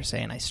externship at Per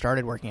Se and I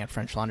started working at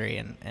French Laundry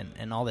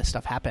and all this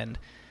stuff happened,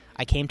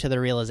 I came to the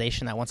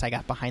realization that once I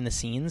got behind the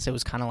scenes, it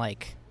was kind of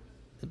like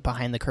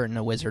behind the curtain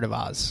of Wizard of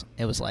Oz.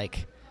 It was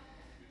like,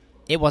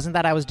 it wasn't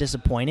that I was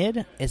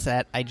disappointed, it's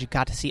that I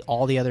got to see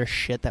all the other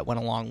shit that went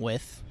along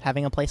with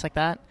having a place like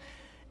that,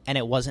 and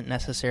it wasn't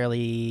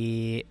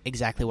necessarily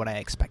exactly what I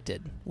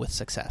expected with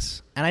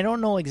success. And I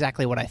don't know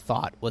exactly what I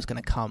thought was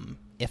going to come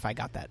if I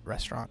got that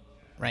restaurant,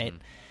 right?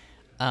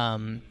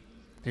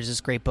 There's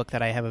this great book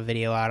that I have a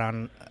video out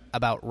on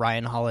about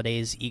Ryan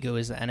Holiday's Ego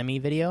is the Enemy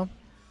video,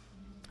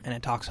 and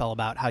it talks all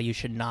about how you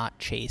should not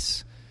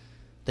chase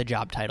the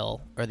job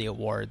title or the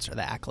awards or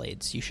the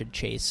accolades. You should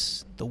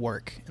chase the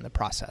work and the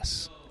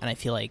process. And I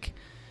feel like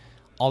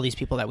all these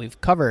people that we've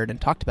covered and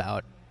talked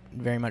about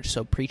very much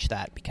so preach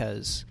that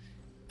because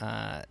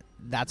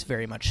that's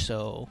very much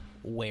so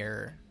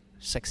where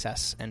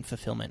success and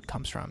fulfillment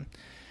comes from.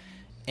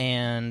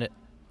 And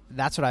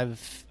that's what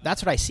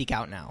I seek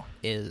out now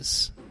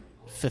is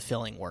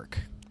fulfilling work,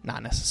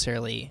 not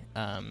necessarily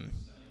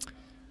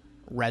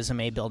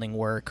resume building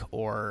work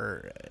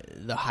or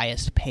the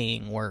highest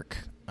paying work.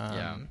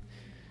 And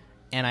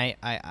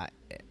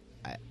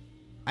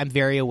I'm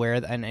very aware,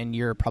 and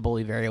you're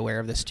probably very aware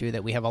of this too,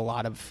 that we have a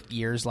lot of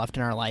years left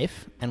in our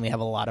life, and we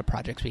have a lot of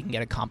projects we can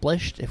get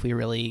accomplished if we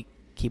really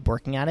keep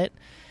working at it.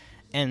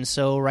 And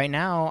so right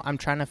now, I'm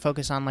trying to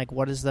focus on like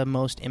what is the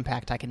most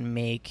impact I can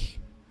make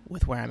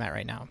with where I'm at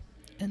right now.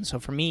 And so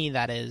for me,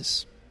 that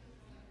is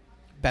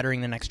bettering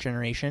the next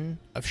generation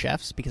of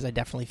chefs, because I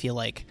definitely feel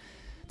like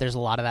there's a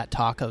lot of that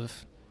talk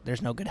of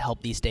there's no good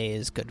help these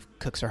days, good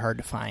cooks are hard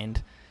to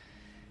find.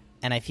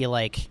 And I feel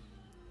like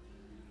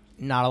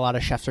not a lot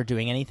of chefs are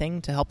doing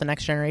anything to help the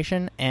next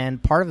generation.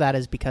 And part of that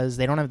is because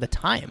they don't have the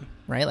time,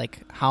 right?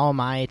 Like, how am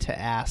I to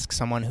ask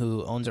someone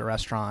who owns a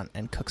restaurant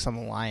and cooks on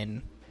the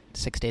line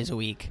 6 days a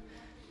week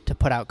to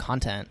put out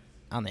content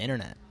on the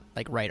internet?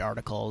 Like, write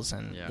articles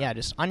and,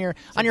 just on your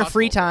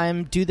free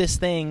time, do this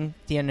thing,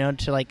 to,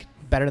 like,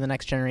 better the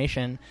next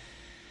generation.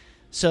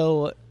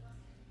 So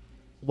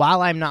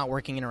while I'm not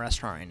working in a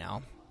restaurant right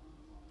now,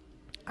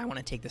 I want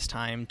to take this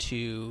time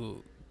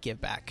to give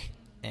back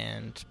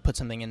and put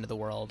something into the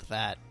world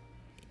that,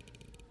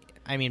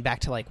 I mean,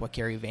 back to like what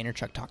Gary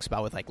Vaynerchuk talks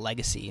about with like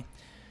legacy.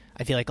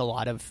 I feel like a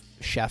lot of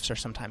chefs are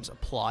sometimes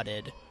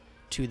applauded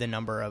to the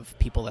number of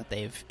people that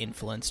they've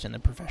influenced in the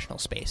professional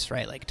space,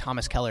 right? Like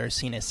Thomas Keller is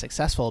seen as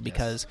successful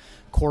because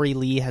Corey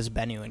Lee has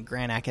Bennu and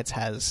Grant Achatz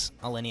has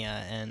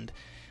Alinea, and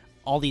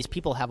all these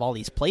people have all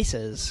these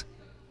places,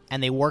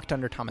 and they worked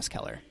under Thomas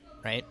Keller,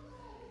 right?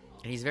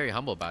 And he's very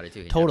humble about it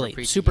too. He totally,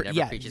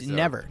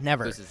 never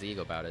never loses his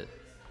ego about it.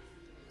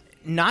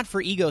 Not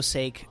for ego's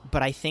sake,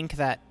 but I think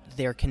that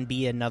there can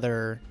be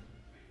another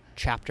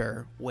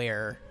chapter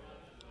where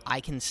I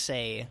can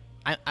say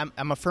I'm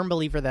a firm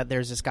believer that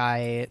there's this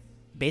guy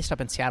based up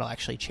in Seattle,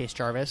 actually, Chase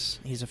Jarvis.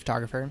 He's a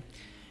photographer,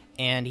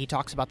 and he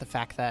talks about the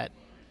fact that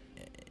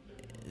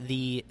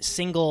the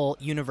single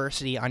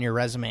university on your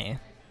resume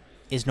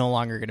is no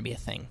longer going to be a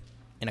thing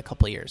in a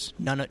couple of years.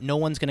 No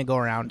one's going to go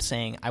around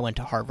saying, I went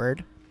to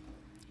Harvard.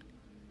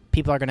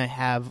 People are going to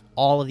have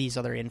all of these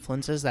other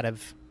influences that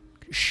have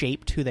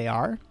shaped who they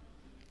are.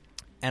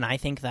 And I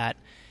think that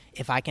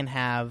if I can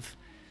have,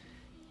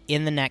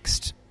 in the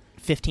next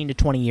 15 to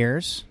 20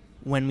 years,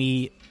 when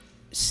we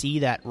see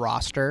that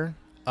roster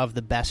of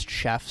the best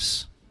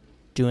chefs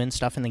doing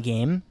stuff in the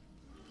game,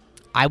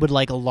 I would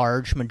like a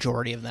large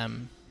majority of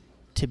them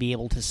to be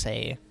able to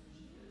say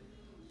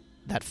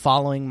that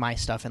following my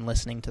stuff and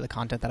listening to the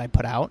content that I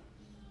put out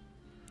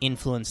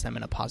influenced them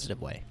in a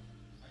positive way,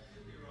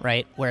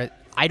 right? Where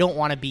I don't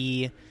want to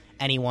be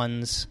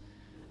anyone's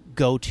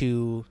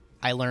go-to,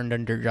 I learned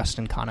under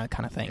Justin Khanna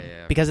kind of thing,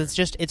 because it's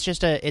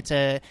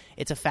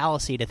a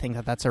fallacy to think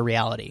that that's a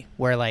reality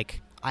where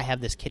like I have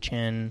this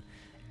kitchen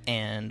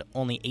and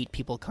only 8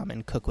 people come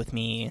and cook with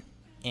me,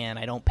 and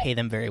I don't pay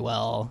them very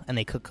well, and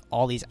they cook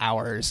all these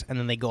hours, and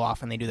then they go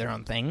off and they do their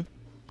own thing.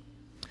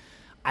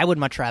 I would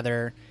much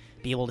rather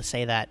be able to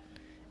say that.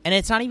 And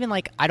it's not even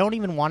like, I don't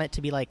even want it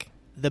to be like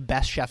the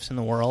best chefs in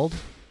the world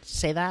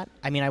say that.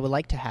 I mean, I would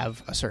like to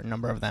have a certain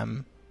number of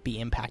them be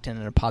impacted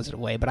in a positive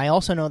way, but I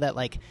also know that,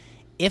 like,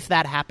 if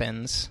that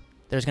happens,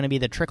 there's going to be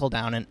the trickle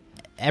down, and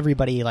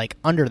everybody, like,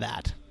 under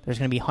that, there's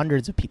going to be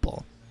hundreds of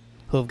people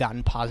who have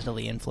gotten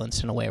positively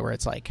influenced in a way where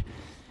it's like,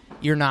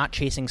 you're not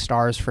chasing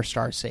stars for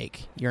stars'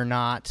 sake. You're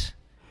not,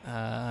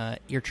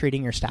 you're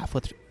treating your staff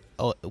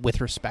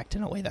with respect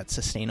in a way that's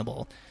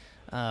sustainable.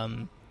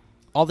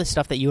 All this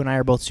stuff that you and I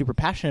are both super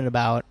passionate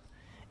about,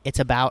 it's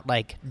about,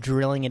 like,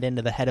 drilling it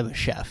into the head of a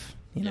chef.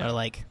 You know,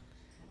 like,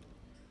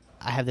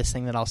 I have this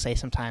thing that I'll say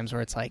sometimes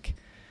where it's like,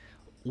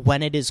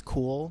 when it is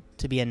cool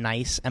to be a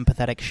nice,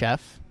 empathetic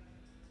chef,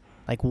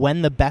 like,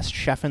 when the best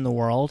chef in the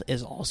world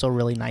is also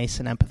really nice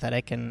and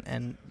empathetic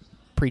and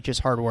preaches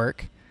hard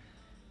work,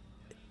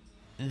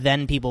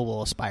 then people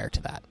will aspire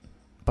to that.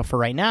 But for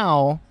right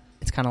now,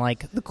 it's kind of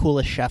like the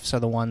coolest chefs are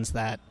the ones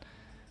that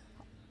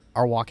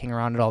are walking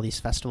around at all these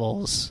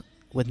festivals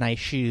with nice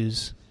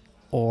shoes,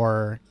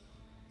 or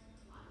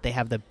they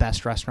have the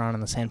best restaurant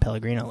on the San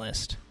Pellegrino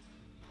list,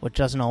 which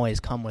doesn't always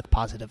come with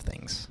positive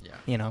things. Yeah.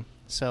 You know?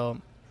 So,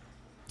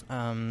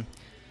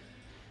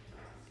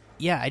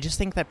 yeah, I just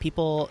think that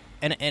people,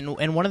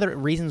 and one of the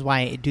reasons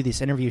why I do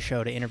this interview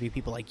show, to interview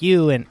people like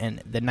you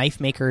and the knife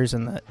makers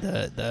and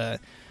the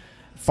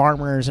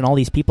farmers and all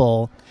these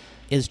people,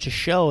 is to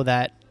show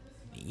that,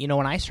 you know,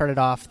 when I started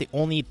off, the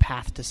only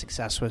path to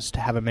success was to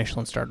have a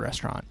Michelin-starred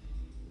restaurant.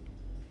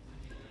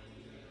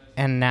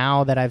 And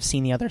now that I've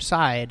seen the other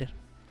side,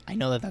 I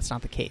know that that's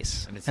not the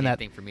case. And the same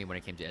thing for me when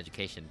it came to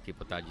education.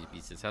 People thought you'd be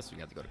successful,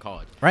 you have to go to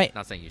college. Right.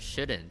 Not saying you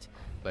shouldn't,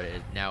 but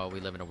now we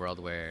live in a world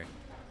where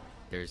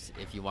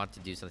if you want to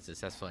do something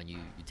successful and you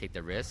take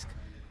the risk,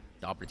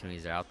 the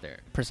opportunities are out there.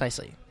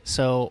 Precisely.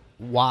 So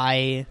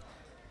why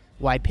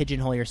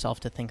pigeonhole yourself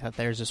to think that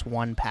there's just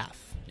one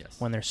path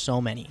when there's so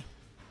many?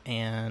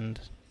 And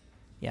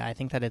yeah, I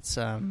think that it's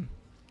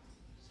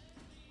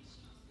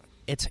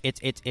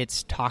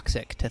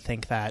toxic to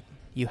think that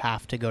you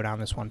have to go down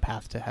this one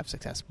path to have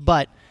success.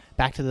 But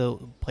back to the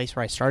place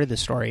where I started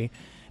this story,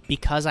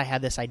 because I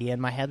had this idea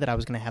in my head that I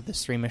was going to have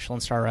this 3 Michelin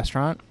star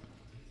restaurant,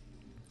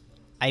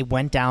 I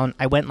went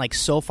like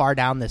so far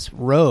down this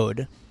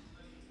road,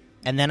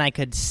 and then I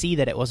could see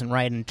that it wasn't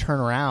right and turn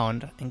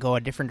around and go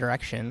a different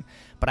direction.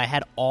 But I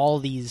had all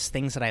these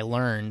things that I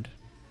learned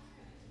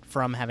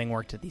from having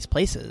worked at these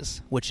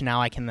places, which now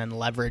I can then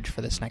leverage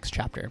for this next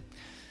chapter.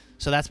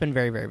 So that's been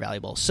very, very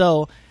valuable.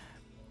 So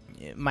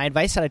my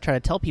advice that I try to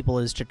tell people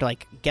is to,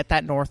 like, get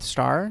that North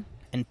Star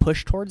and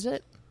push towards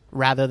it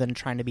rather than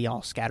trying to be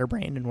all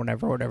scatterbrained and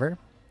whatever.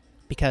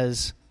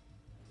 Because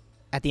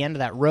at the end of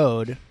that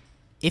road,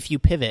 if you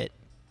pivot,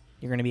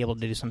 you're going to be able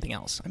to do something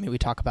else. I mean, we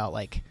talk about,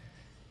 like,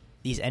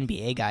 these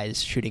NBA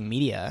guys shooting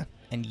media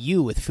and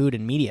you with food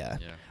and media,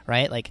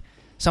 right? Like,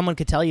 someone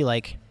could tell you,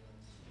 like,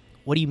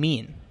 what do you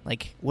mean?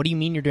 Like, what do you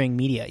mean you're doing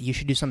media? You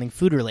should do something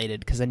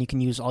food-related because then you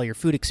can use all your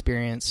food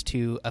experience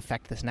to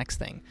affect this next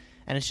thing.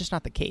 And it's just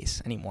not the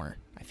case anymore.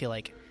 I feel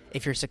like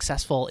if you're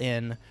successful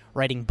in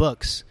writing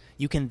books,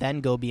 you can then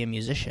go be a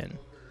musician,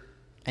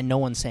 and no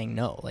one's saying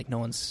no. Like, no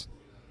one's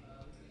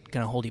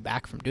going to hold you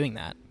back from doing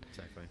that.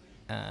 Exactly.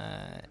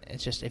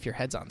 It's just if your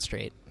head's on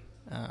straight.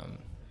 I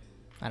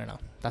don't know.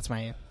 That's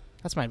my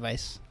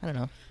advice. I don't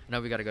know.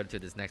 No, we got to go to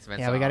this next event.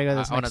 Yeah, so we got to go to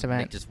this next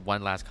event. Make just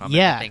one last comment.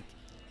 Yeah. I think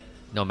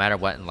no matter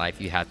what in life,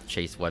 you have to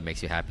chase what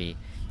makes you happy.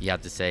 You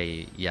have to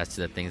say yes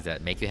to the things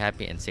that make you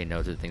happy and say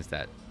no to the things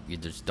that you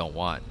just don't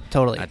want.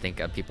 Totally. I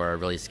think people are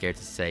really scared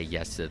to say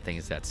yes to the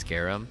things that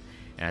scare them,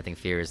 and I think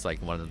fear is,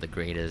 like, one of the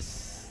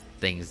greatest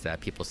things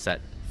that people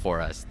set for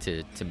us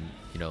to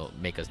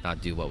make us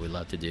not do what we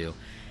love to do.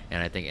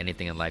 And I think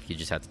anything in life, you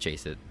just have to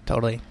chase it.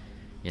 Totally.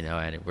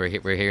 And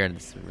we're here in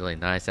this really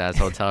nice ass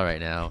hotel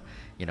right now,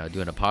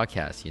 doing a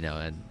podcast,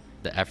 and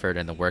the effort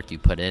and the work you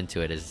put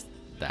into it is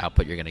the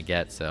output you're gonna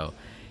get. So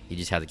you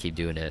just have to keep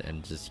doing it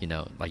and just,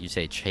 like you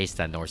say, chase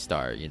that North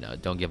Star.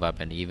 Don't give up.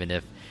 And even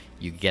if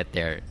you get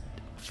there,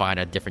 find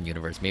a different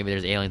universe. Maybe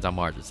there's aliens on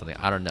Mars or something.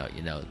 I don't know.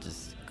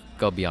 Just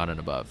go beyond and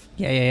above.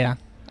 Yeah.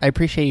 I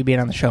appreciate you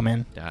being on the show,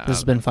 man. This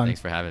has been fun. Thanks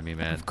for having me,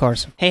 man. Of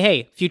course.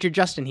 Hey, Future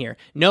Justin here.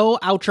 No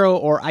outro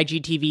or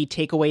IGTV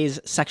takeaways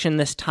section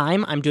this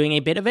time. I'm doing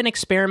a bit of an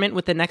experiment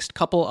with the next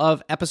couple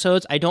of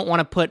episodes. I don't want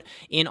to put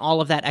in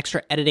all of that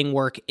extra editing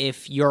work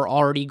if you're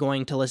already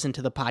going to listen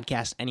to the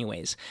podcast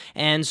anyways.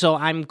 And so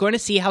I'm going to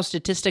see how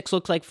statistics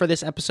look like for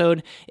this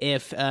episode.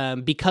 If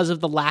because of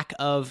the lack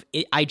of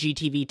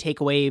IGTV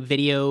takeaway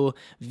video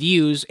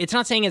views, it's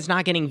not saying it's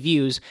not getting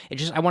views.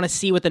 It's just I want to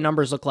see what the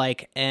numbers look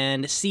like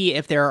and see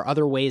if there there are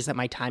other ways that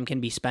my time can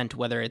be spent,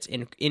 whether it's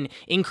in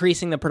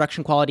increasing the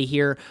production quality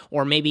here,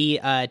 or maybe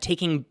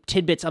taking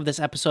tidbits of this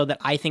episode that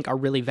I think are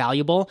really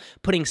valuable,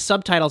 putting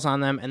subtitles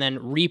on them, and then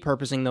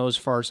repurposing those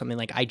for something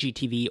like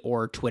IGTV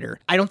or Twitter.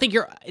 I don't think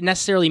you're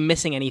necessarily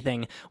missing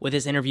anything with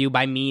this interview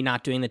by me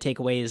not doing the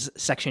takeaways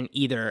section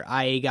either.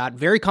 I got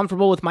very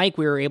comfortable with Mike.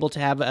 We were able to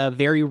have a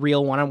very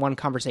real one-on-one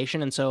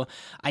conversation, and so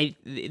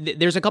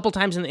there's a couple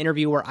times in the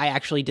interview where I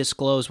actually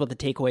disclose what the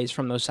takeaways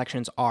from those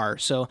sections are.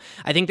 So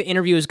I think the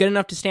interview is good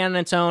enough to stand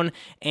on its own,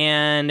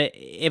 and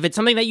if it's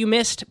something that you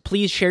missed,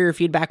 please share your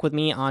feedback with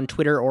me on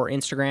Twitter or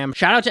Instagram.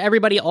 Shout out to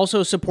everybody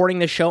also supporting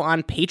the show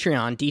on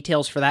Patreon.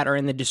 Details for that are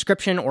in the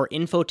description or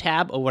info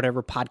tab of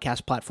whatever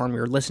podcast platform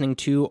you're listening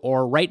to,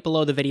 or right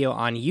below the video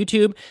on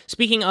YouTube.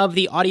 Speaking of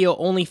the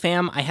audio-only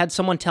fam, I had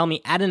someone tell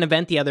me at an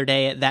event the other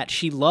day that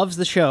she loves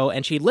the show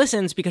and she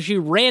listens because she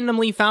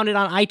randomly found it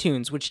on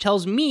iTunes, which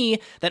tells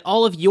me that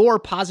all of your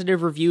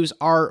positive reviews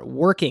are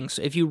working.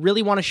 So if you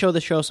really want to show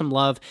the show some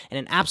love in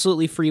an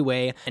absolutely free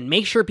way and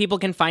make sure people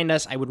can find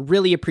us, I would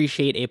really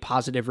appreciate a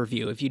positive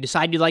review. If you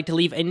decide you'd like to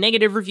leave a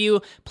negative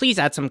review, please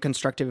add some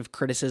constructive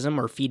criticism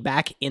or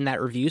feedback in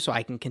that review so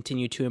I can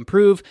continue to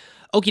improve.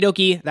 Okie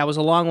dokie, that was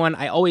a long one.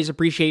 I always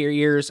appreciate your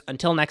ears.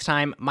 Until next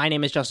time, my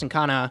name is Justin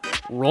Khanna.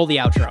 Roll the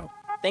outro.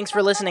 Thanks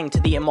for listening to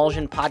the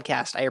Emulsion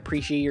Podcast. I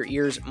appreciate your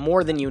ears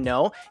more than you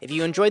know. If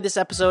you enjoyed this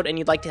episode and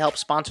you'd like to help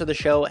sponsor the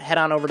show, head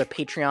on over to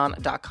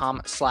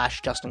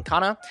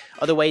patreon.com/JustinKhanna.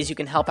 Other ways you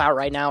can help out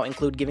right now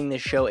include giving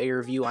this show a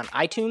review on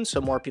iTunes so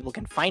more people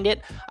can find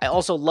it. I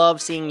also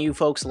love seeing you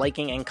folks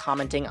liking and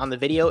commenting on the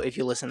video if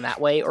you listen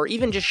that way, or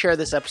even just share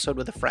this episode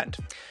with a friend.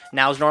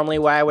 Now's normally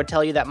where I would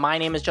tell you that my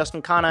name is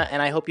Justin Khanna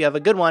and I hope you have a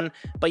good one,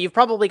 but you've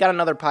probably got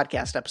another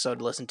podcast episode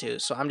to listen to,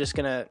 so I'm just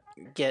gonna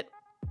get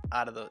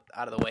out of the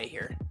way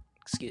here.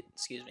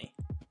 Excuse me.